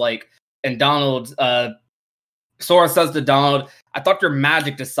Donald and is like, and Donald, Sora says to Donald, I thought your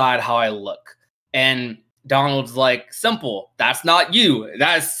magic decide how I look. And Donald's like, simple. That's not you.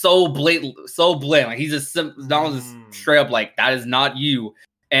 That is so blatant. So blatant. Like he's just Donald's just straight up like that is not you.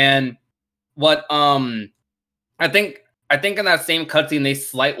 And what I think in that same cutscene they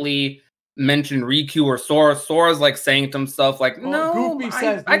slightly mentioned Riku or Sora. Sora's like saying to himself like, no, Goofy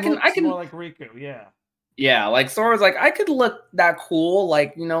says I can more like Riku. Yeah. Yeah, like Sora's like, I could look that cool.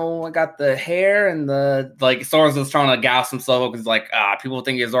 Like, I got the hair and the like. Sora's just trying to gas himself up because like, people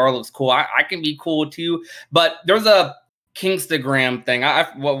think Zora looks cool. I can be cool too. But there's a Kingstagram thing.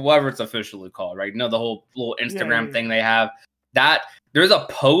 Whatever it's officially called, right? The whole little Instagram thing they have. That there's a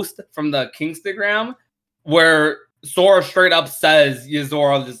post from the Kingstagram where Sora straight up says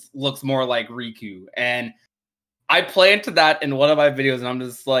Zora just looks more like Riku, and I play into that in one of my videos, and I'm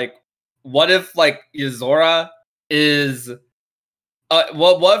just like, what if like Yozora is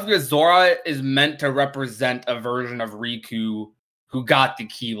what if Yozora is meant to represent a version of Riku who got the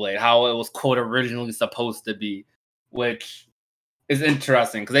Keyblade, how it was quote originally supposed to be, which is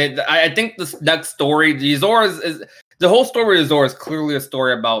interesting because I think this next story, Yozora is the whole story of Yozora is clearly a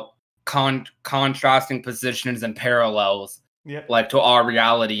story about contrasting positions and parallels, like to our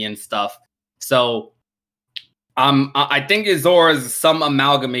reality and stuff. So I think Zora is some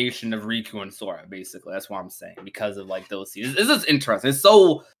amalgamation of Riku and Sora, basically. That's what I'm saying, because of like those scenes. This is interesting. It's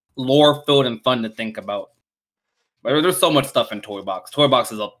so lore filled and fun to think about. But there's so much stuff in Toy Box. Toy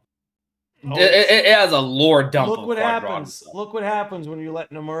Box is it has a lore dump. Look what happens. Look what happens when you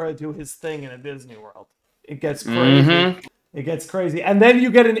let Nomura do his thing in a Disney World. It gets crazy. Mm-hmm. It gets crazy, and then you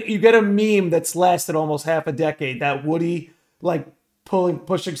get a meme that's lasted almost half a decade. That Woody like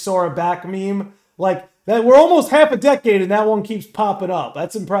pushing Sora back meme, like. That we're almost half a decade and that one keeps popping up.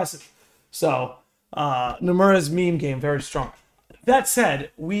 That's impressive. So, Nomura's meme game, very strong. That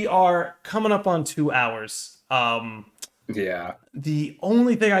said, we are coming up on 2 hours. Yeah. The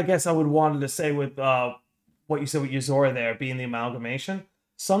only thing I guess I would wanted to say with what you said with Yozora there being the amalgamation,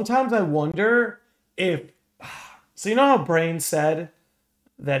 sometimes I wonder if... So you know how Brain said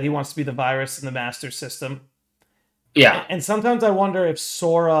that he wants to be the virus in the Master System? Yeah. And sometimes I wonder if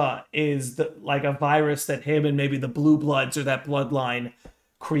Sora is like a virus that him and maybe the Blue Bloods or that bloodline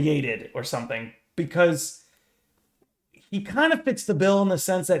created or something. Because he kind of fits the bill in the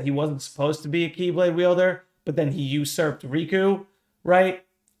sense that he wasn't supposed to be a Keyblade wielder, but then he usurped Riku, right?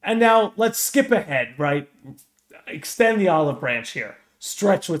 And now let's skip ahead, right? Extend the olive branch here.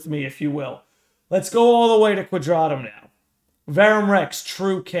 Stretch with me, if you will. Let's go all the way to Quadratum now. Verum Rex,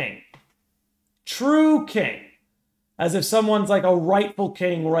 true king. True king. As if someone's like a rightful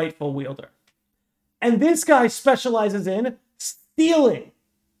king, rightful wielder. And this guy specializes in stealing.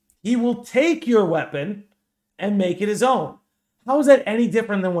 He will take your weapon and make it his own. How is that any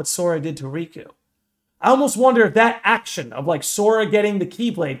different than what Sora did to Riku? I almost wonder if that action of like Sora getting the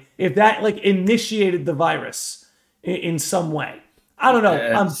Keyblade, if that like initiated the virus in some way. I don't know.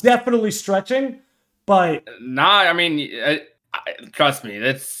 I'm definitely stretching, but... Nah, I mean, trust me,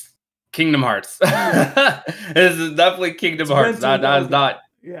 that's... Kingdom Hearts. This is definitely Kingdom Hearts. That is not.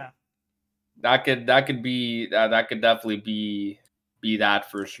 Yeah. That could definitely be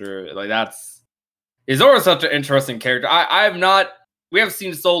that for sure. Like that's. Zora's such an interesting character. We have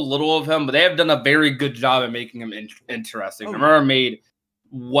seen so little of him, but they have done a very good job at making him interesting. Nomura made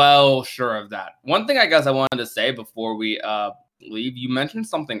well sure of that. One thing I guess I wanted to say before we leave, you mentioned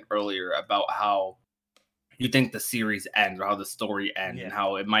something earlier about how you think the series ends or how the story ends and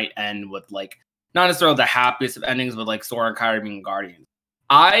how it might end with like not necessarily the happiest of endings, but like Sora and Kairi being guardians.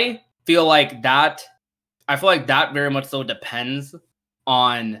 I feel like that very much so depends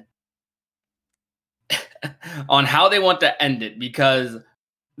on how they want to end it, because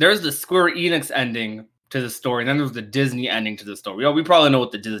there's the Square Enix ending to the story, and then there's the Disney ending to the story. We probably know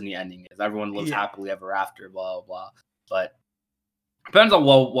what the Disney ending is. Everyone lives happily ever after, blah, blah, blah. But depends on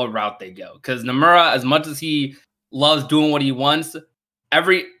what route they go. Because Nomura, as much as he loves doing what he wants,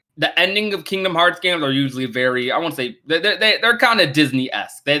 the ending of Kingdom Hearts games are usually very, I won't say, they're kind of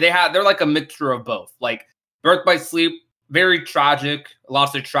Disney-esque. They're like a mixture of both. Like Birth by Sleep, very tragic,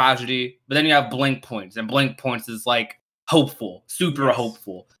 lots of tragedy. But then you have Blank Points, and Blank Points is like hopeful, super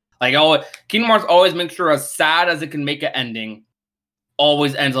hopeful. Like Kingdom Hearts always makes sure, as sad as it can make an ending,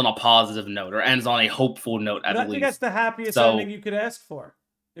 always ends on a positive note or ends on a hopeful note at least. I think that's the happiest ending you could ask for.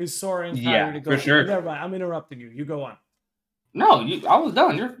 Is Sora and Kairi to go. For sure. Never mind. I'm interrupting you. You go on. No, I was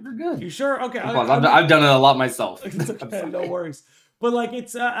done. You're good. You sure? Okay. I've done it a lot myself. It's okay. No worries. But like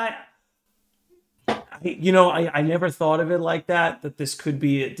it's I never thought of it like that. That this could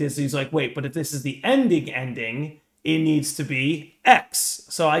be Disney's like, wait, but if this is the ending, it needs to be X.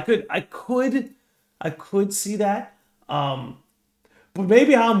 So I could see that. But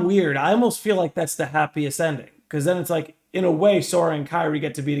maybe I'm weird. I almost feel like that's the happiest ending. Because then it's like, in a way, Sora and Kairi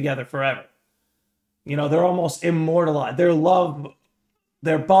get to be together forever. You know, they're almost immortalized. Their love,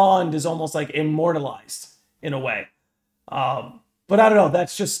 their bond is almost like immortalized in a way. But I don't know.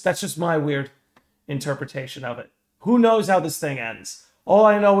 That's just my weird interpretation of it. Who knows how this thing ends? All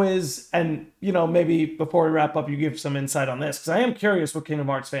I know is, and you know, maybe before we wrap up, you give some insight on this because I am curious what Kingdom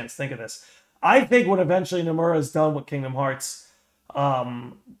Hearts fans think of this. I think when eventually Nomura is done with Kingdom Hearts,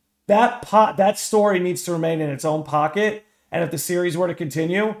 that story needs to remain in its own pocket, and if the series were to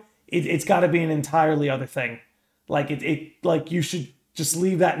continue, it's got to be an entirely other thing. Like like you should just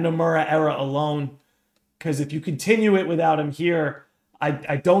leave that Nomura era alone, because if you continue it without him here,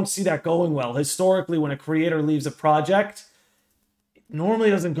 I don't see that going well. Historically, when a creator leaves a project, it normally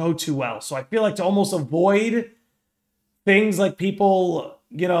doesn't go too well. So I feel like to almost avoid things like people,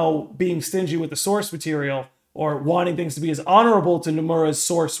 you know, being stingy with the source material or wanting things to be as honorable to Nomura's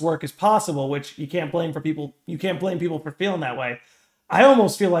source work as possible, which you can't blame people for feeling that way. I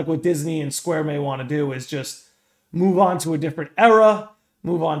almost feel like what Disney and Square may want to do is just move on to a different era,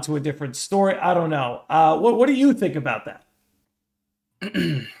 move on to a different story. I don't know. What do you think about that?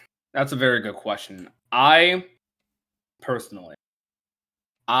 That's a very good question. I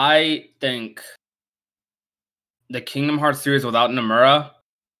think the Kingdom Hearts series without Nomura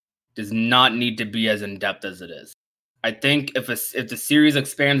does not need to be as in-depth as it is. I think if the series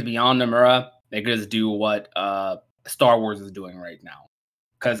expands beyond Nomura, they could just do what Star Wars is doing right now.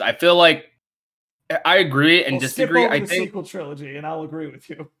 Because I feel like I agree and disagree. Skip over the sequel trilogy, and I'll agree with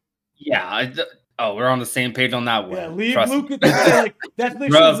you. Yeah. We're on the same page on that one. Yeah, leave Lucas.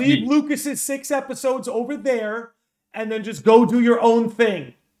 Leave Lucas's 6 episodes over there, and then just go do your own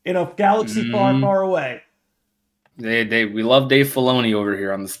thing in a galaxy far, far away. We love Dave Filoni over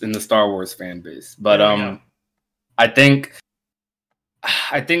here in the Star Wars fan base, but I think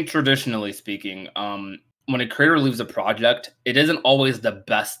traditionally speaking, when a creator leaves a project, it isn't always the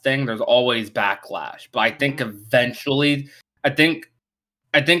best thing. There's always backlash, but I think eventually, I think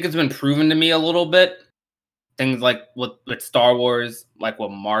it's been proven to me a little bit. Things like with Star Wars, like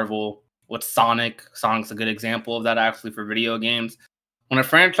with Marvel, with Sonic. Sonic's a good example of that actually for video games. When a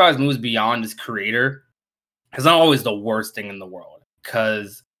franchise moves beyond its creator, it's not always the worst thing in the world,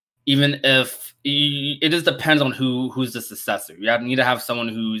 because even if it just depends on who's the successor. You need to have someone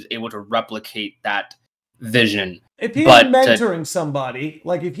who's able to replicate that vision. If he's mentoring somebody,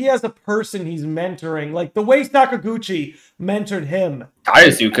 like if he has a person he's mentoring, like the way Sakaguchi mentored him,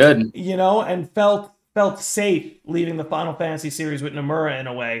 Kayasu could, you know, and felt safe leaving the Final Fantasy series with Nomura in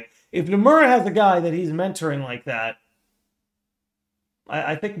a way. If Nomura has a guy that he's mentoring like that,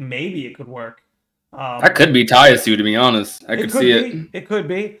 I think maybe it could work. That could be Tayasu, to be honest. I could see it. It could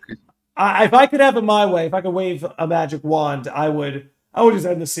be. If I could have it my way, if I could wave a magic wand, I would just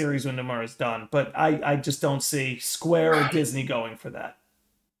end the series when Nomura's done. But I just don't see Square or Disney going for that.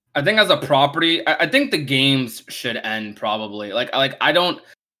 I think as a property, I think the games should end probably. Like I don't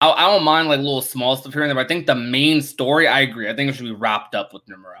mind like little small stuff here and there, but I think the main story, I agree. I think it should be wrapped up with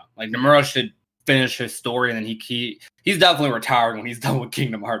Nomura. Like Nomura should finish his story, and then he's definitely retiring when he's done with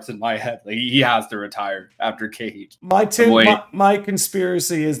Kingdom Hearts in my head. Like he has to retire after Cage. My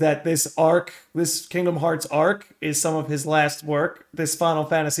conspiracy is that this Kingdom Hearts arc is some of his last work. This Final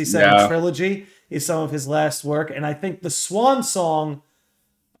Fantasy VII trilogy is some of his last work, and I think the Swan Song.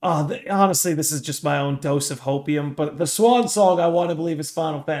 Honestly, this is just my own dose of hopium, but the Swan Song I want to believe is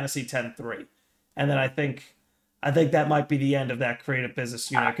Final Fantasy X-3, and then I think that might be the end of that creative business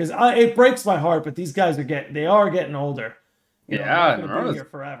unit, because it breaks my heart, but these guys are getting older. They're not gonna be here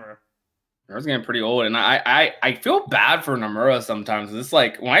forever. Nomura's getting pretty old, and I feel bad for Nomura sometimes. It's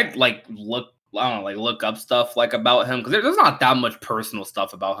like when I look up stuff like about him, because there's not that much personal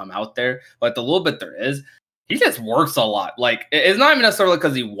stuff about him out there, but the little bit there is, he just works a lot. Like it's not even necessarily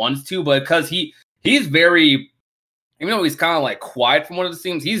because he wants to, but because he's very, even though he's kind of like quiet from what it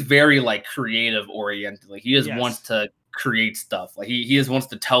seems, he's very like creative oriented. Like he just wants to create stuff. Like he just wants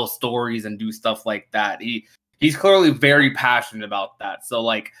to tell stories and do stuff like that. He's clearly very passionate about that. So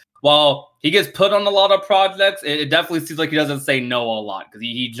like while he gets put on a lot of projects, it definitely seems like he doesn't say no a lot, because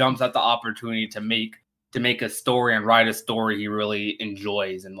he jumps at the opportunity to make a story and write a story he really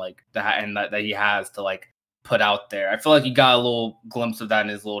enjoys and like that he has to like put out there. I feel like he got a little glimpse of that in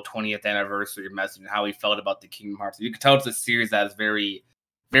his little 20th anniversary message and how he felt about the Kingdom Hearts. You can tell it's a series that is very,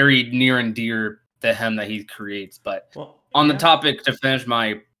 very near and dear to him that he creates. But on the topic, to finish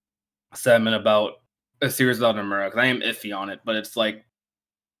my segment about a series without Nomura, because I am iffy on it, but it's like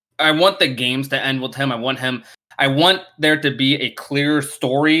I want the games to end with him. I want there to be a clear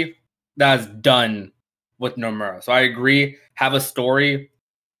story that's done with Nomura. So I agree, have a story.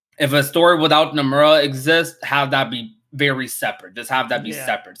 If a story without Nomura exists, have that be very separate. Just have that be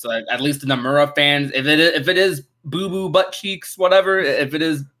separate. So at least the Nomura fans, if it is boo boo butt cheeks, whatever, if it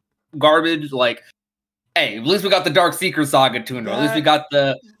is garbage, like, hey, at least we got the Dark Seeker saga to endure. At least we got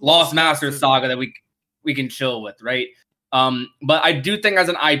the Lost Master saga that we can chill with, right? But I do think as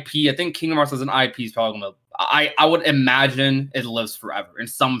an IP, I think Kingdom Hearts as an IP is probably gonna. I would imagine it lives forever in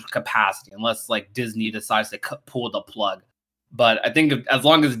some capacity, unless like Disney decides to pull the plug. But I think as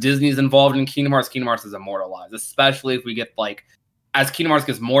long as Disney's involved in Kingdom Hearts is immortalized. Especially if we get like, as Kingdom Hearts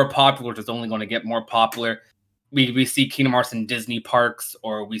gets more popular, which is only going to get more popular, we see Kingdom Hearts in Disney parks,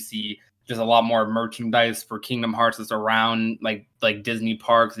 or we see just a lot more merchandise for Kingdom Hearts that's around like Disney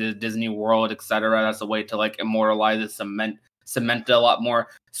parks, Disney World, etc. That's a way to like immortalize it, cement it a lot more.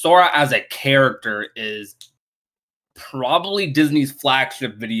 Sora as a character is probably Disney's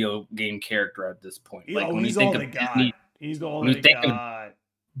flagship video game character at this point. Like when you think of Disney, when you think of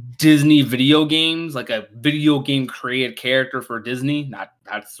Disney video games, like a video game created character for Disney,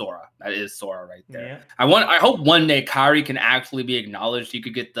 that's Sora. That is Sora right there. Yeah. I hope one day Kairi can actually be acknowledged. She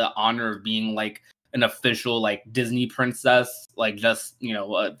could get the honor of being like an official like Disney princess, like just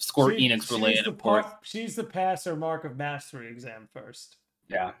Square Enix related. Of course, she's the pass or mark of mastery exam first.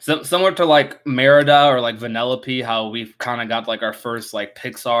 Yeah, so similar to like Merida or like Vanellope, how we've kind of got like our first like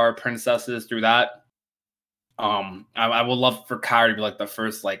Pixar princesses through that. I would love for Kairi to be like the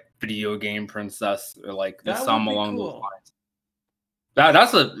first like video game princess, or like just some along those lines.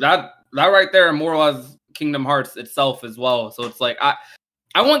 That right there immortalizes Kingdom Hearts itself as well. So it's like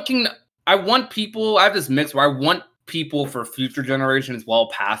I want people. I have this mix where I want people for future generations well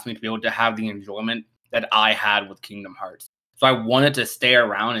past me to be able to have the enjoyment that I had with Kingdom Hearts. So I want it to stay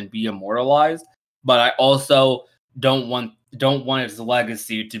around and be immortalized, but I also don't want its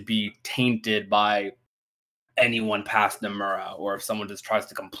legacy to be tainted by anyone past Nomura, or if someone just tries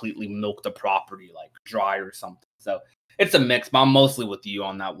to completely milk the property like dry or something. So it's a mix, but I'm mostly with you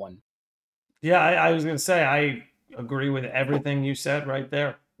on that one. Yeah, I was gonna say I agree with everything you said right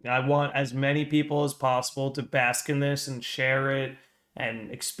there. I want as many people as possible to bask in this and share it and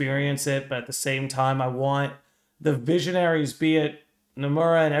experience it, but at the same time I want the visionaries, be it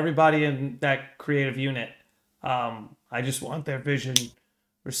Nomura and everybody in that creative unit, I just want their vision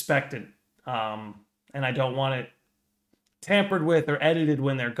respected. And I don't want it tampered with or edited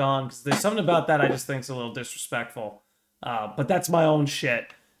when they're gone, because there's something about that I just think is a little disrespectful. But that's my own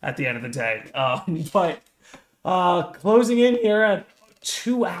shit at the end of the day. But closing in here at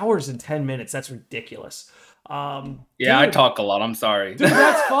 2 hours and 10 minutes. That's ridiculous. I talk a lot. I'm sorry. Dude,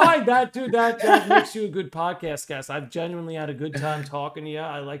 that's fine. That makes you a good podcast guest. I've genuinely had a good time talking to you.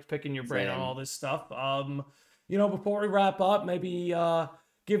 I like picking your brain on all this stuff. Before we wrap up, maybe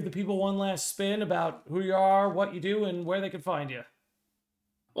give the people one last spin about who you are, what you do, and where they can find you.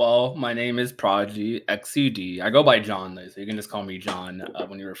 Well, my name is Prodigy XCD. I go by John, though, so you can just call me John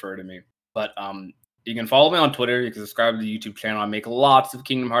when you refer to me. But you can follow me on Twitter. You can subscribe to the YouTube channel. I make lots of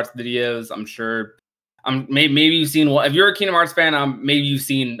Kingdom Hearts videos. I'm sure maybe you've seen one. If you're a Kingdom Hearts fan, maybe you've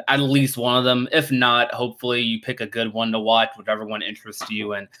seen at least one of them. If not, hopefully you pick a good one to watch, whichever one interests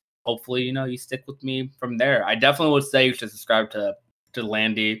you, and hopefully you stick with me from there. I definitely would say you should subscribe to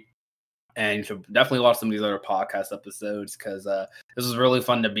Landy, and you should definitely watch some of these other podcast episodes, because this was really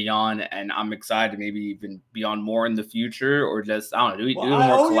fun to be on, and I'm excited to maybe even be on more in the future, or just, I don't know, do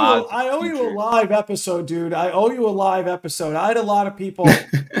more collabs. I owe you a live episode, dude. I owe you a live episode. I had a lot of people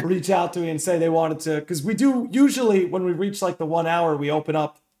reach out to me and say they wanted to, because we do usually when we reach like the 1 hour, we open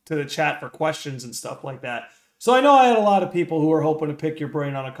up to the chat for questions and stuff like that. So I know I had a lot of people who were hoping to pick your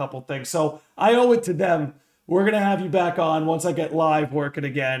brain on a couple things. So I owe it to them. We're going to have you back on once I get live working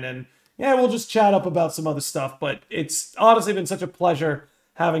again. And yeah, we'll just chat up about some other stuff. But it's honestly been such a pleasure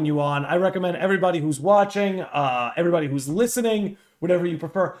having you on. I recommend everybody who's watching, everybody who's listening, whatever you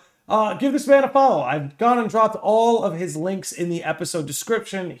prefer, give this man a follow. I've gone and dropped all of his links in the episode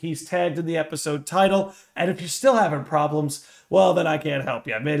description. He's tagged in the episode title. And if you're still having problems, well, then I can't help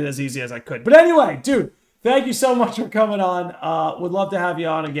you. I made it as easy as I could. But anyway, dude, thank you so much for coming on. Would love to have you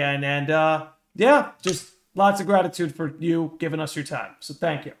on again. And just lots of gratitude for you giving us your time. So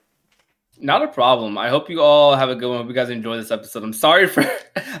thank you. Not a problem. I hope you all have a good one. Hope you guys enjoy this episode. I'm sorry for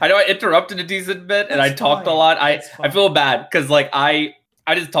I know I interrupted a decent bit and I talked a lot. I feel bad because like I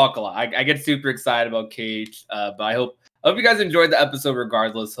just talk a lot. I get super excited about Cage. But I hope you guys enjoyed the episode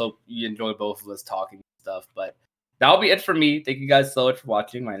regardless. Hope you enjoy both of us talking and stuff. But that'll be it for me. Thank you guys so much for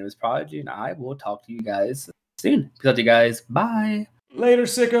watching. My name is Prodigy, and I will talk to you guys soon. Peace out, you guys. Bye. Later,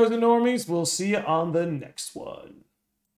 sickos and normies. We'll see you on the next one.